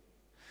you.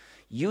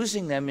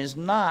 Using them is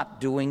not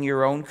doing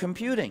your own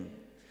computing.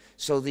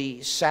 So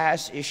the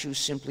SAS issue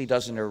simply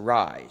doesn't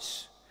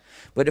arise.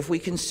 But if we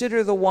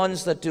consider the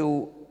ones that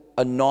do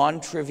a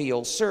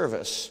non-trivial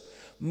service,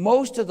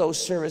 most of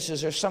those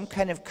services are some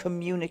kind of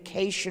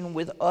communication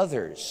with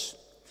others,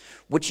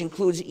 which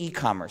includes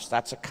e-commerce.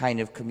 That's a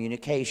kind of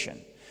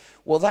communication.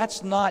 Well,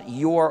 that's not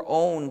your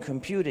own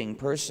computing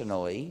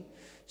personally.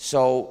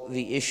 So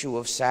the issue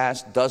of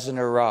SAS doesn't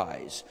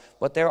arise.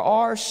 But there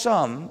are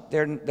some,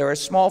 they're a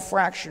small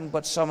fraction,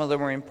 but some of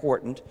them are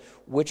important,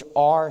 which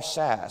are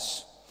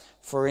SAS.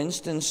 For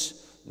instance,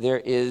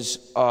 there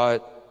are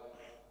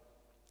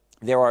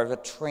the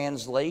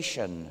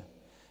translation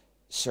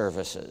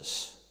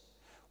services,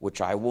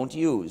 which I won't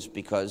use,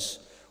 because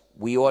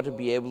we ought to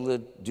be able to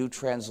do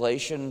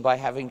translation by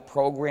having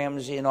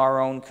programs in our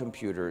own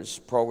computers,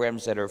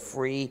 programs that are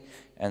free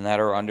and that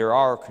are under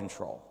our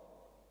control.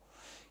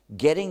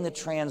 Getting the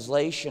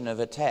translation of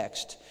a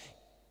text,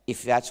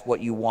 if that's what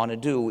you want to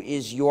do,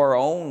 is your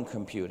own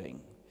computing.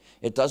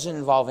 It doesn't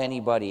involve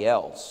anybody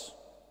else.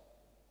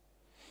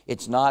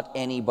 It's not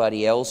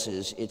anybody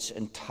else's, it's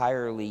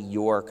entirely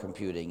your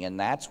computing, and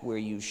that's where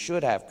you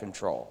should have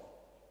control.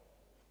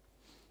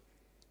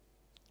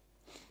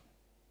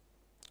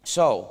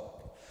 So,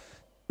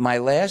 my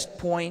last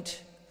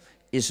point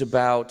is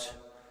about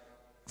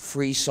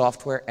free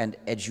software and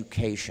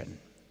education.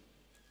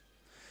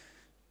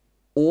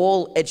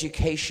 All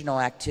educational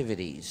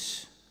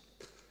activities,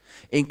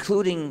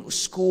 including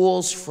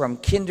schools from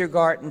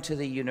kindergarten to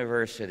the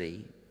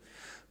university,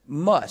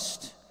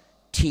 must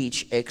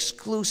teach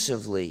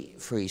exclusively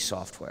free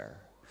software.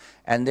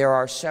 And there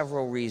are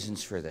several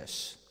reasons for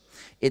this.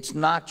 It's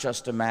not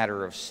just a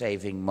matter of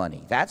saving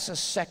money. That's a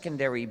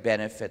secondary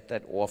benefit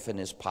that often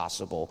is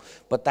possible,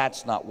 but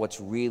that's not what's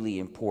really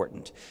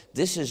important.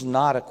 This is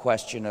not a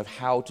question of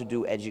how to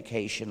do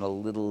education a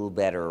little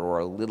better or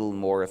a little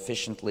more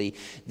efficiently.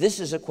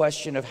 This is a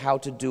question of how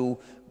to do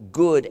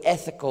good,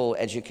 ethical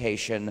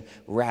education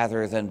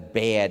rather than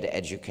bad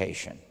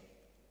education.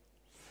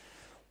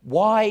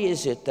 Why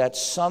is it that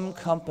some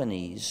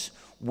companies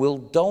will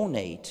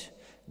donate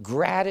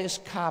gratis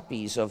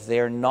copies of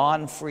their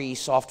non-free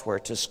software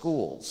to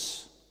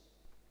schools?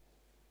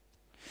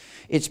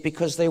 It's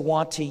because they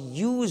want to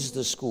use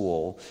the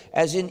school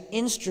as an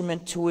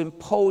instrument to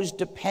impose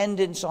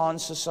dependence on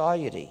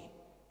society.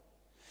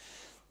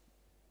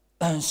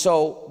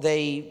 So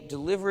they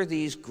deliver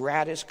these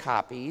gratis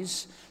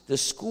copies, the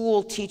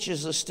school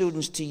teaches the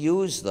students to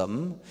use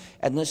them,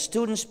 and the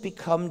students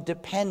become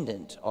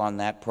dependent on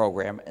that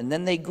program, and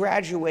then they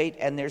graduate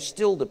and they're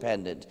still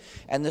dependent.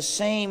 And the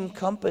same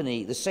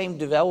company, the same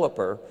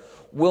developer,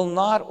 will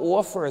not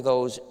offer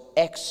those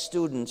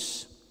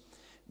ex-students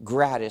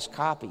gratis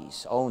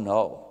copies. Oh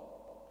no.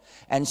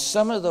 And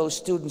some of those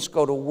students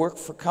go to work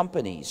for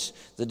companies.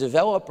 The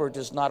developer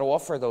does not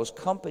offer those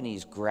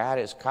companies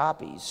gratis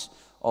copies.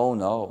 Oh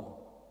no.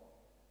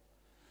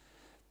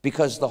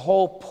 Because the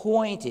whole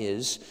point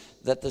is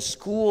that the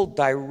school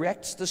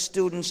directs the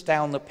students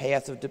down the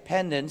path of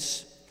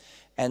dependence,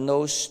 and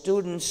those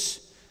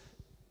students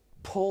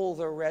pull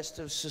the rest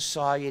of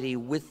society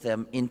with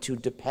them into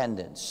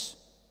dependence.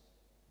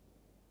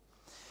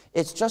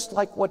 It's just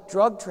like what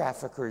drug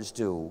traffickers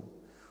do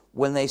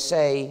when they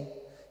say,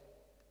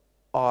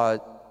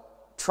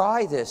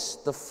 try this,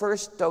 the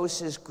first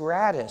dose is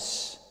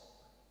gratis.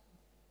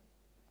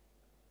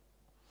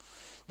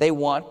 They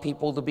want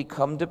people to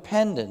become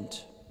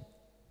dependent.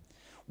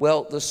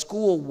 Well, the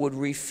school would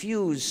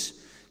refuse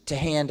to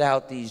hand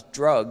out these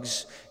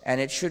drugs, and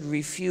it should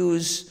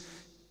refuse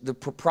the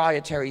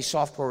proprietary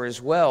software as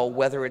well,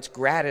 whether it's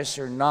gratis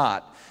or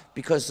not,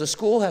 because the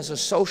school has a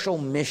social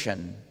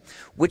mission,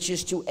 which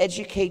is to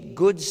educate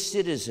good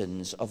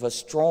citizens of a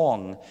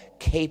strong,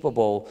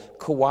 capable,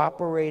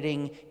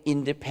 cooperating,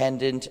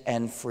 independent,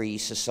 and free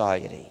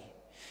society.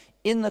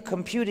 In the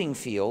computing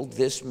field,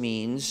 this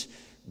means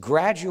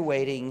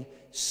graduating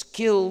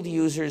skilled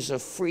users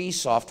of free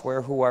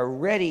software who are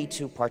ready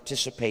to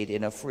participate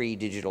in a free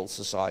digital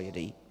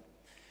society.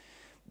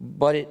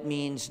 But it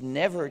means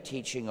never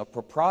teaching a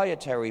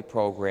proprietary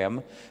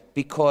program,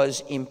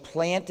 because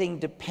implanting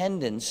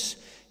dependence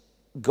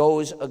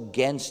goes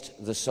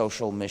against the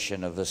social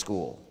mission of the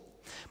school.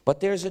 But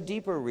there's a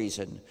deeper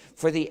reason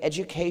for the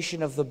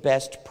education of the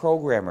best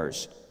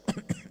programmers.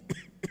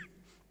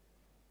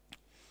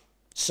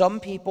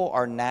 Some people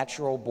are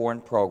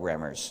natural-born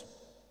programmers.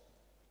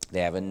 They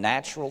have a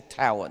natural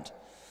talent.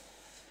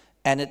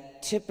 And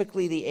at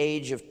typically the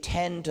age of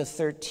 10 to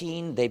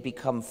 13, they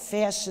become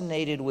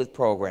fascinated with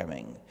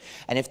programming.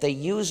 And if they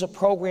use a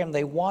program,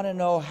 they want to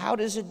know, how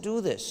does it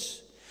do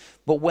this?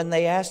 But when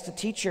they ask the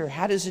teacher,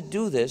 how does it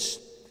do this?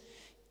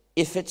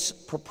 If it's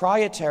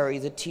proprietary,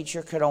 the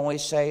teacher can only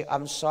say,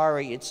 I'm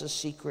sorry, it's a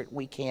secret,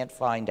 we can't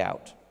find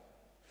out.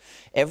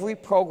 Every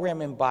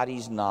program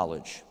embodies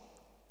knowledge.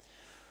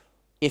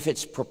 If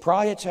it's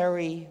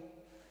proprietary,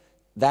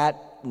 that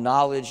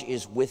knowledge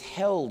is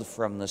withheld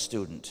from the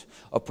student.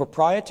 A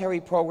proprietary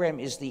program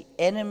is the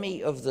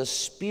enemy of the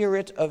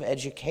spirit of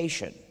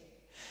education,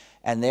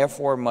 and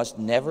therefore must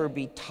never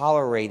be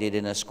tolerated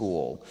in a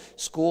school.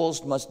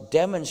 Schools must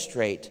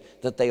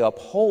demonstrate that they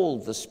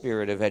uphold the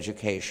spirit of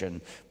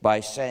education by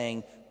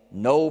saying,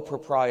 no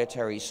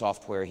proprietary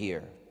software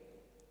here.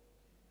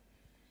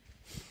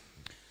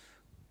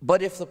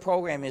 But if the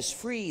program is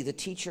free, the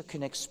teacher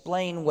can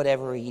explain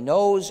whatever he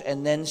knows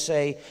and then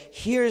say,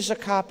 here's a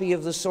copy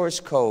of the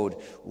source code.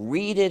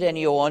 Read it and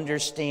you'll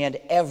understand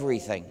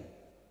everything.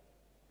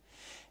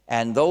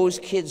 And those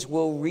kids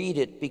will read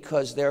it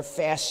because they're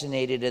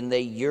fascinated and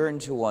they yearn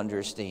to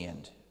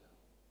understand.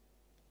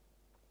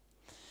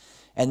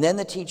 And then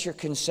the teacher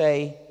can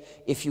say,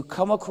 if you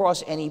come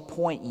across any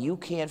point you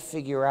can't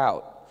figure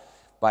out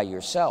by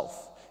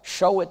yourself,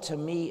 show it to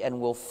me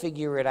and we'll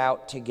figure it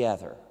out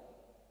together.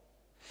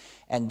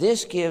 And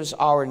this gives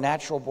our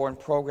natural-born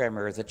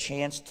programmer the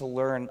chance to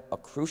learn a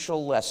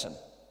crucial lesson.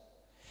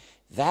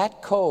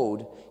 That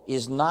code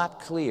is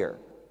not clear.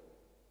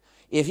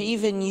 If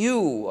even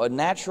you, a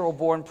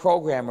natural-born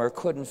programmer,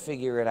 couldn't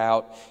figure it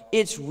out,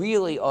 it's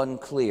really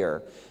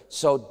unclear.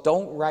 So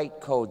don't write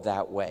code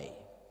that way.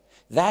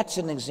 That's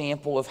an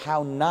example of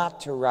how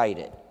not to write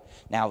it.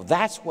 Now,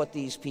 that's what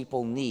these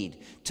people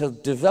need. To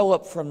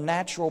develop from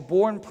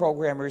natural-born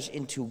programmers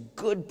into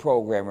good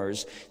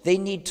programmers, they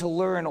need to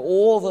learn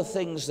all the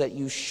things that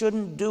you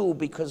shouldn't do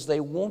because they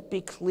won't be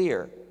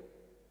clear.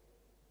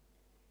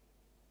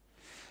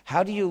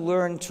 How do you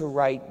learn to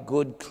write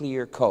good,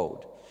 clear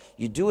code?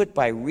 You do it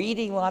by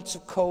reading lots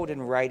of code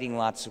and writing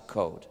lots of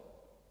code.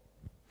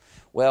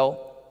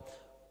 Well,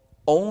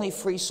 only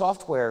free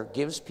software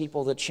gives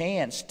people the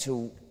chance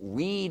to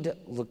read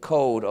the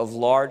code of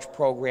large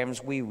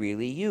programs we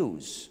really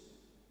use.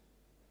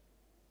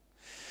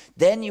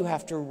 Then you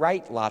have to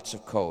write lots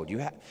of code.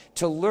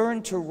 To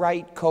learn to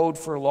write code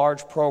for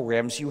large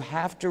programs, you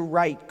have to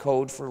write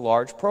code for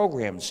large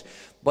programs.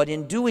 But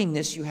in doing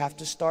this, you have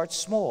to start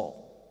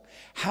small.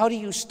 How do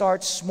you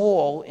start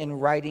small in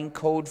writing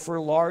code for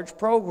large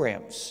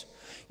programs?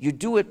 You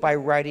do it by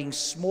writing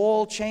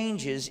small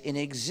changes in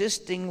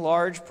existing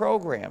large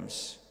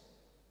programs.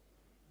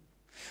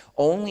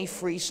 Only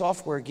free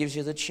software gives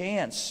you the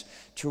chance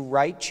to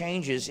write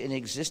changes in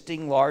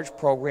existing large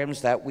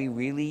programs that we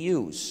really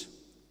use.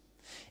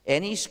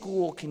 Any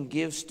school can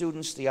give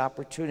students the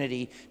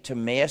opportunity to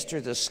master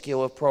the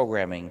skill of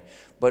programming,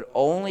 but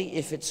only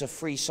if it's a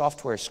free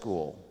software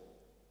school.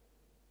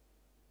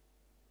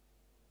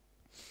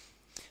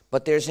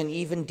 But there's an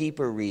even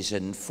deeper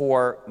reason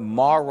for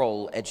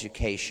moral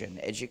education,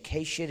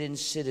 education in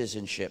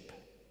citizenship.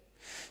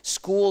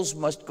 Schools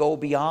must go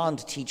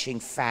beyond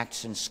teaching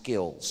facts and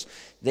skills.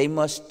 They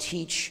must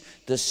teach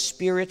the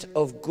spirit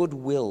of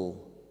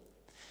goodwill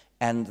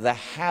and the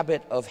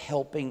habit of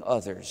helping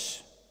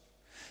others.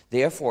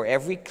 Therefore,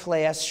 every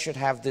class should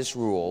have this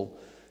rule.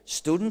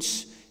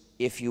 Students,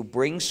 if you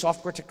bring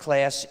software to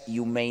class,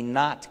 you may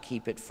not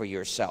keep it for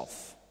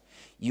yourself.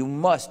 You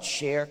must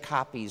share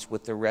copies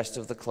with the rest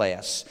of the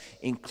class,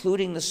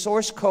 including the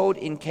source code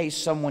in case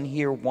someone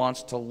here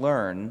wants to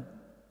learn,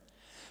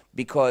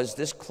 because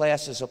this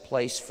class is a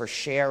place for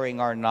sharing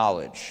our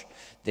knowledge.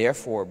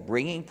 Therefore,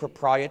 bringing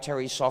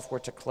proprietary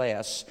software to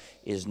class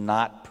is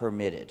not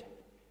permitted.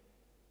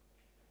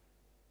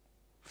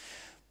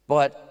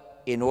 But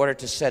in order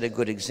to set a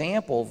good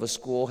example, the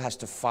school has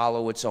to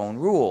follow its own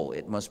rule.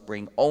 It must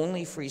bring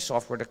only free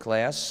software to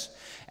class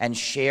and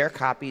share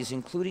copies,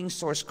 including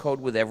source code,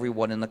 with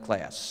everyone in the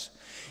class.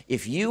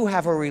 If you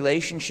have a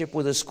relationship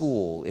with a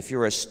school, if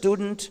you're a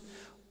student,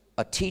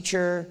 a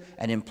teacher,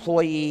 an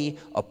employee,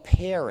 a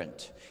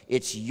parent,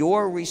 it's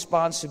your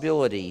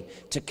responsibility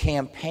to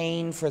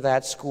campaign for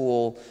that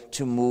school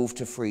to move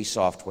to free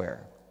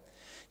software.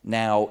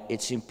 Now,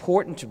 it's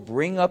important to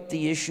bring up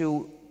the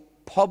issue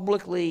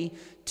publicly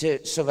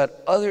so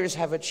that others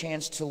have a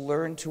chance to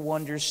learn to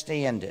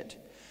understand it.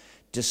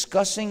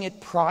 Discussing it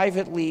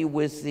privately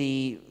with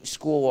the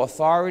school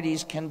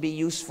authorities can be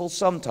useful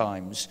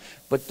sometimes,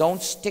 but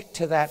don't stick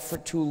to that for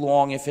too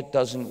long if it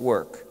doesn't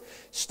work.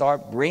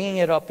 Start bringing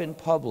it up in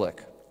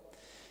public.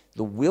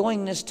 The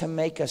willingness to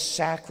make a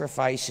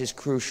sacrifice is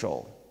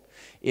crucial.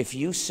 If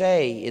you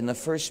say in the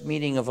first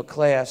meeting of a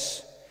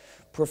class,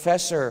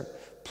 "Professor,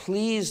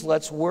 please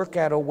let's work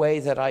out a way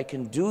that I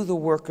can do the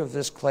work of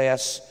this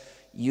class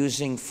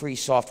using free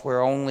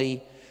software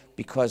only,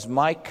 because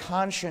my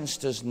conscience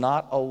does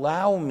not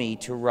allow me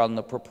to run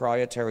the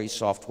proprietary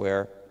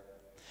software,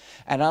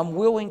 and I'm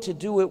willing to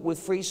do it with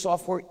free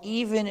software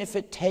even if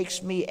it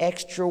takes me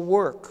extra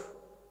work."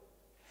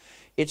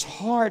 It's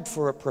hard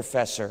for a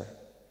professor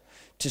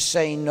to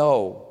say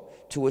no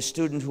to a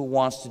student who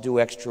wants to do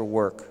extra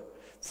work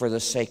for the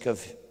sake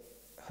of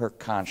her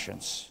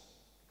conscience.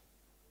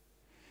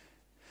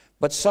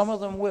 But some of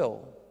them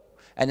will.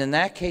 And in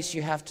that case,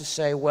 you have to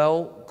say,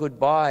 well,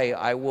 goodbye.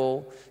 I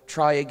will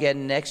try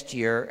again next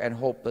year and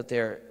hope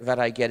that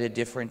I get a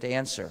different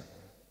answer.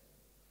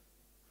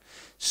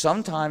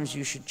 Sometimes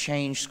you should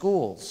change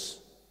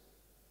schools.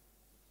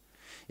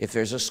 If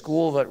there's a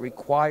school that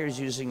requires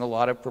using a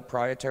lot of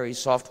proprietary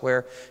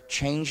software,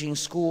 changing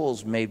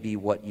schools may be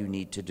what you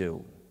need to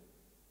do.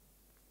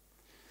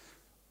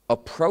 A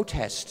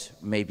protest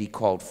may be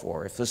called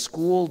for. If the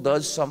school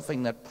does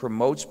something that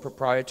promotes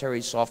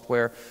proprietary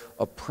software,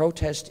 a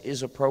protest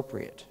is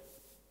appropriate.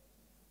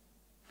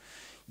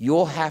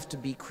 You'll have to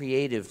be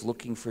creative,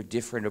 looking for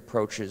different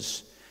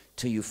approaches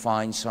till you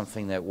find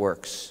something that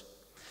works.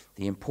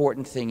 The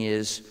important thing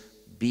is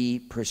be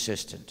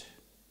persistent.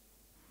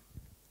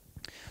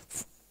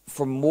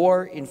 For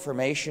more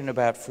information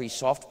about free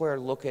software,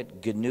 look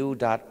at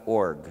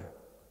GNU.org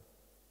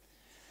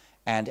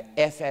and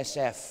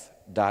FSF.org,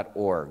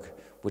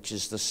 which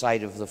is the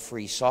site of the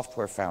Free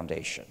Software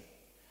Foundation.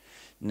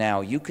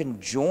 Now, you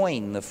can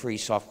join the Free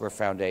Software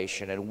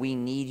Foundation, and we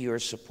need your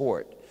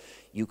support.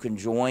 You can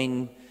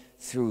join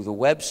through the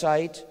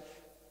website.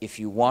 If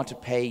you want to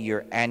pay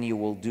your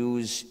annual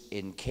dues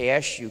in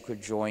cash, you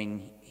could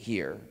join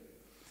here.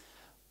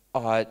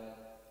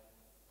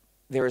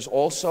 There is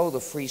also the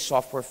Free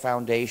Software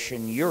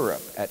Foundation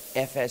Europe at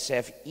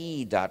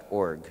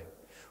fsfe.org,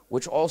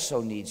 which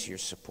also needs your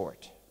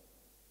support.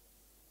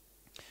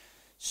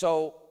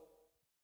 So